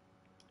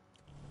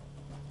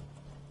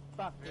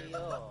 Fuck you,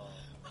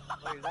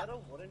 Wait, is that a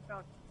wooden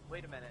foundation?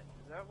 Wait a minute.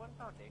 Is that a wooden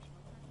foundation?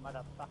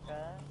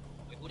 motherfucker.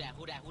 Wait, who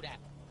that?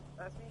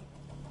 That's me.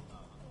 Uh,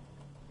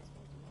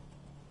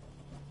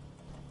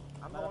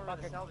 I'm the one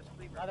with the Motherfucker. salvage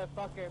cleaver.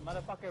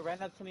 Motherfucker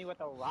ran up to me with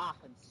a rock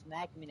and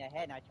smacked me in the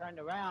head, and I turned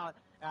around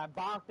and I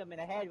bonked him in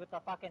the head with a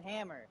fucking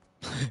hammer.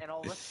 And all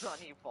of a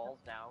sudden he falls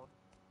down.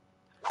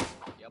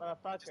 yep.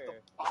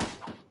 Motherfucker.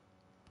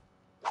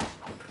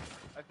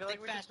 I feel Think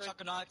like we fast, should start...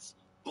 Chuckanuts.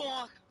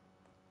 Bonk.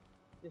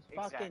 Just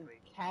fucking Exactly.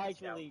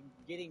 casually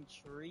getting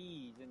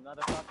trees, and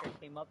motherfucker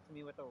came up to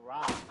me with a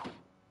rock.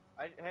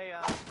 Hey,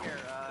 here,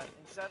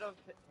 instead of...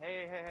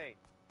 Hey.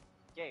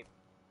 Gabe,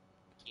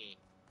 Yeah.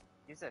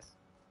 use this.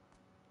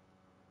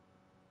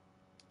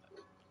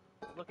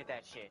 Look at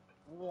that shit.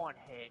 One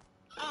hit.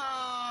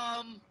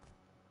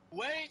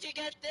 Where did you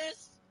get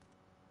this?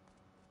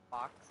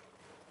 Box.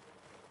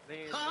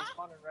 They Huh?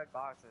 spawn in red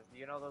boxes. Do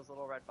you know those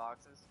little red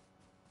boxes?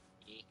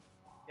 Yeah.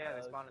 Yeah, they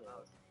Oh, spawn in shit.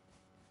 those.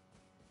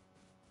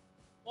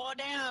 Well,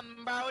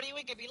 damn, Brody,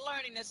 we could be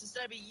learning this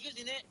instead of be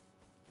using it.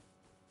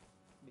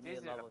 We It's need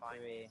easy to level find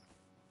 3. these.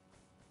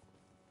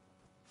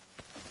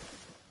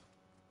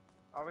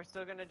 Are we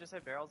still gonna just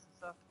hit barrels and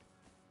stuff?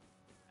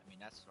 I mean,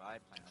 that's what I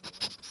plan on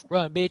doing.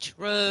 Run, bitch,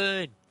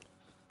 run!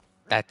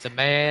 That's a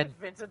man.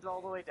 Vincent's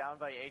all the way down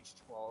by age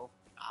 12.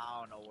 I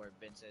don't know where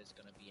Vincent is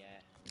gonna be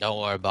at. Don't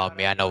worry about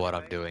me. I know what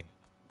I'm Anyway. doing.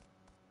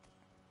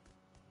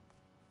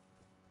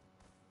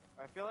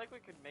 I feel like we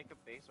could make a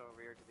base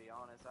over here, to be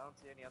honest. I don't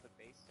see any other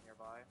bases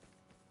nearby.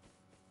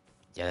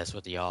 Yeah, that's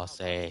what they all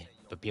say,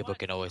 Yo, but people what?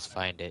 can always God, I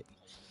find love it.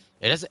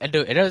 you,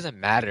 homie. It doesn't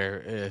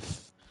matter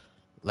if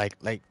like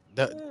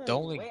the Ooh,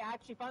 only wait, I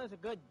actually found us a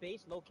good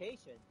base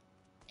location.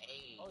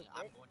 Hey, Oh,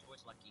 I'm shit. going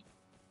towards Lucky.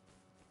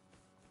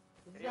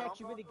 This is Hey, yo,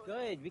 actually really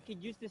good. We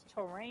could use this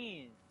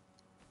terrain.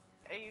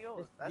 Hey,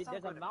 yo, that sounds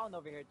There's a good. mountain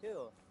over here,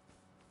 too.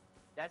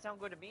 That sound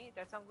good to me?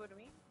 That sound good to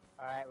me?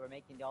 Alright, we're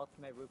making the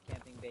ultimate roof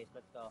camping base.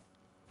 Let's go.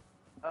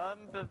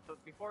 But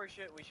before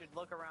we should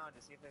look around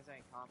to see if there's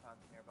any compounds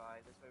nearby.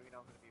 This way we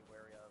know who to be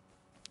wary of.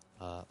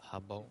 how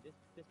about Dude,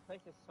 this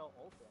place is so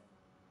open.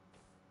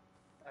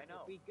 I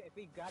know. If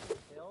we got this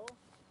hill,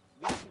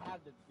 we can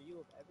have the view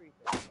of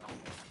everything.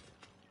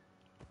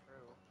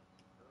 True.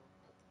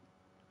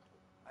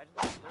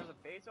 There's a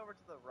base over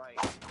to the right,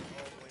 all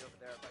the way over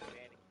there by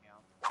Banning Camp.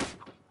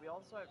 We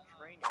also have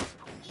train yards.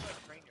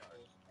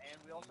 And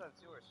we also have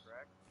sewers,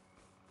 correct?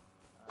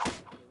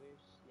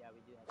 Sewers? Yeah,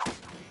 we do have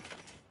sewers.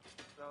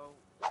 So,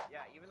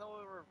 yeah, even though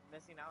we were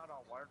missing out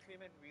on water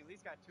treatment, we at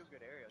least got 2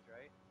 good areas,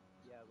 right?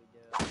 Yeah, we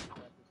do.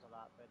 Plus, it's a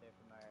lot further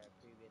from our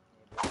previous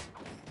neighbor.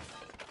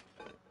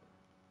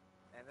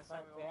 And this Plus,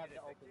 time we we won't have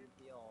get the open evicted.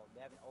 field. We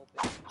have an open.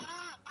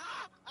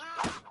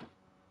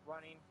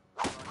 Running.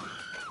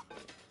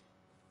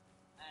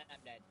 And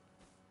I'm dead.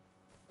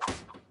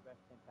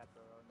 Rest in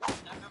pepperoni.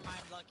 Never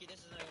mind, Lucky. This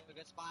is a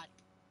good spot.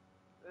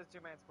 This is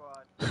two-man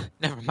squad.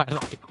 Never mind.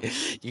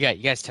 You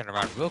guys turned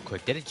around real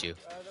quick, didn't you?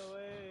 Right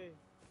away.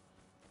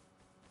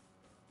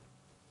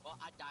 Well,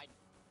 I died.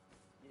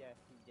 Yes,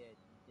 you did.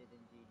 You did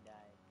indeed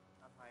die.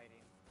 I'm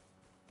hiding.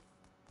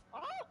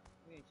 Oh!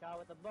 We get shot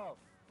with a bow.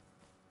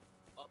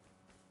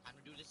 Time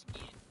to do this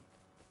again.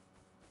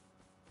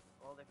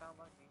 Well, they found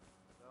Lucky,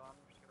 so I'm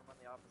just gonna run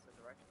the opposite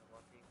direction of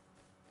Lucky.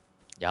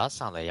 Y'all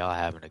sound like y'all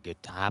having a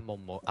good time.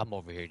 I'm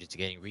over here just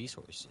getting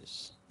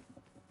resources.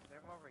 Same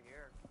over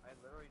here. I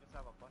literally just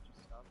have a bunch of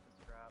stuff to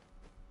scrap.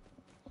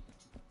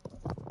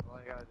 That's all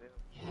I gotta do.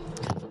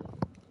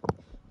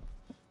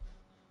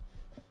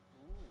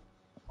 Ooh.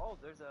 Oh,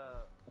 there's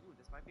a. Ooh,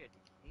 this might be a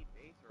decayed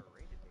base or a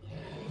rated base.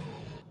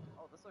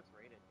 Oh, this looks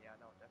rated. Yeah,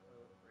 no, it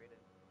definitely looks rated.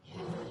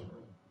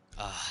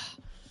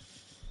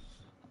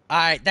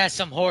 Alright, that's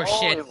some horse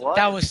Oh, shit. it was?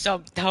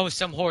 That was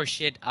some horse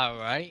shit.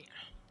 Alright.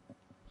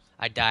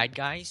 I died,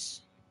 guys.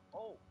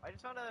 Oh, I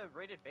just found a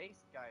rated base,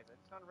 guys. I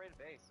just found a rated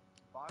base.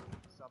 Box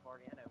stuff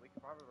already in it. We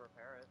could probably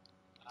repair it.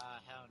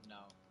 Hell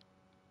no.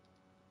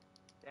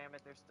 Damn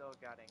it, there's still a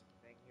gutting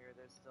thing here.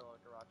 There's still a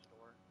garage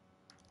door.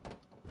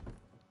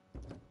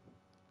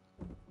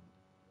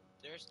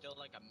 There's still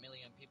like a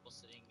million people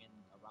sitting in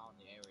around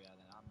the area,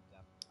 then I'm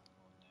definitely not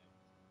going there.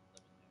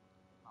 Living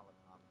there. Not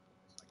living off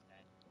it's like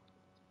that. It's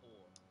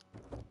poor.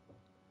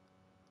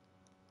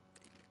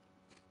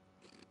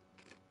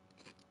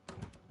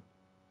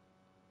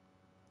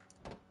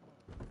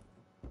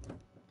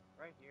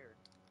 Right here.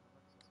 That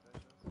looks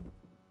suspicious.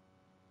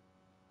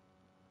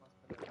 Must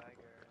have been a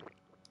bagger.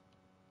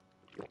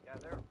 Yeah,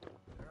 there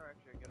are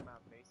actually a good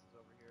amount of bases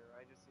over here.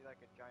 I just see like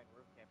a giant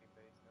roof camping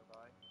base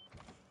nearby.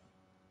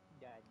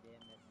 God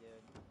damn it,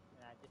 dude.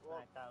 And I just Well,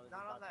 when I thought it was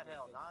not about on that to be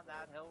hill. good Not on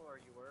that shit. hill where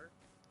you were.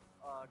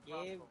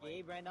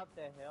 Gabe ran up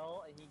the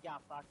hill and he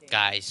got fucking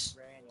Guys.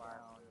 ran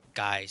down.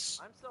 Guys.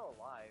 I'm still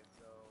alive,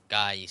 so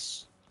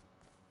Guys.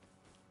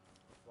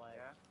 What?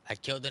 yeah. I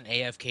killed an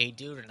AFK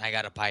dude and I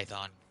got a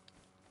python.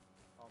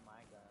 Oh my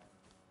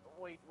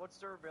god. Wait, what's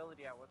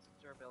durability at? What's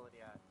durability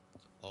at?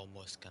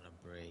 Almost gonna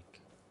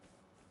break.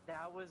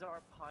 That was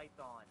our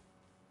python.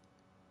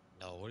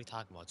 No, what are you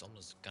talking about? It's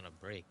almost gonna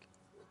break.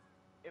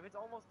 If it's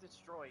almost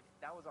destroyed,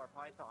 that was our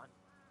python.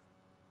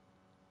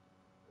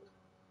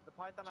 The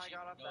python I She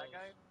got off that knows.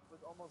 guy was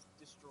almost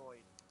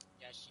destroyed.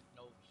 Yeah, she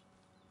knows.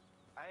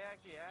 I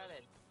actually had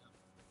it.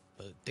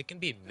 But there can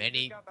be Dude,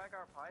 many. just got back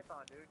our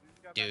python, dude. We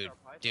just got Dude, back our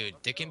python. dude,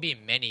 Let's there can go. be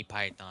many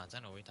pythons. I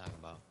know what you're talking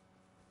about.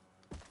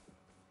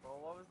 Well,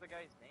 what was the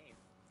guy's name?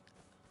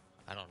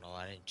 I don't know.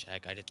 I didn't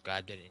check. I just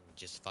grabbed it and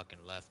just fucking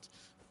left.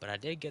 But I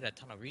did get a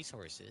ton of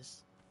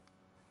resources.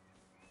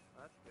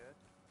 That's good.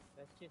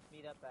 Let's just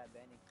meet up at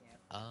Benny Camp.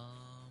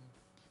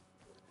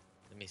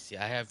 Let me see.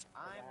 I have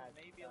I'm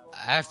maybe a little.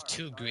 I have far.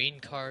 2 Sorry, green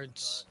Lucky,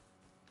 cards.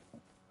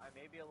 but I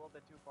may be a little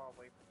bit too far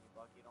away from you,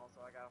 Bucky, and also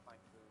I gotta find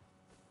food.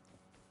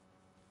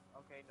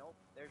 Okay, nope.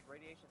 There's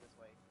radiation this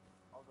way.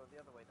 I'll go the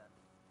other way then.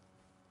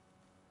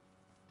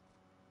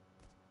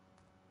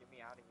 Get me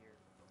out of here.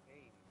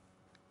 Okay.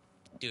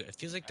 Dude, it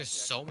feels like there's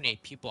Actually, I so can many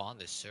people on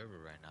this server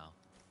right now.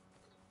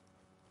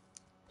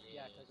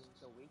 Yeah, because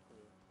it's a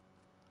weekly.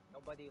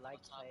 Nobody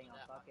likes playing on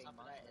fucking on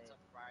top of that, Monday. it's a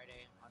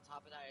Friday. On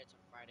top of that, it's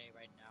a Friday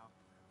right now.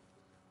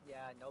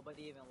 Yeah,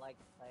 nobody even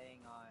likes playing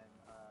on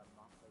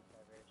monthly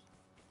servers.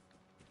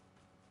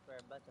 Where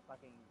a bunch of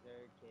fucking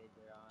Zerg kids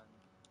are on.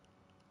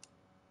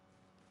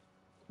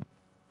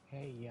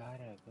 Hey,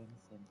 Yara,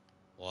 Vincent.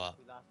 What?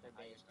 We lost our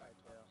Now you base start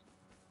part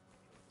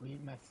too. We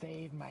must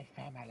save my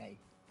family.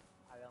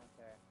 I don't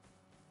care.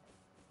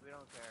 We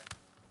don't care.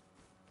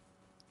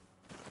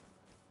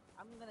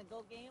 I'm gonna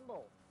go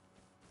gamble.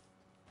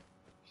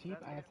 Sheep,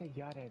 That's I good. said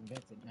Yara and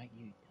Vincent, not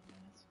you,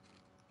 dumbass.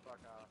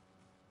 Fuck off.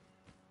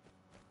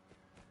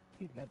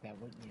 You'd love that,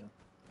 wouldn't you?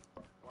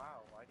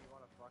 Wow, why do you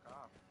want to fuck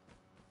off?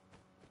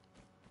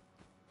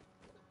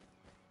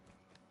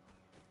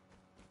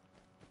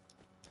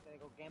 Gonna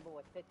go gamble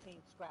with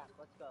 15 scrap.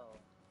 Let's go.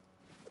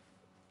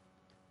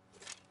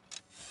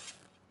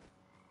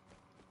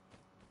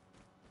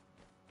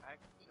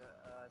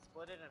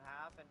 Split it in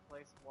half and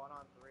place 1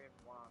 on 3 and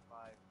 1 on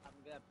 5. I'm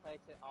gonna place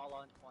it all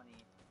on 20.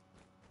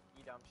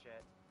 You dumb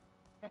shit.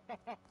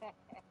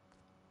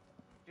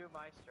 Do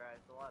my strat,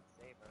 it's a lot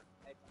safer.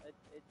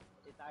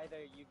 It's either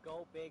you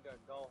go big or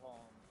go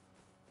home.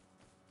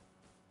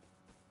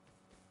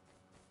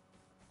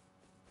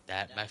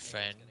 That, my nigga's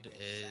friend, gonna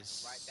get is.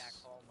 sent right back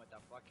home with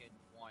a fucking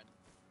 1.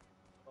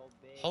 Go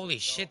big. Holy or go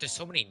shit, there's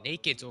so home. many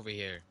nakeds over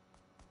here.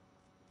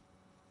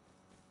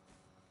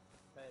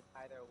 But it's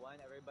either one,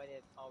 everybody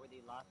has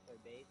already lost their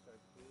base, or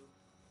 2,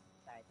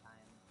 side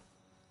time.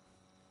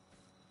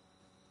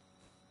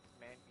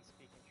 Man, he's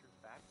speaking true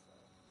facts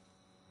though.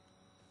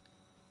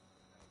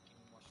 Give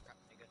me more scrap,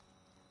 nigga.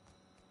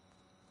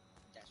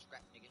 That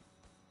scrap, nigga.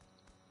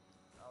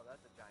 Oh,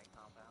 that's a giant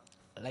compound.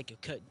 I like your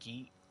cut,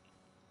 G.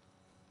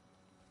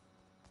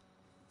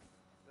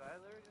 Did I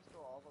literally just go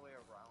all the way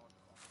around?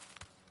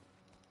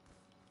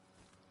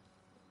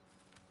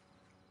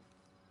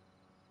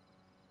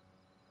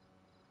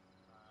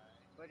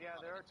 But yeah,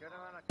 there are a good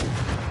amount of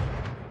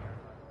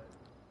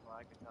well,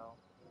 I can tell.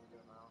 There's a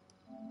good amount.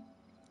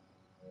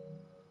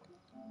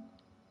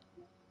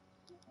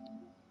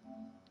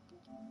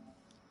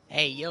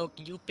 Hey, yo,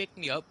 can you pick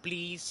me up,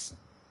 please?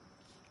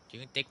 Can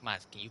you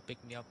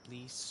pick me up,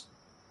 please?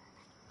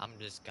 I'm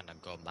just gonna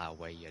go my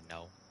way, you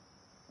know.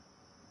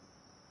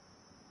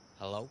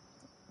 Hello?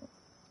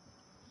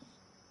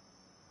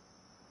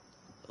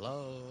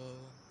 Hello?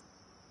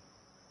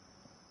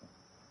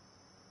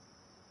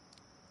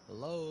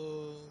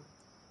 Hello?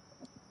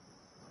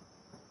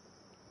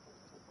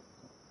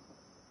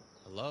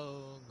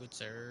 Hello, good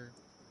sir.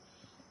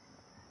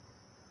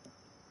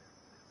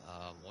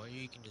 Or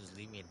you can just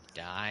leave me to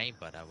die,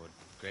 but I would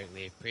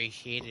greatly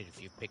appreciate it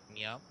if you pick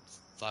me up.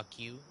 Fuck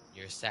you,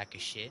 you're a sack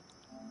of shit.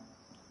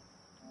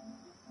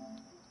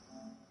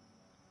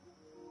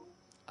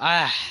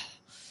 Ah,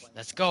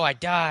 let's go, I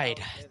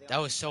died. That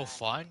was so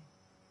fun.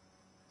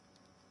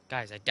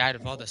 Guys, I died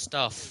of all the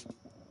stuff.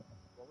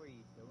 What were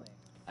you doing?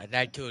 I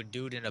died to a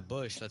dude in a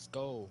bush, let's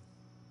go.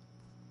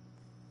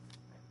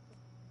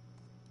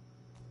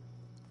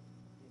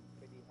 Seems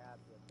pretty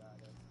happy about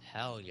it.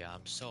 Hell yeah,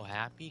 I'm so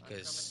happy I'm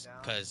coming cause,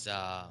 down. cause,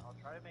 I'll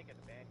try to make it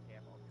to band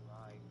camp. I'll be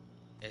right.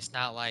 it's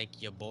not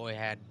like your boy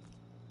had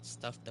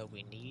stuff that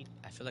we need.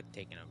 I feel like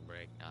taking a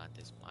break now at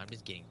this point. I'm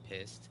just getting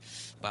pissed.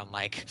 But I'm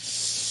like,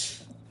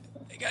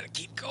 I gotta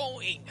keep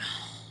going.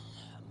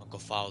 I'm gonna go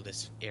follow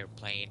this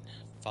airplane,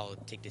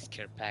 take this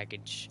care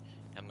package.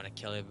 I'm gonna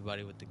kill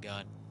everybody with the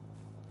gun.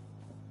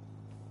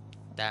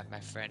 That, my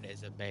friend,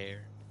 is a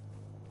bear.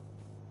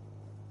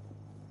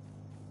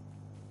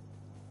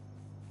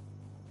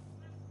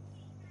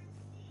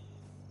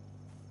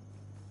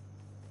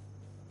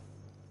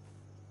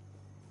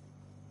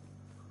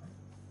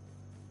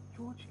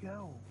 George,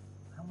 go.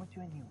 How much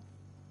in you?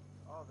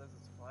 Oh, there's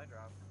a supply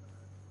drop coming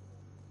in.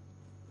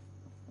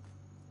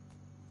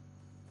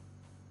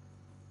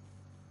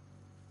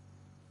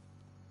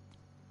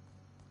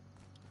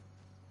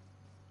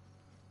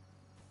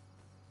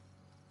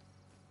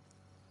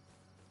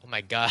 Oh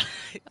my god.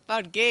 I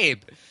found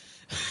Gabe.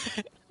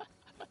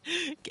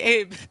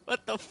 Gabe,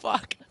 what the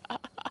fuck?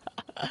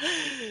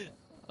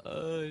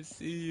 Oh, I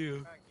see you.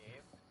 Come on,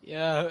 Gabe.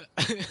 Yeah,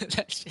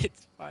 that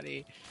shit's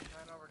funny. I'm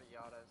heading over to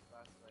Yada as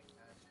fast as I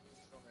can.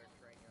 It's still near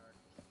train yard.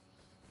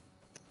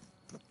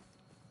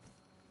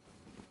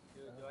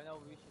 Dude, do I know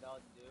what we should all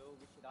do?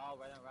 We should all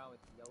run around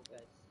with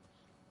yogas.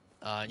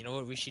 You know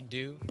what we should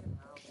do? Do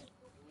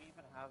we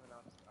even have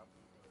enough stuff to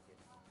even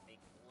make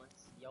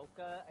bullets?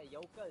 A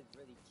yoga is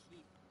really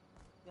cheap.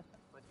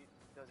 But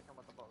does it come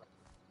with a bullet?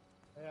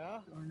 Yeah?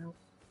 You wanna know?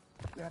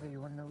 Daddy,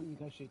 you wanna know what you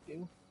guys should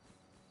do?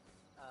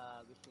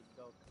 We should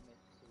go commit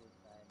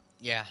suicide.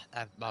 Yeah,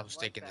 I was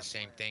like thinking that the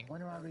same plan. thing.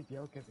 Run around with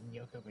yokas and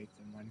yoga bait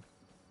someone.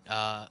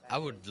 I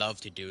would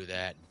love to do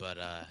that, but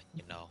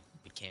you know,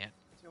 we can't.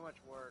 Too much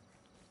work.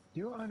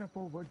 Do it on a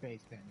full wood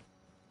base then.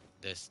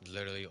 There's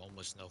literally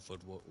almost no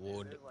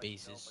wood There's like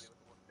bases. nobody with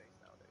a wood base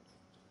nowadays.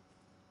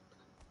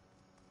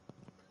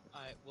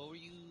 Alright, what were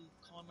you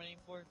calling my name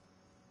for?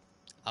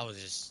 I was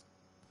just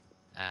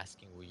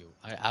asking where you.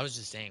 I was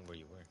just saying where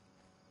you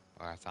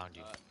were, or I found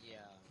you. Yeah.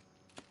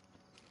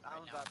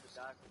 I'm now about I'm to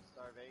die from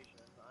starvation.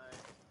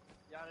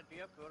 Yada, do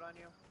you have food on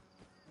you?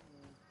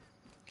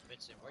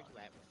 Vincent, where you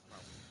at, bro?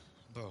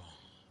 Bro,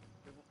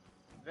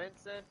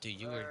 Vincent? Dude,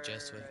 you were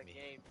just with or me.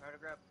 Gabe, try to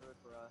grab food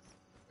for us.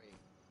 Wait,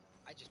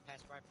 I just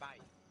passed right by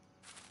you.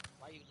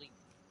 Why you leaving?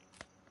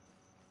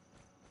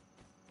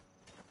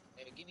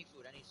 Hey, give me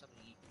food. I need something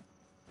to eat.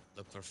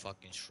 look for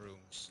fucking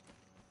shrooms.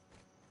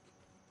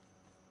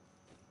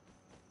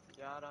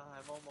 Yada,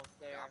 I'm almost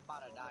there. I'm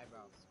about to die, bro.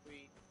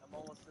 Sweet. I'm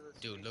almost to the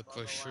Dude, sweet look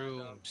for motherland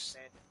of shrooms.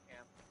 Bandit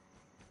Camp.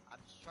 I'm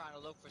just trying to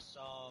look for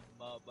some,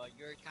 but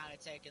you're kind of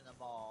taking them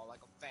all like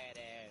a fat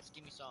ass.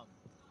 Give me some.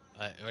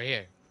 Right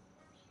here.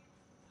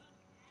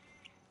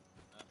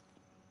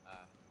 Uh,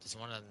 There's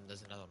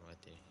another one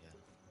right there. Yeah.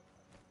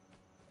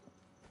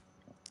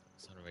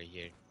 This one right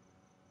here.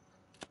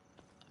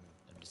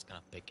 I'm just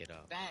gonna pick it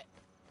up. fat.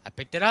 I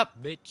picked it up,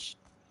 bitch.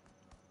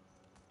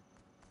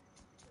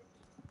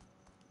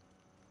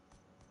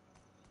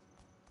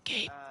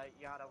 Gabe.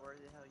 Yada, where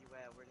the hell you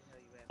at? Where the hell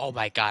you at? Oh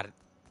my god.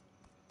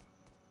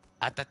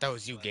 I thought that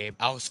was you, Gabe.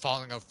 I was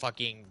following a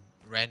fucking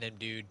random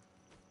dude.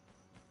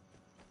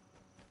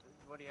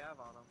 What do you have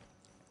on him?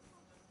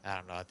 I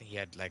don't know. I think he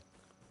had like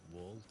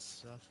wool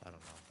stuff. I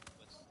don't know.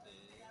 What's this?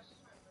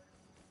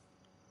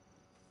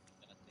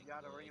 Gonna think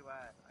Yada, where of- you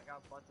at? I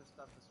got a bunch of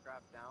stuff to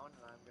scrap down,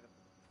 and I'm gonna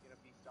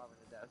be starving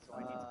to death. So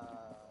I need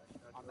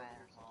to. I'm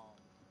at home.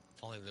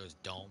 If only there was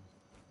dome.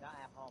 Not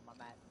at home,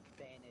 I'm at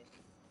Bandit.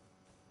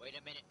 Wait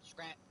a minute.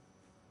 Scrap.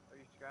 Are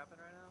you scrapping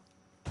right now?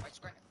 Right,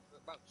 scrap.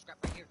 Bro, scrap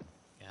right here.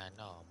 Yeah, I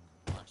know.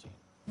 I'm watching.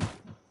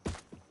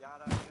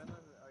 Yada, are you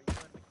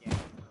in the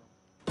game room?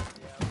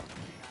 Yep.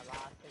 Got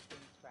lots of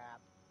things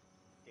trapped.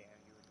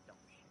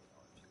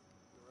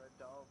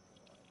 dumb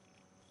one.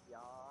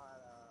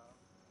 Yada.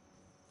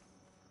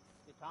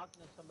 You're talking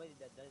to somebody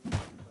that doesn't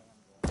even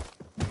gamble.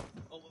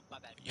 Oh, my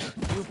bad.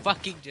 You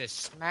fucking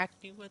just smacked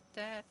me with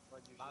that?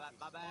 But you My should bad, be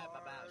my bad,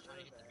 my bad. I was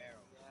trying to smarter hit the than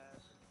barrel.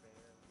 yes, it's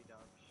fair. You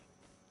dumb shit.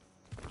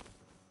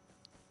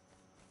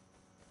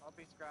 I'll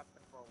be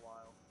scrapping for a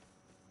while.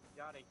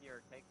 Yada,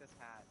 here, take this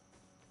hat.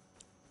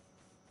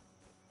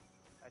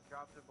 I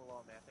dropped it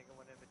below me. I think it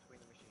went in between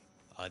the machines.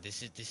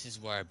 This is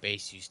where our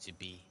base used to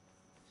be,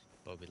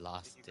 but we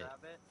lost Did you it.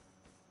 grab it?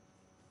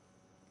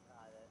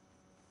 Got it.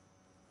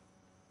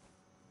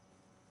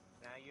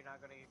 Now you're not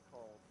gonna get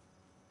cold.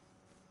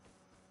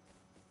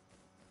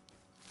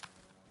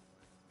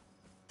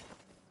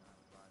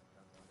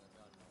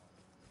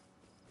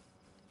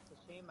 It's a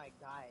shame my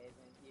guy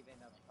isn't even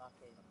a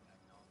fucking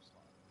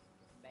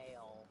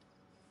male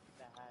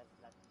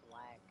that's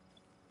black.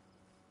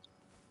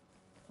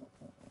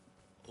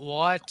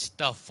 What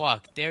the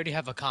fuck? They already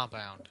have a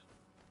compound.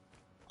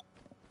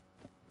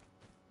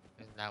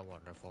 Isn't that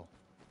wonderful?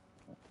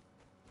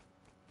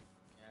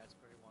 Yeah, it's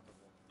pretty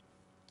wonderful.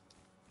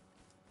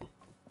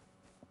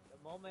 The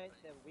moment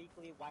the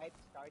weekly wipe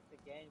starts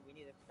again, we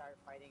need to start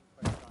fighting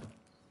for guns.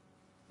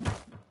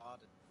 Oh,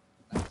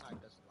 that time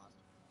doesn't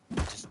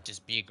last.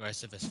 Just be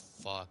aggressive as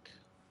fuck.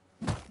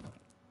 We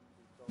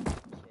go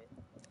shit.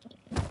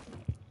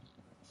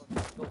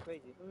 Go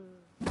crazy.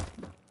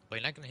 But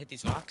you're not gonna hit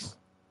these rocks?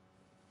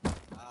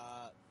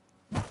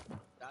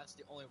 That's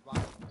the only rock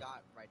you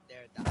got right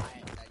there that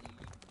you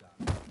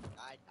got.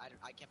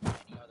 I can't find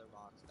any other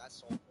rocks. That's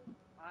so cool.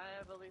 I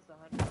have at least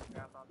 100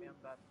 scrap on me. I'm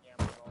about to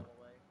gamble it all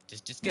the way.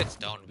 Just get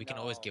stone. We can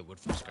always No, get wood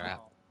from scrap.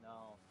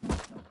 No.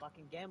 Don't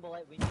fucking gamble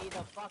it. We need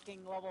a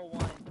fucking level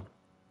 1.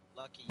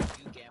 Lucky you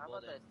How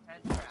gambled about this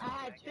and 10 scrap? I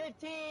had Can I get-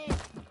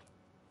 15!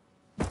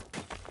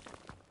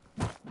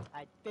 I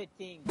had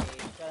 15,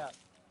 Dave. Shut up.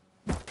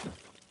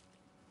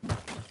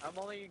 I'm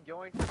only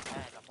going for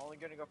 10. I'm only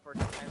gonna go for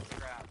 10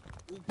 scrap.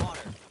 ooh,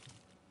 water.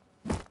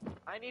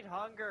 I need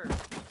hunger.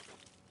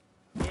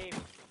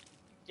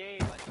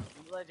 Gabe,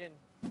 Legend.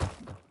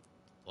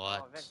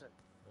 What? Oh, Vincent.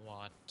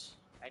 What?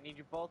 I need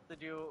you both to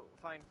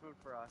find food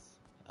for us.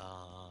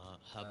 How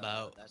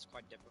about That's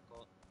quite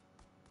difficult.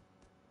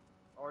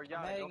 Or yeah,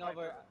 I'm heading go find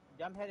over.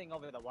 food. I'm heading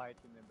over the wire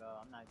treatment, bro.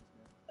 I'm not just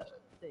gonna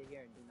sit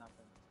here and do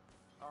nothing.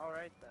 All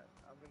right then.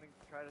 I'm gonna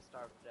try to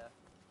starve to death.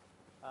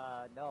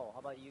 No. How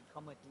about you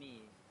come with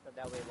me, so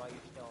that way while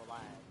you're still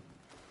alive.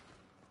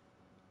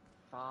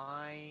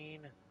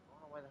 Fine. I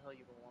don't know why the hell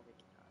you would want me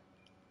to die.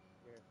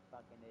 You're a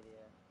fucking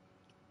idiot.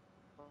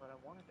 But I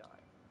want to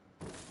die.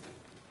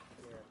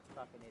 You're a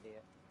fucking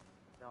idiot.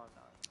 No, I'm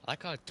not. I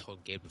like how I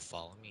told Gabe to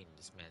follow me and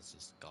this man's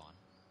just gone.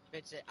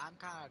 Vincent, I'm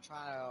kind of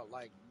trying to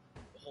like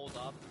hold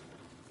up.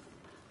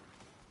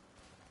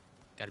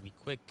 Gotta be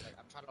quick. Like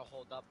I'm trying to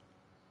hold up,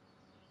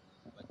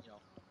 but you know,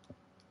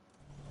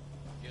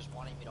 you're just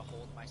wanting me to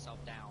hold myself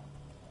down.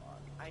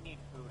 I need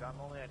food. I'm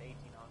only at 18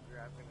 hunger.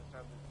 I'm gonna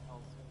start losing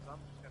health soon, so I'm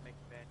just gonna make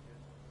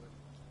bandages.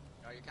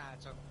 You know, you kind of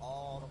took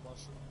all the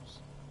mushrooms.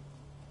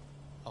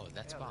 Oh,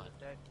 that's fine.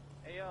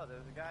 Hey yo,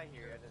 there's a guy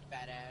here.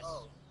 Badass.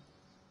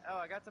 Oh,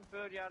 I got some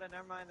food. Yada,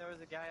 never mind. There was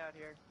a guy out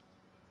here.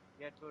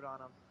 He had food on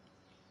him.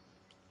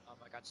 Oh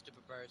my god,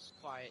 stupid birds.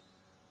 Quiet.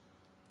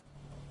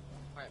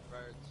 Quiet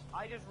birds.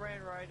 I just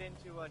ran right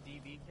into a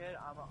DB kid.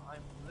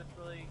 I'm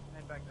literally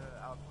heading back to the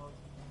outpost.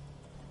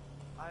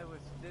 I was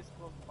this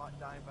close to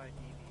dying by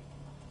DB.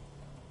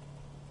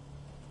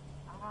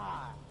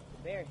 Ah,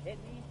 the bear hit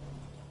me.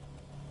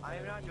 I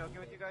am not joking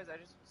with you guys. I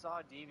just saw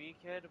a DB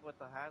kid with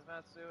the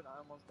hazmat suit. I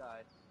almost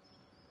died.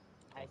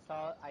 I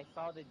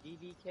saw the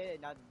DB kid,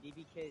 and now the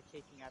DB kid is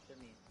chasing after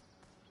me.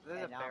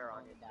 There's And a now bear I'm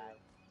on going you to die.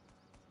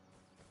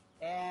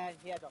 too. And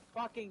he has a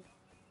fucking.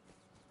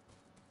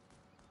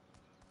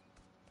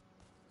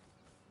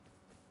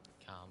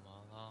 Come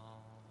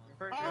along.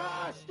 Pretty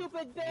Ah, sure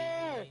stupid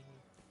bear!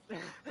 the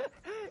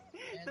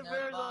And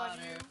bear's on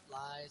you.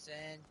 butterflies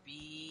and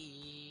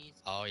bees.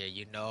 Oh yeah,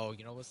 you know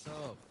what's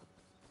up.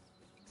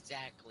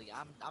 Exactly.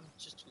 I'm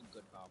just too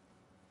good, bro.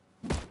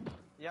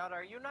 Yada,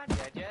 are you not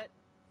dead yet?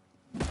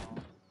 No.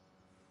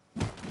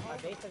 My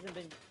base hasn't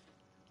been.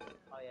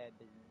 Oh yeah, it's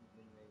been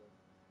raided.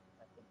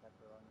 That's in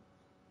pepperoni.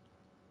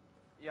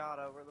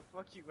 Yada, where the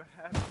fuck you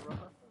at, bro?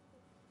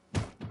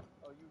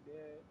 Oh, you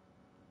dead.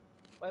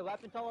 Wait, what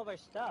happened to all of our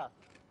stuff?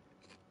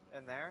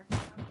 In there?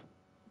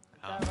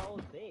 It's at our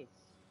old base.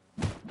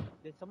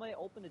 Did somebody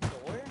open the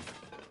door?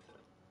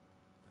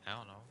 I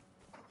don't know.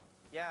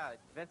 Yeah,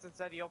 Vincent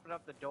said he opened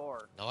up the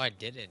door. No, I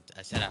didn't.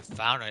 I said I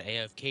found an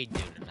AFK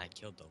dude and I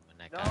killed him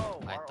and I No, got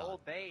our Python.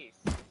 old base.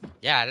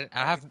 Yeah, I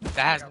have.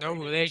 That has no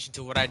raided. relation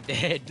to what I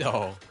did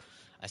though.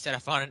 I said I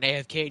found an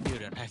AFK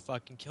dude and I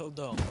fucking killed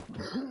him.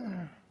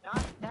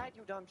 Not that,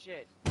 you dumb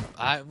shit.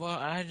 I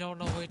don't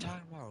know what you're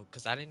talking about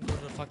because I didn't go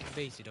to the fucking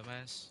base, you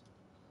dumbass.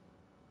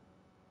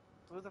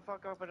 Who the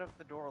fuck opened up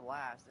the door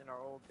last in our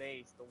old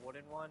base? The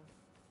wooden one?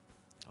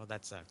 Oh,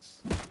 that sucks.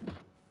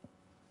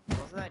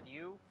 Wasn't that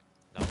you?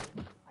 No.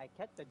 I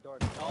kept the door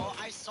Oh,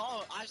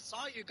 closed. I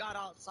saw you got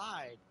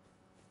outside.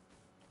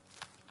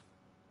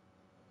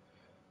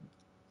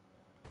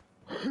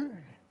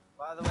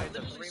 By the I way,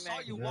 the literally saw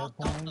three-man you Zero walk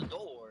out the point.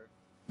 door.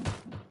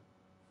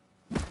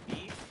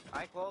 me,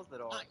 I closed the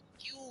door. Not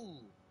you.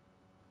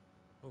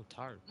 Oh,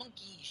 tired.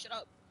 Monkey, shut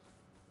up.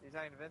 You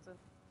talking to Vincent?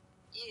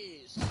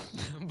 Yes.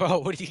 Bro,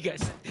 what do you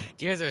guys?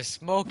 You guys are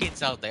smoking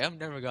something. I've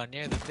never gone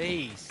near the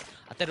base.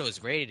 I thought it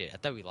was raided. I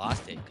thought we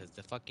lost it because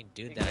the fucking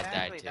dude that I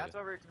died Exactly. to. That's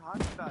what we were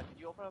talking about. Did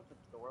you open up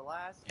the door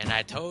last? And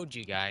I told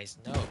you guys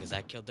no because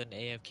I killed an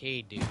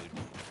AFK dude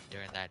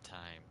during that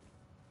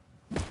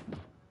time.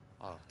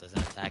 Oh, doesn't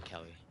attack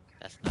Kelly.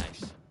 That's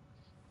nice.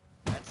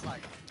 That's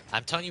like,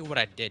 I'm telling you what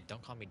I did.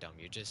 Don't call me dumb.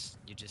 You just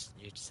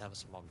have a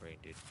small brain,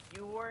 dude.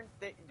 You weren't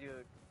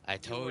dude. I You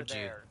were told you.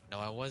 there. No,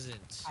 I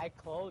wasn't. I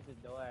closed the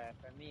door.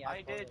 For me,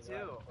 I closed did the door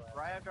too. before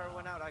Right after I came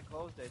went out, I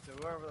closed it. So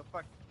whoever the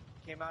fuck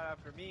came out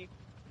after me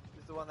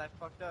is the one that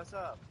fucked us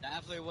up.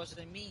 definitely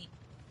wasn't me.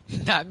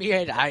 Not me.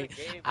 I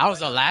Gabe, I was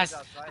but the no, he last.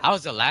 outside I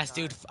was the whole last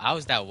time. dude. I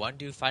was that one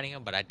dude fighting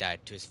him, but I died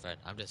to his friend.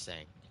 I'm just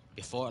saying.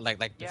 Before, Yeah,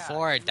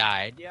 before I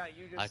died, Yeah,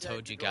 you just I said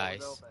told the you door was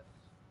guys. open.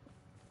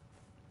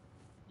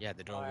 Yeah,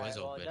 the door Alright, was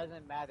well, open. it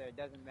doesn't matter. It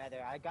doesn't matter.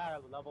 I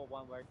got a level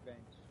 1 workbench.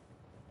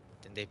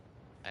 Then they,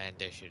 and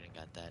they shouldn't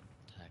got that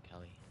attack,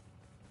 Kelly.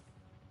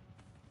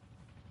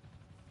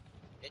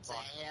 It's a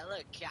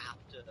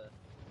helicopter.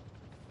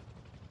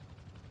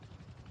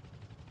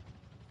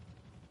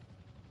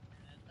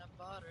 And the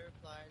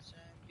butterflies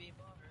and bee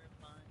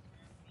butterflies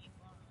and bee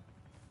butterflies.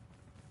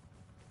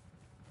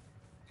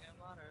 And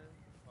water.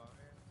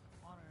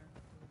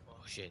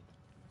 Oh shit!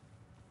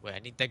 Wait, I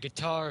need that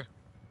guitar.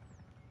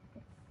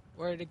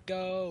 Where'd it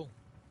go?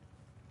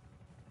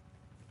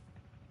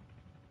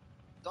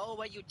 Go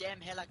away, you damn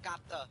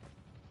helicopter.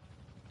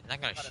 It's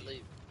not gonna Gotta shoot.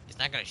 leave. It's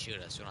not gonna shoot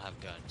us. We don't have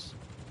guns.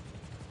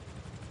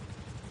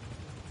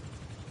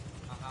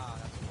 Haha,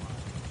 that's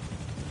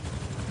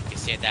why. You can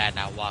say that, and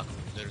I walk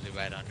literally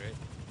right under it.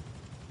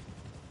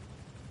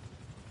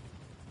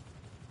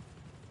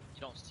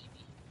 You don't see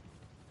me.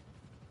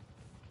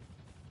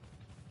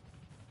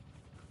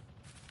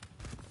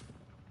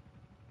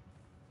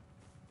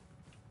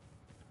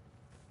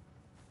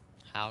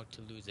 How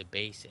to lose a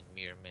base in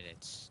mere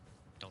minutes.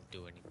 Don't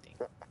do anything.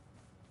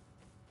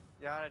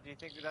 Yana, do you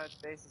think that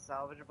base is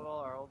salvageable,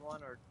 our old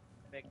one, or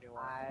make a new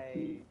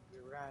one?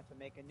 We're gonna have to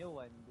make a new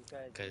one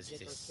because 'Cause the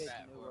Ghetto this- kids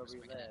Fat knew where whoever's we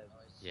making that live.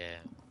 noise. Yeah.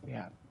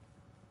 Yeah.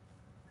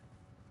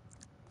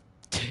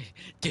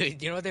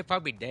 Dude, you know what? They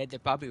probably did. They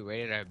probably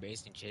raided our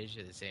base and changed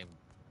it to the same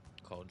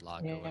code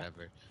lock or Yeah.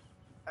 whatever.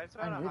 I just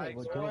found I a knew high they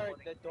would The do door,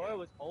 it. the door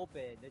was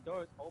open. The door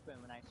was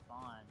open when I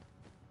spawned.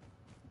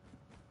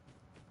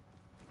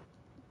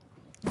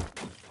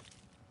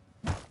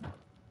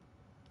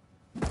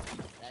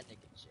 That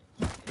nigga shit.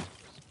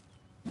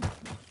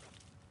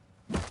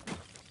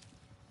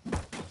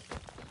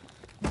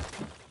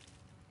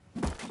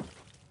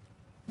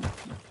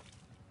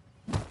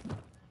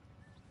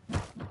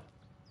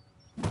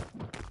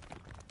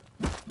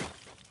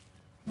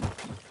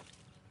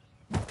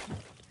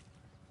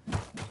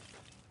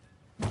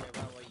 Okay,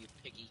 run away, you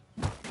piggy.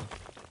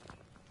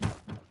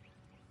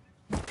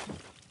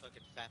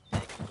 Fucking fat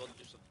pig. Go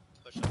do some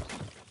push-ups.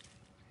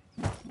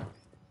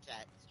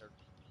 Fat sturdy.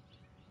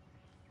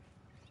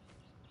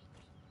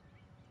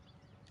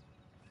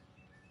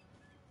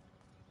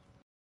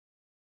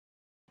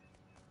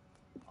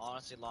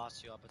 Honestly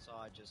lost you up until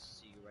I just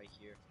see you right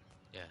here.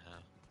 Yeah, huh?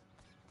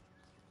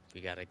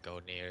 We gotta go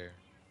near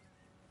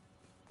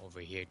over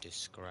here to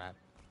scrap.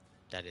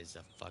 That is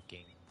a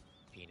fucking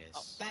penis.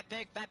 Oh, fat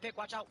pig,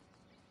 watch out!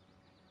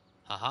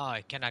 Haha,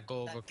 I cannot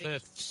go over That piggy.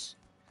 cliffs.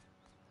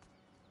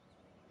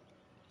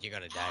 You're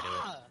gonna die to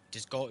it. Ah!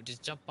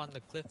 Just jump on the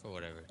cliff or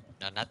whatever.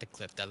 No, not the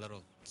cliff, that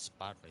little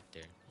spot right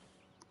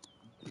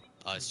there.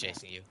 Oh, it's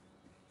chasing you.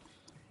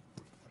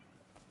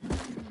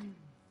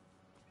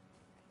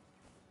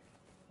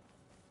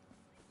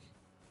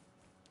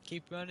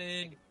 Keep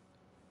running.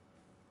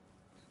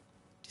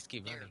 Just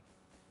keep Here. running.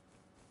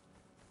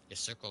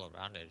 Just circle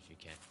around it if you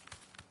can.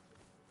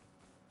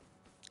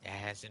 It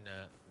has a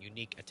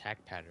unique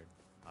attack pattern.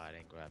 Oh, I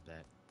didn't grab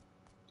that.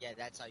 Yeah,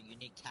 that's a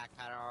unique tack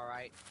pattern,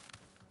 alright?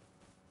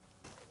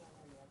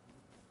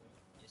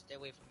 Yeah, stay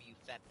away from me, you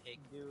fat pig.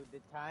 Dude,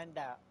 the time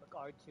that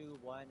R2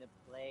 wanted to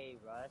play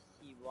Rust,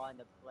 he wanted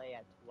to play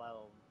at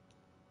 12.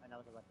 And I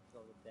was about to go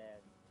to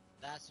bed.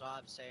 That's what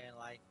I'm saying,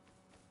 like,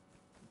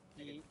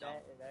 He, dumb.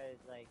 that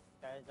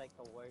is like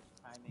the worst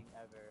timing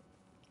ever.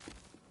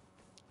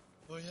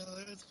 Oh yeah,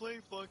 let's play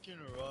fucking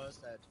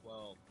Rust at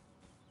 12.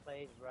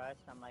 Plays Rust,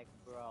 I'm like,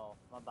 bro,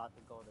 I'm about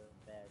to go to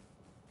bed.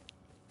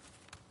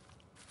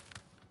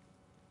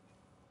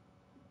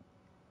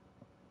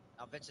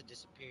 Now Vincent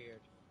disappeared.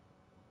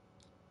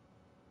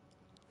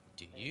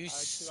 Do And you R2 out of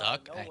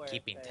suck at nowhere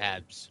keeping says-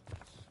 tabs?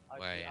 R2,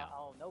 Where I am.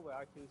 out of nowhere,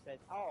 R2 says,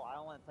 oh, I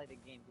don't want to play the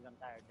game because I'm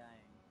tired of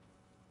dying.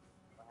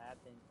 What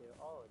happened to,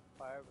 oh, it's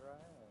part of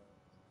Rust.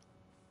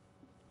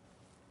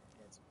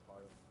 It's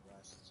part of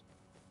Rust.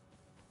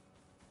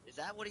 Is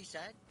that what he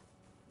said?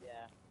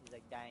 Yeah, he's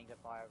like dying to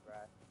part of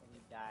Rust. And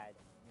he died.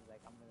 And he's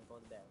like, I'm gonna go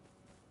to bed.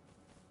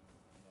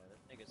 Yeah,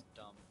 that nigga's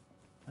dumb.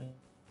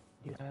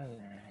 Dude, I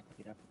had to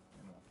get up in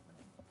the morning.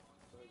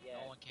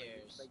 yet. No one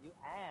cares. But you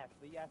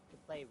asked to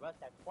play Rust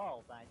at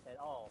 12, and I said,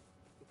 oh,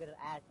 you could have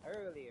asked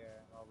earlier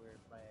while we were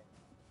playing.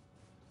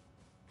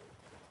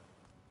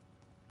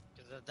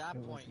 Because at that It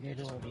was point, you're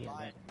just literally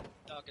relying. 11.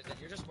 No, because then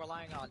you're just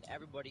relying on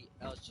everybody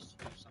else just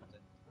to do something.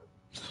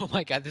 Oh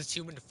my god, there's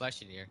human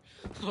flesh in here.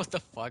 What the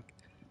fuck?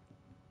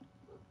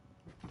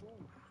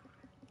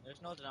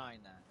 There's no denying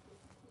that.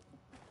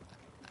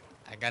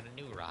 I got a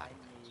new rock.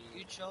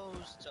 You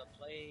chose to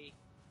play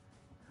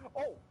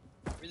Oh,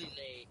 really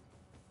late.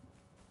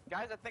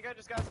 guys, I think I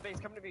just got space.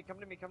 Come to me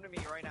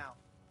right now.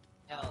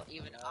 Hell,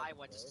 even I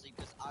went to sleep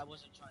because I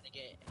wasn't trying to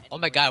get. Oh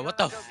my anywhere god, near what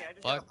No, the I'm joking. I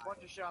just got fuck? a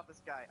bunch of shit off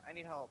this guy. I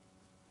need help.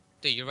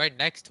 Dude, you're right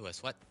next to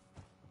us. What?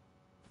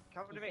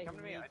 Come He to me, said come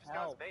he to me. I needs just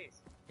got help.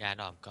 space. Yeah, I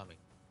know, I'm coming.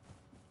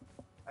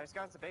 I just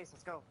got space.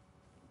 Let's go.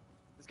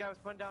 This guy was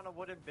putting down a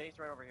wooden base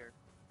right over here.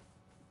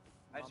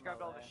 I just On grabbed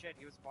my all the way. shit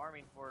he was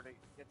farming for to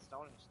get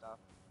stone and stuff.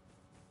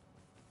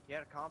 He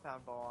had a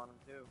compound bow on him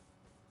too.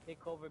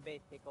 Take over base,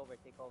 take over.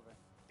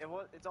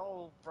 It's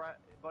all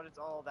but it's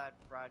all that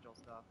fragile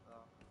stuff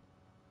though.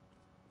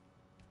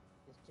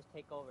 Just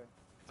take over.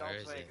 It's all Where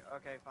is twig. it?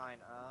 Okay, fine.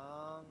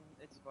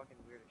 It's fucking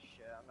weird as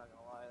shit. I'm not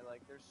gonna lie.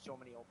 Like, there's so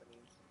many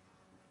openings.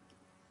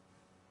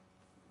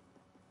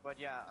 But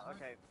yeah,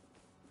 okay.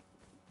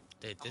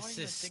 Dude, I don't this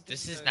even is think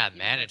this is is a- not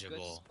even a good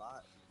manageable.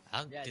 spot.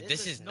 Dude, Yeah,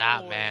 this is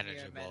not nowhere near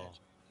manageable.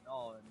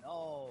 No.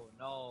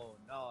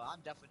 I'm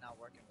definitely not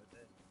working with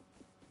it.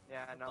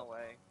 Yeah, What no the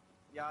way.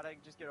 Yada,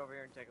 just get over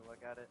here and take a look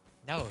at it.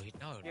 No,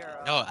 Here,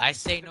 no. I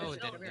say no, no. no, Then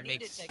come it We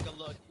need makes. to take a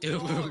look.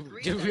 Dude, We all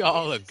agree dude, that we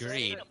all it's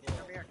agreed. sustainable.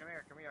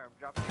 Come here. I'm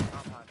dropping your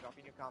compound.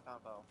 Dropping your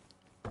compound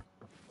bow.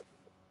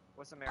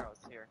 With some arrows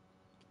here.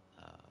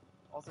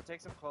 Also,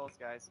 take some clothes,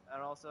 guys.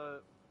 And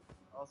also,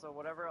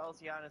 whatever else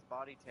he had in his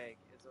body, take.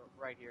 It's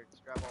right here.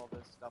 Just grab all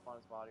this stuff on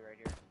his body right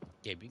here.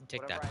 Yeah, you can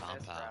take Whatever that I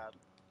missed, compound.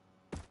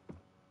 grab.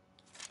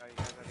 Oh, you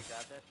guys already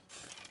grabbed it?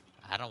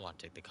 I don't want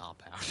to take the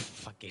compound.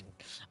 Fucking,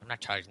 I'm not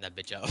charging that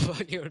bitch up.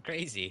 You're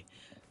crazy.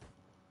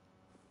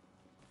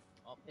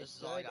 Oh, this It's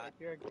is all I good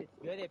got. it's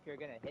good if you're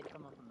gonna hit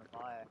someone from the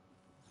fire.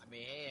 I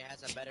mean, hey, it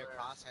has a better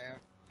crosshair.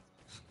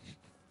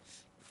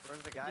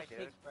 Where's the It guy, just dude?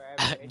 takes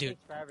forever. It Dude,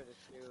 takes forever to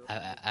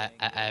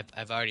shoot.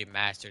 I've already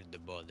mastered the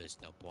bow. There's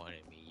no point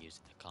in me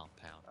using the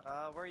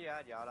compound. Where you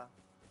at, Yada?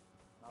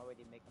 I'm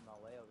already making my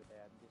way over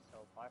there. I'm just so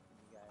far from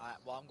you guys.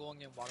 Well, I'm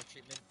going in water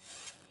treatment.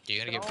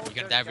 You're gonna Oh, get, you're there's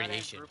gonna a die guy named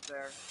radiation. Group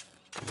there.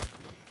 Damn it.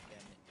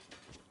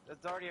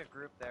 There's already a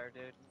group there,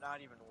 dude. Not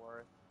even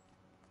worth.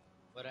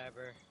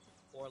 Whatever.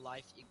 Poor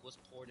life equals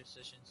poor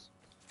decisions.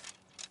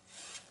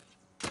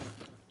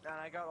 And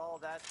I got all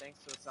that thanks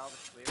to a salvage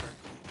cleaver.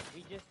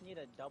 We just need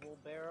a double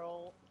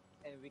barrel,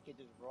 and we could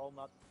just roam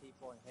up to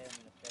people and hit them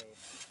in the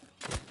face.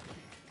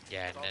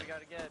 Yeah, That's and all then we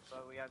gotta get,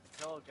 but we have to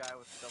kill a guy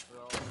with the double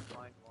barrel and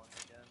find one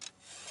again.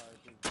 Or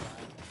do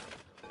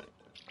that.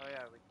 Oh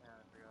yeah, we can.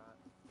 I forgot.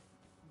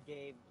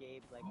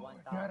 Gave like Oh,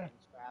 1,000 Yada.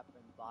 scrap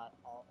and bought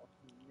all.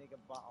 Nigga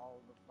bought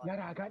all the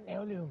Yada, fucking. I got an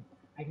heirloom.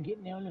 I can get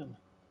an heirloom.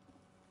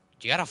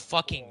 you gotta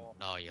fucking. Cool.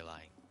 No, you're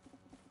lying.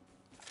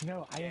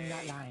 No, I am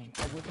not Yay. lying.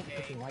 I will take a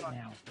picture right fuck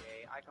now.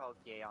 Gay. I call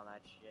gay on that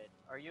shit.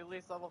 Are you at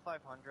least level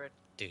 500?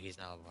 Dude, he's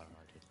not level 100.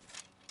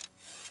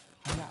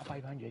 I'm not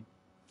 500.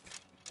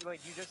 Wait,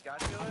 you just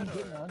got I to can get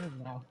it? an Or?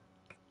 heirloom now.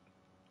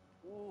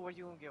 Ooh, what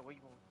you gonna get? What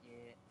you gonna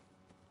get?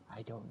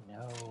 I don't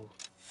know.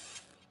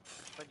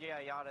 But yeah,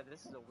 Yada,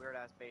 this is a weird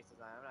ass base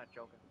design. I'm not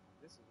joking.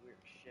 This is weird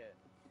as shit.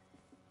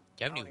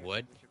 Do you have I any don't even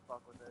wood? think we should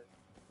fuck with it.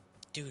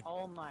 Dude,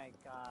 Oh my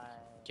god.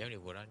 do you have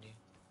any wood on you?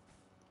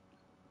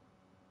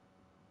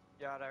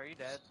 Yada, are you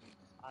dead?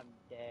 I'm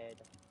dead.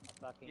 A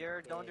fucking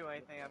Here, don't kid do with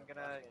anything. a I'm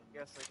gonna fucking-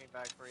 get a sleeping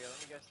bag for you. Let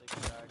me get a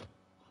sleeping bag.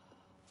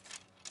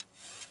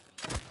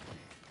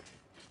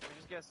 Let me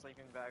just get a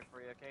sleeping bag for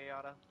you, okay,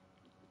 Yada?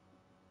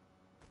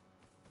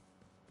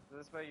 So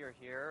this way you're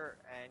here,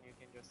 and you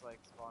can just like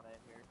spawn in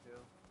here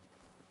too.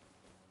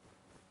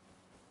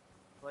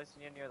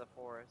 Placing you near the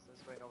forest.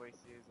 This way nobody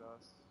sees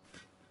us.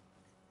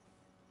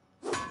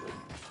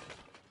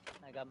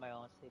 I got my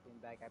own sleeping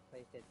bag. I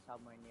placed it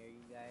somewhere near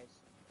you guys.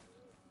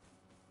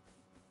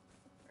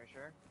 Are you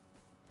sure?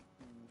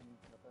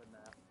 Look at the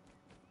map.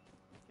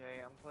 Okay,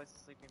 I'm gonna place a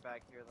sleeping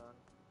bag here then.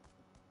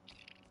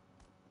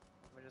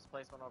 I'm gonna just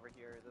place one over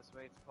here. This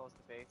way it's close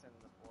to base and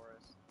in the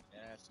forest.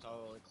 Yeah, it's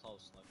totally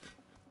close. Look.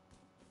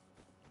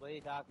 What are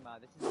you talking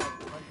about? This is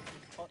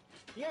like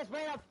you guys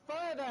ran up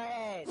further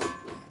ahead.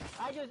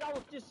 I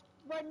was just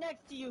right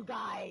next to you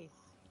guys.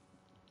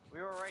 We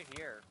were right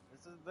here.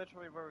 This is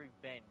literally where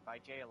we've been, by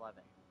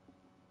J11.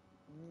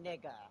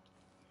 Nigga.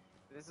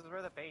 This is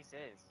where the base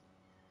is.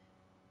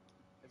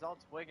 It's all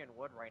twig and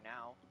wood right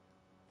now.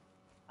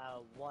 I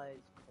was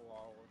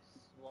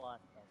close. What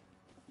the?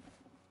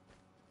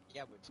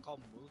 Yeah, but it's called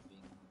moving.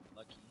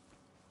 Lucky.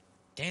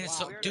 Damn, Wow,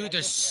 so, weird. dude,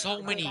 there's so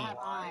Dude, many. I have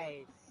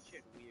eyes.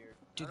 Shit weird.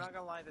 Dude. I'm not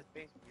gonna lie, this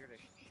base is weird as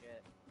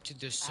shit. Dude,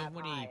 there's I so have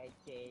many. eyes,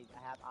 Jade.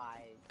 I have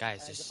eyes.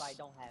 Guys, As there's- if I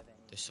don't have any.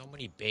 There's so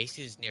many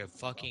bases near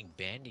fucking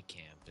Bandit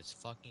Camp. It's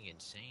fucking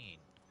insane.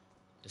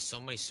 There's so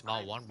many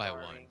small I'm one by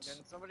starving. ones.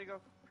 Can somebody go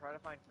try to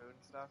find food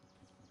and stuff?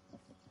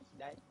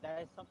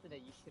 that is something that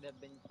you should have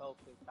been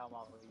focused on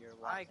while you're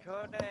I watching.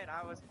 couldn't.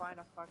 I was fine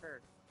a fucker.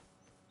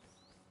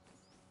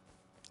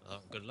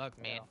 Well, good luck,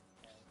 man.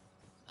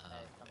 So,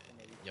 that is something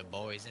that you Your should have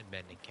boys in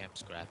bending camp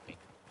scrapping.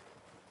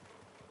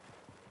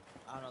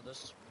 I don't know.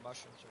 There's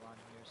mushrooms around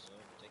here, so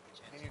take the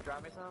chance. Can you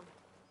drop me some?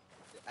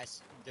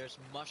 There's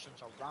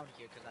mushrooms around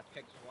here because I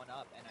picked one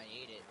up and I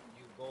ate it.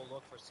 You go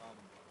look for some.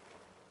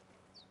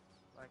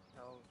 Like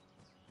hell.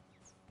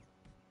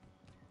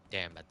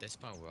 Damn, at this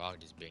point we're all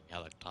just being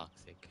hella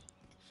toxic.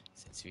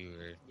 Since we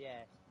were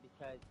Yes,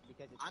 because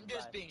it's I'm just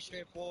Rust. being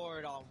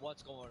straightforward on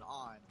what's going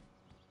on.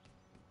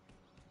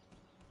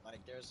 Like,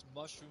 there's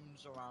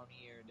mushrooms around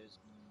here. There's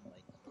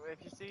like,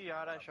 If you see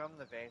Yada, show him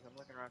the vase. I'm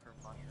looking around for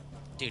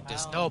mushrooms. dude, I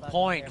there's don't no fucking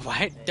point. care Why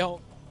about this.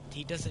 don't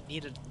he doesn't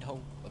need to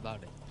know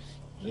about it.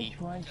 He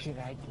Which one should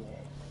I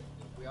get?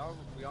 we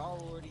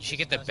already. you should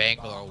get the discussed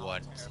about Bangalore how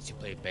one since you terrible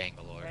play it is.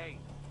 Bangalore. Hey,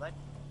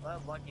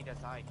 let Lucky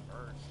decide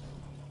first.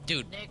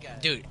 Dude,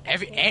 Nigga. dude, I can't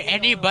be the only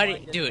anybody,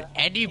 one dude, I can't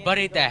be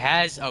anybody the that only one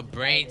has to a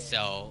brain decide it.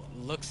 cell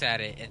looks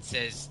at it and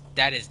says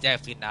that is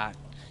definitely not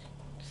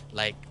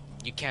like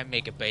you can't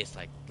make a base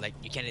like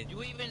you can't.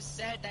 You even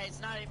said that it's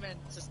not even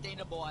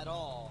sustainable at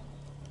all.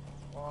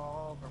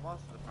 Well, for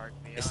most of the part,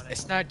 to be It's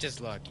honest. not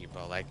just lucky,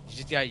 bro. Like you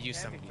just gotta use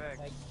Can some. be fixed.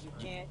 Like you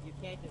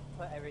can't just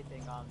put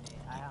everything on me.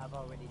 I've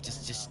already done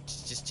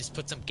Just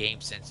put some game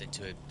sense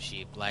into it,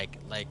 sheep. Like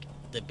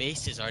the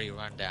base is already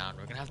run down.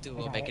 We're gonna have to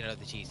I got make it.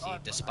 another GC. Oh,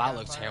 The I spot got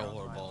looks fire arrows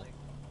horrible.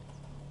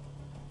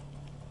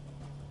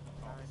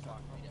 Oh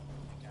fuck! I need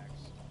a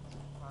pickaxe.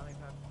 Finally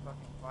found some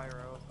fucking fire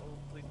arrows. Oh,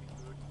 please be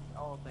food.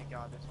 Oh, thank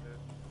God, there's food.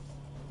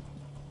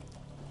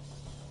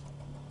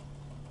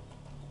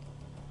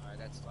 Alright,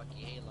 that's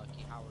Lucky. Hey,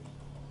 Lucky, how are you?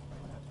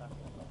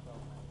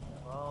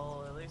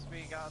 Well, at least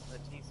we got the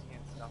TC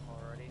and stuff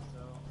already, so.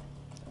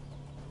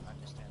 I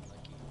understand,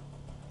 Lucky.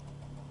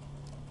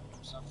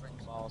 I'm suffering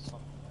balls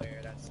somewhere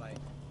that's like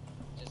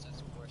just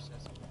as worse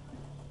as.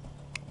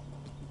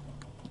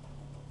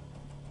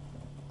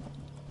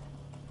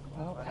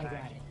 Oh, But I got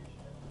actually, it.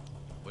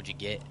 What'd you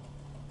get?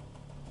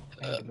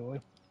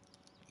 Bangalore.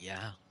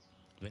 Yeah,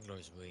 Bangalore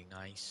is really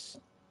nice.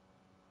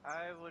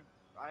 I would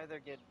either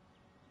get.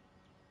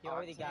 He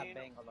already got Octane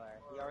Bangalore.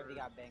 He already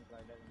got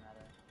Bangalore. Doesn't matter.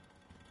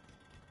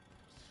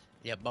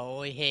 Yeah,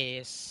 boy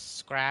has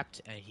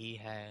scrapped and he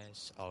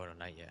has. Oh no,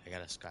 not yet. I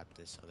gotta scrap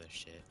this other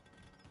shit.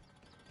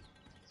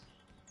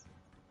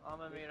 I'm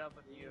gonna meet up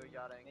with This you,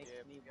 Yada and makes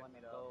Gabe. me We can want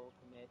to meet up. go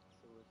commit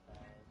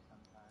suicide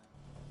sometimes.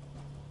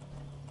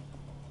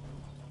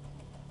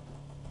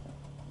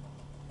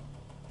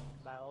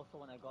 But I also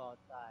want to go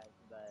outside,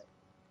 but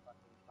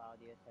fucking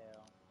cloudy as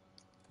hell.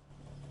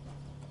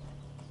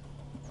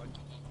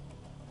 Lucky.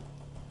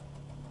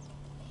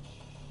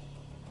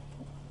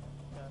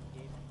 Just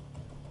keep.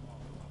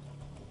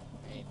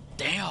 Hey,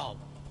 Damn,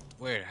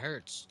 where it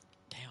hurts.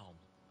 Damn.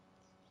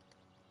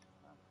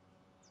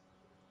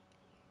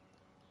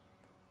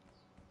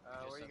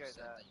 Where you guys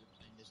upset at? that you're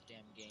playing this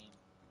damn game.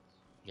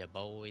 Yeah,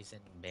 boys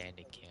in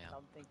bandit It's camp.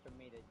 something for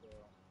me to do.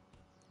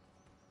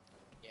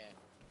 Yeah.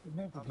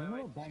 Remember, On do my you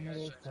way know to Batman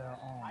you is guys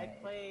I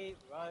play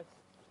Rust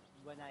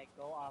when I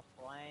go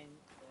offline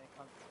when it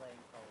comes to playing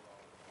solo.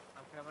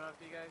 I'm coming up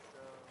to you guys,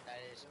 so.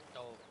 That is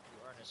dope. You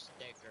earn a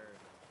sticker.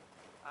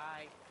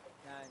 Hi.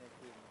 It's not an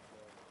achievement,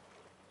 dude.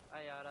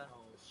 Hi, Yada.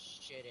 Oh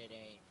shit, it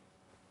ain't.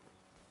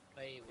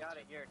 Play it with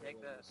Yada, your here, take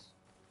rules. this.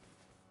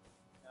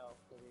 No,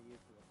 because you're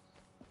useless.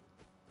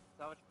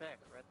 Salvage pick,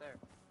 right there.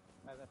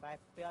 Like, if I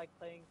feel like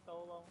playing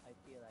solo, I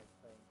feel like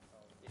playing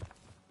solo.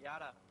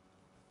 Yada.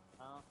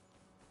 Huh?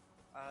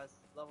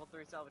 Level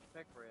 3 salvage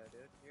pick for you,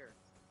 dude. Here.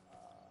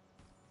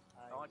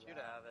 I want you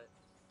to have it.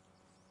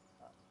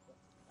 I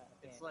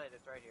It's can't. lit,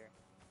 it's right here.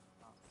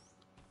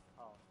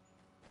 Oh.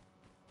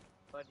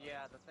 But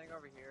yeah, the thing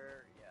over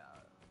here, yeah.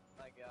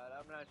 My god,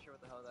 I'm not sure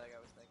what the hell that guy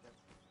was thinking.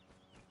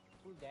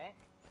 Who's that?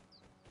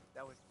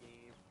 That was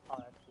Gabe. Oh,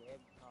 that's Gabe.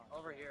 Oh,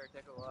 Over here,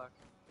 take a look.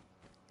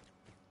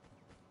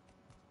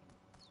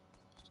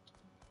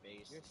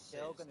 Base You're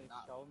still says gonna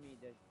not- show me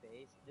this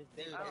base? This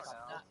base Dude, looks it's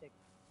not- autistic.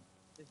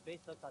 This base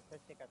looks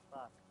autistic as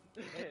fuck.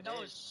 It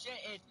No is. shit,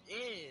 it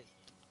is.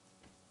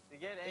 To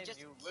get It in, just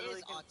you literally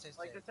is can, autistic.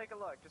 like, just take a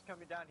look. Just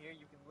coming down here,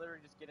 you can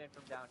literally just get in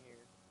from down here.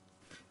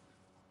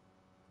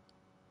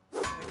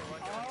 Take a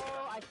look at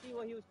Oh, I see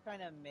what he was trying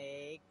to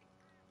make.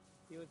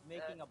 He was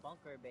making a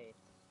bunker base.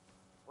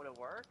 Would it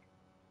work?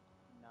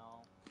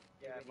 No,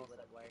 Yeah, it really most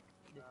wouldn't work.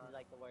 This not. is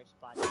like the worst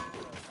spot to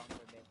put a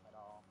bunker base at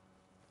all.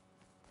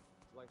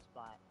 Worst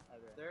spot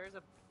ever. There's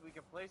a, we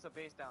can place a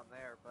base down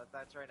there, but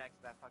that's right next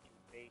to that fucking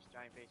base,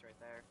 giant base right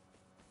there.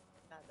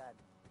 Not that.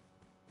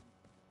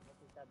 What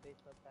does that base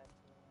look like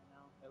right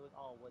now? It was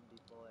all wood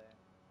before.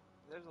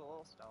 There's a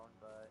little stone,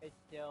 but It's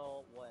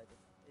still wood.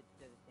 It's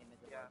still the same as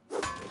it Yeah.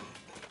 was.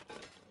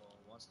 Well,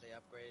 once they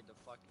upgrade the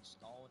fucking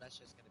stone, that's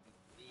just gonna be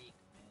bleak,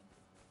 man.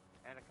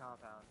 and a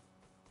compound.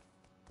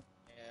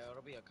 Yeah,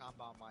 it'll be a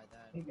compound by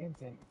then. Hey,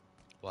 Vincent,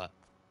 What?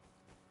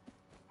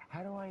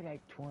 how do I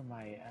like tour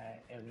my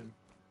heirloom?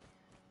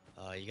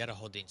 You gotta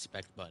hold the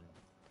inspect button.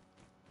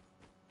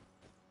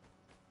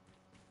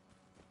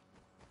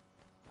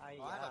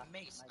 Oh, I have a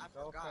mace. I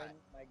forgot.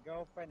 My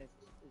girlfriend is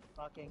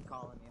fucking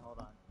calling me. Hold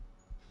on.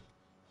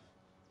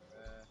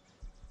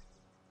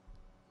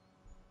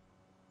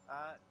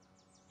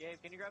 Gabe,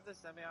 can you grab this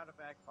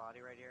semi-automatic body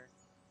right here?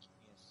 Give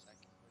me a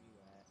second. Where you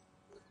at?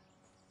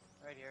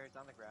 Right here, it's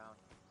on the ground.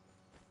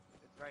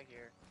 It's right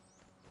here.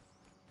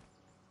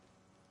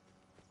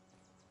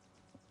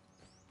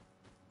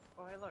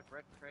 Oh, hey, look,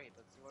 red crate.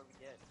 Let's see what we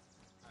get.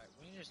 Alright,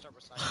 we need to start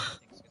recycling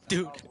things.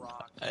 Dude. A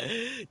rock.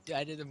 Dude,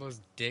 I did the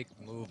most dick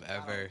move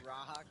ever. A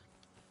rock?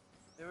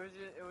 It was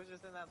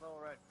just in that little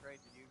red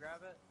crate. Did you grab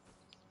it?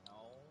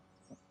 No.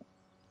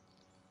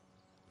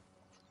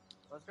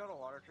 Let's go to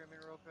water treatment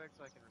real quick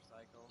so I can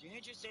recycle.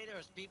 Didn't you say there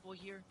was people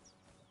here?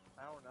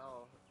 I don't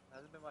know.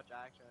 Hasn't been much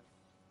action.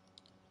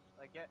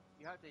 Like,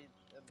 you have to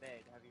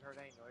admit, have you heard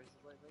any noises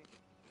lately?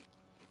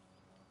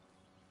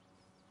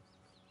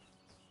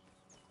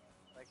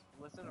 Like,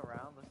 listen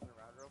around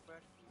real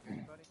quick. Do you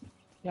hear anybody?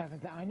 Yeah,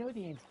 because I know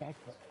the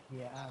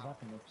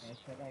weapon is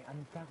finished, but like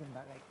I'm talking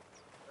about like,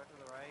 Go to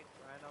the right,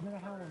 random. remember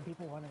how when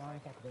people run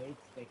around attack raids,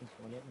 they can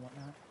split it and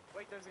whatnot?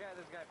 Wait, there's a guy.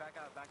 Back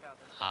out. Back out.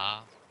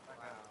 Huh? Back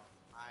Wow. out.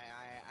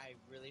 I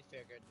really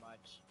figured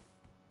much.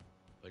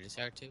 What is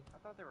R2? I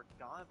thought they were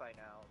gone by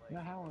now. You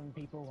know Like, how when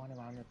people run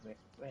around with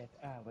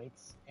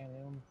weights in a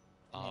room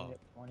and Oh. end up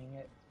spawning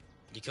it?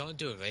 You can only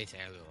do it right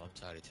heirloom, I'm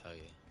sorry to tell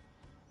you.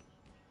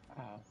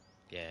 Oh.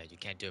 Yeah, you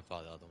can't do it for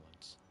all the other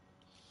ones.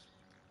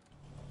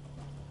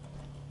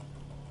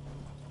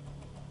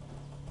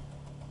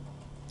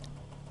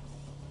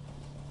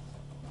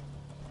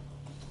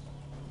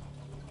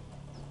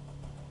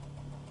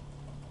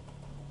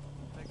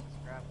 take the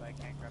scrap, but I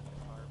can't grab the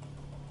carb.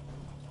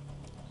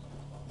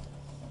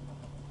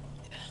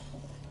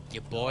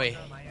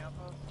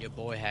 Your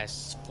boy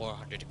has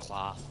 400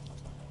 cloth.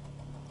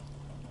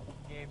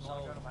 Gabe,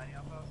 wanna go to mining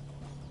outpost?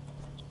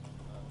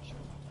 Sure.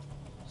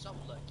 So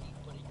lucky.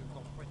 What did your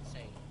girlfriend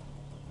say?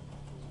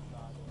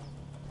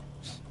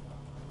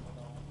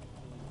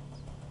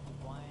 He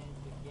wanted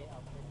to get a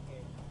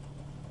freaking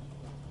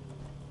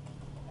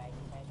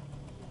backpack.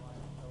 He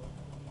wanted to go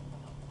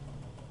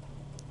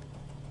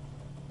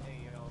Hey,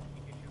 yo,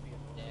 you can shoot me a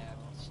little. Damn,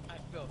 I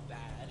feel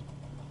bad.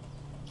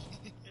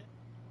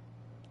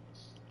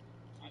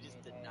 You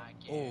just did not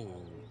care. Oh,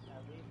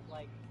 at least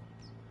like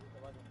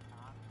it wasn't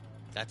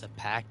toxic. that's a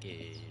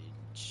package.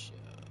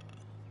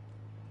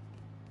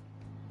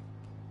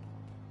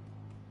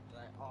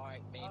 Like,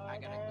 alright, babe, I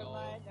Alright, gotta go.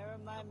 never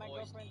mind. My boys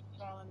girlfriend's need-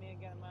 calling me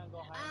again. I'm gonna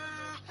go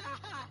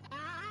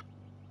hide.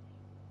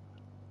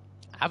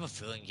 I have a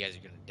feeling you guys are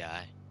gonna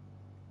die.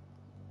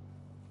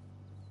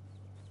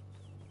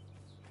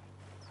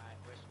 Alright,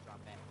 where's the drop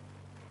at?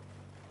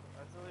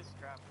 Let's at least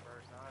scrap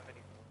first. I don't have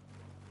any more.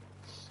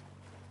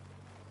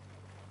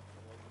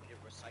 Well, we did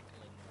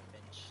recycling on the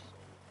bench, so...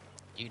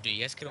 You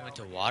guys could have went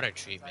to Over here, water we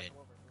can treatment.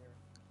 recycle over here.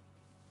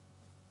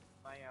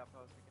 Mining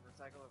outpost, we can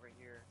recycle over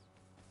here.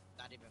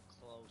 Not even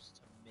close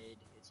to mid.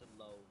 It's a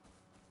low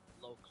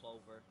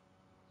clover.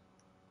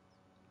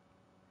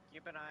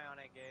 Keep an eye on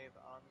it, Gabe.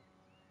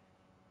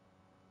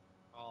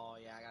 Oh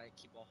yeah, I gotta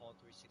keep a whole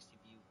 360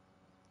 view.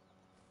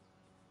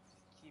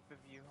 Keep a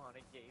view on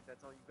it, Gabe.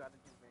 That's all you gotta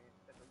do, man.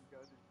 That's all you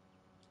gotta do.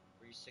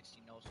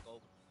 360 no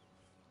scope.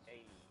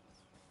 Hey.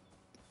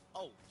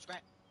 Oh,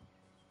 scrap.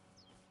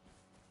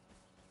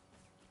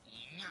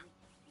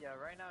 Yeah,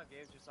 right now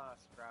Gabe's just on a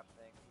scrap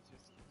thing.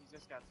 He's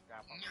just got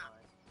scrap on the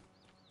line.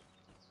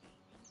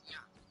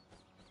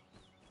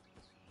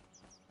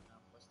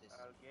 What's this?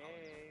 Oh,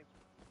 Gabe.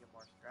 You get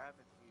more scrap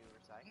if you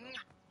recycle.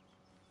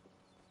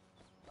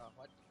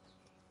 What?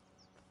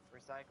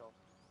 Recycle.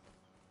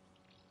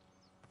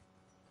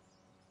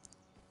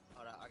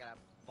 Hold on, I gotta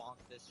bonk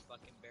this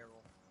fucking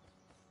barrel.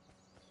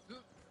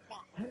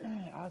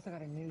 I also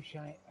got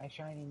a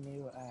shiny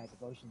new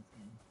devotion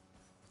skin.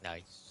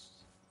 Nice.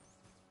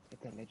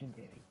 It's a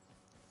legendary.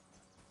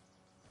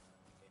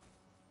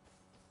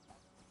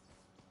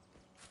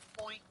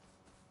 Point.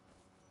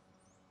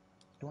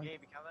 Doink. Gabe,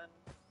 you coming?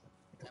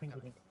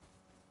 Doink, doink.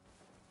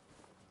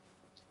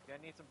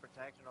 Gonna need some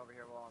protection over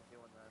here while I'm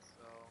doing this,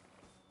 so...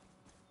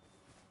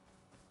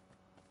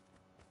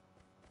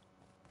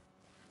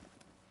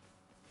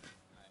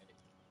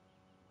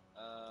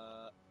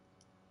 Alright.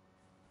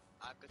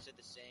 I could say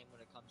the same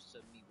when it comes to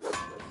me working.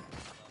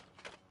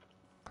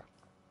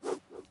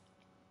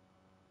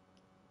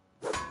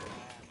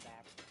 I'm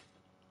back.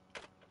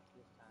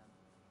 This time.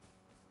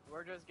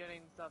 We're just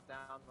getting stuff down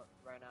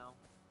right now.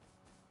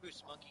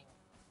 Who's monkey?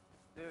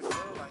 Dude, move,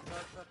 I saw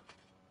stuff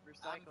I'm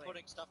recycling.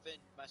 putting stuff in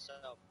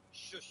myself.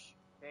 Shush.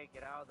 Hey,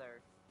 get out of there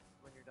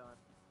when you're done.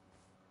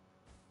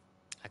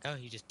 I thought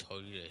he just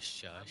told you to I'm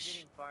shush.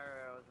 getting fire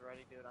arrows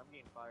ready, dude. I'm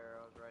getting fire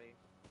arrows ready.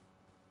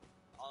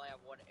 I only have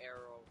one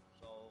arrow,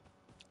 so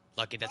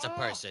Lucky that's a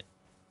person.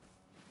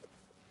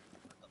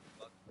 what the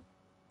fuck?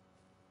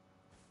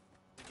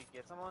 Did you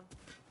get someone?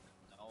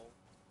 No.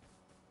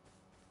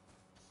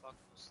 Fuck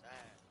was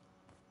that?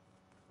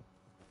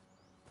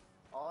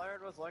 All I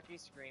heard was Lucky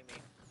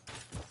screaming.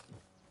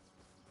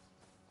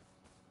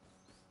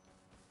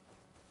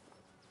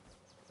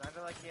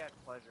 Sounded like he had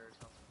pleasure or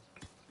something.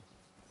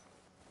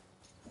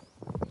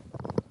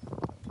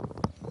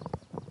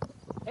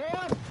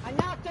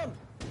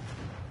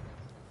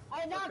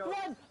 I knocked go.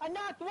 one! I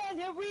knocked one!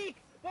 They're weak!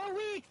 They're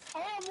weak! I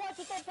have one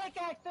with the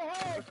pickaxe! They're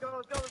hurt! Let's go,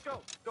 let's go, let's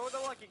go. Go to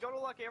Lucky, go to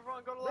Lucky.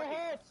 Everyone go to They're Lucky.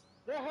 hurt!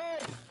 They're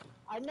hurt!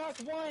 I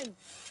knocked one!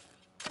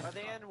 Are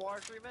they in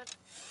water treatment?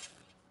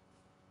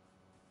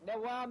 They're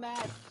where I'm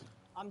at!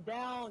 I'm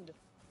downed!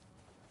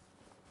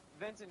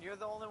 Vincent, you're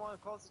the only one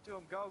closest to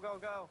him. Go, go,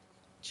 go.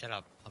 Shut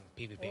up. I'm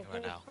PvPing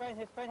right now.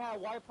 His friend had a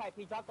water pipe.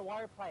 He dropped the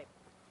water pipe.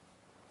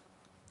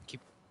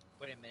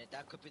 Wait a minute,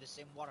 that could be the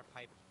same water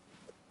pipe.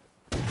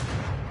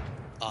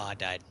 Oh, I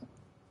died.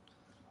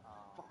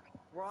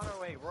 We're on our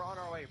way, we're on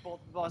our way.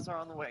 Both of us are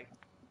on the way.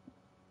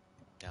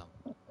 Damn.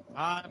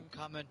 I'm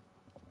coming.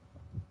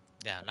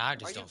 Damn, now I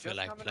just Are you don't feel just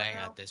like coming playing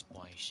up now? at this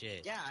point.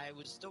 Shit. Yeah, I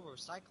was still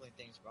recycling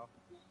things, bro.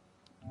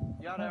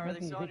 Yada, are they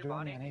Lucky, still on you're your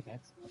only body? on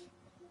Apex.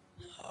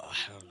 Oh,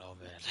 I don't know,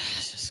 man.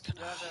 It's just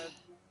gonna.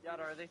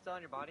 Yada, are they still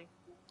on your body?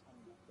 I'm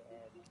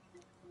dead.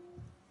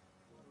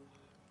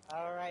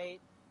 Alright.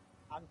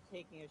 I'm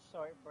taking a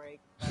short break.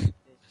 Fuck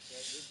this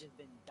shit. We've just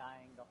been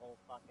dying the whole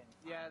fucking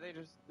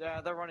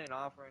time. They're running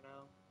off right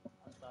now.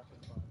 I'm fucking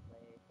going to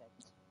play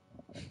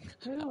Apex.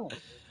 Cool.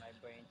 Lose my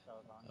brain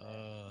cells on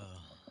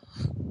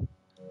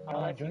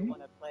that. Join me?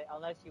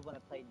 Unless you wanna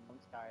play Lone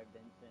Star,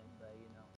 Vincent, but you know.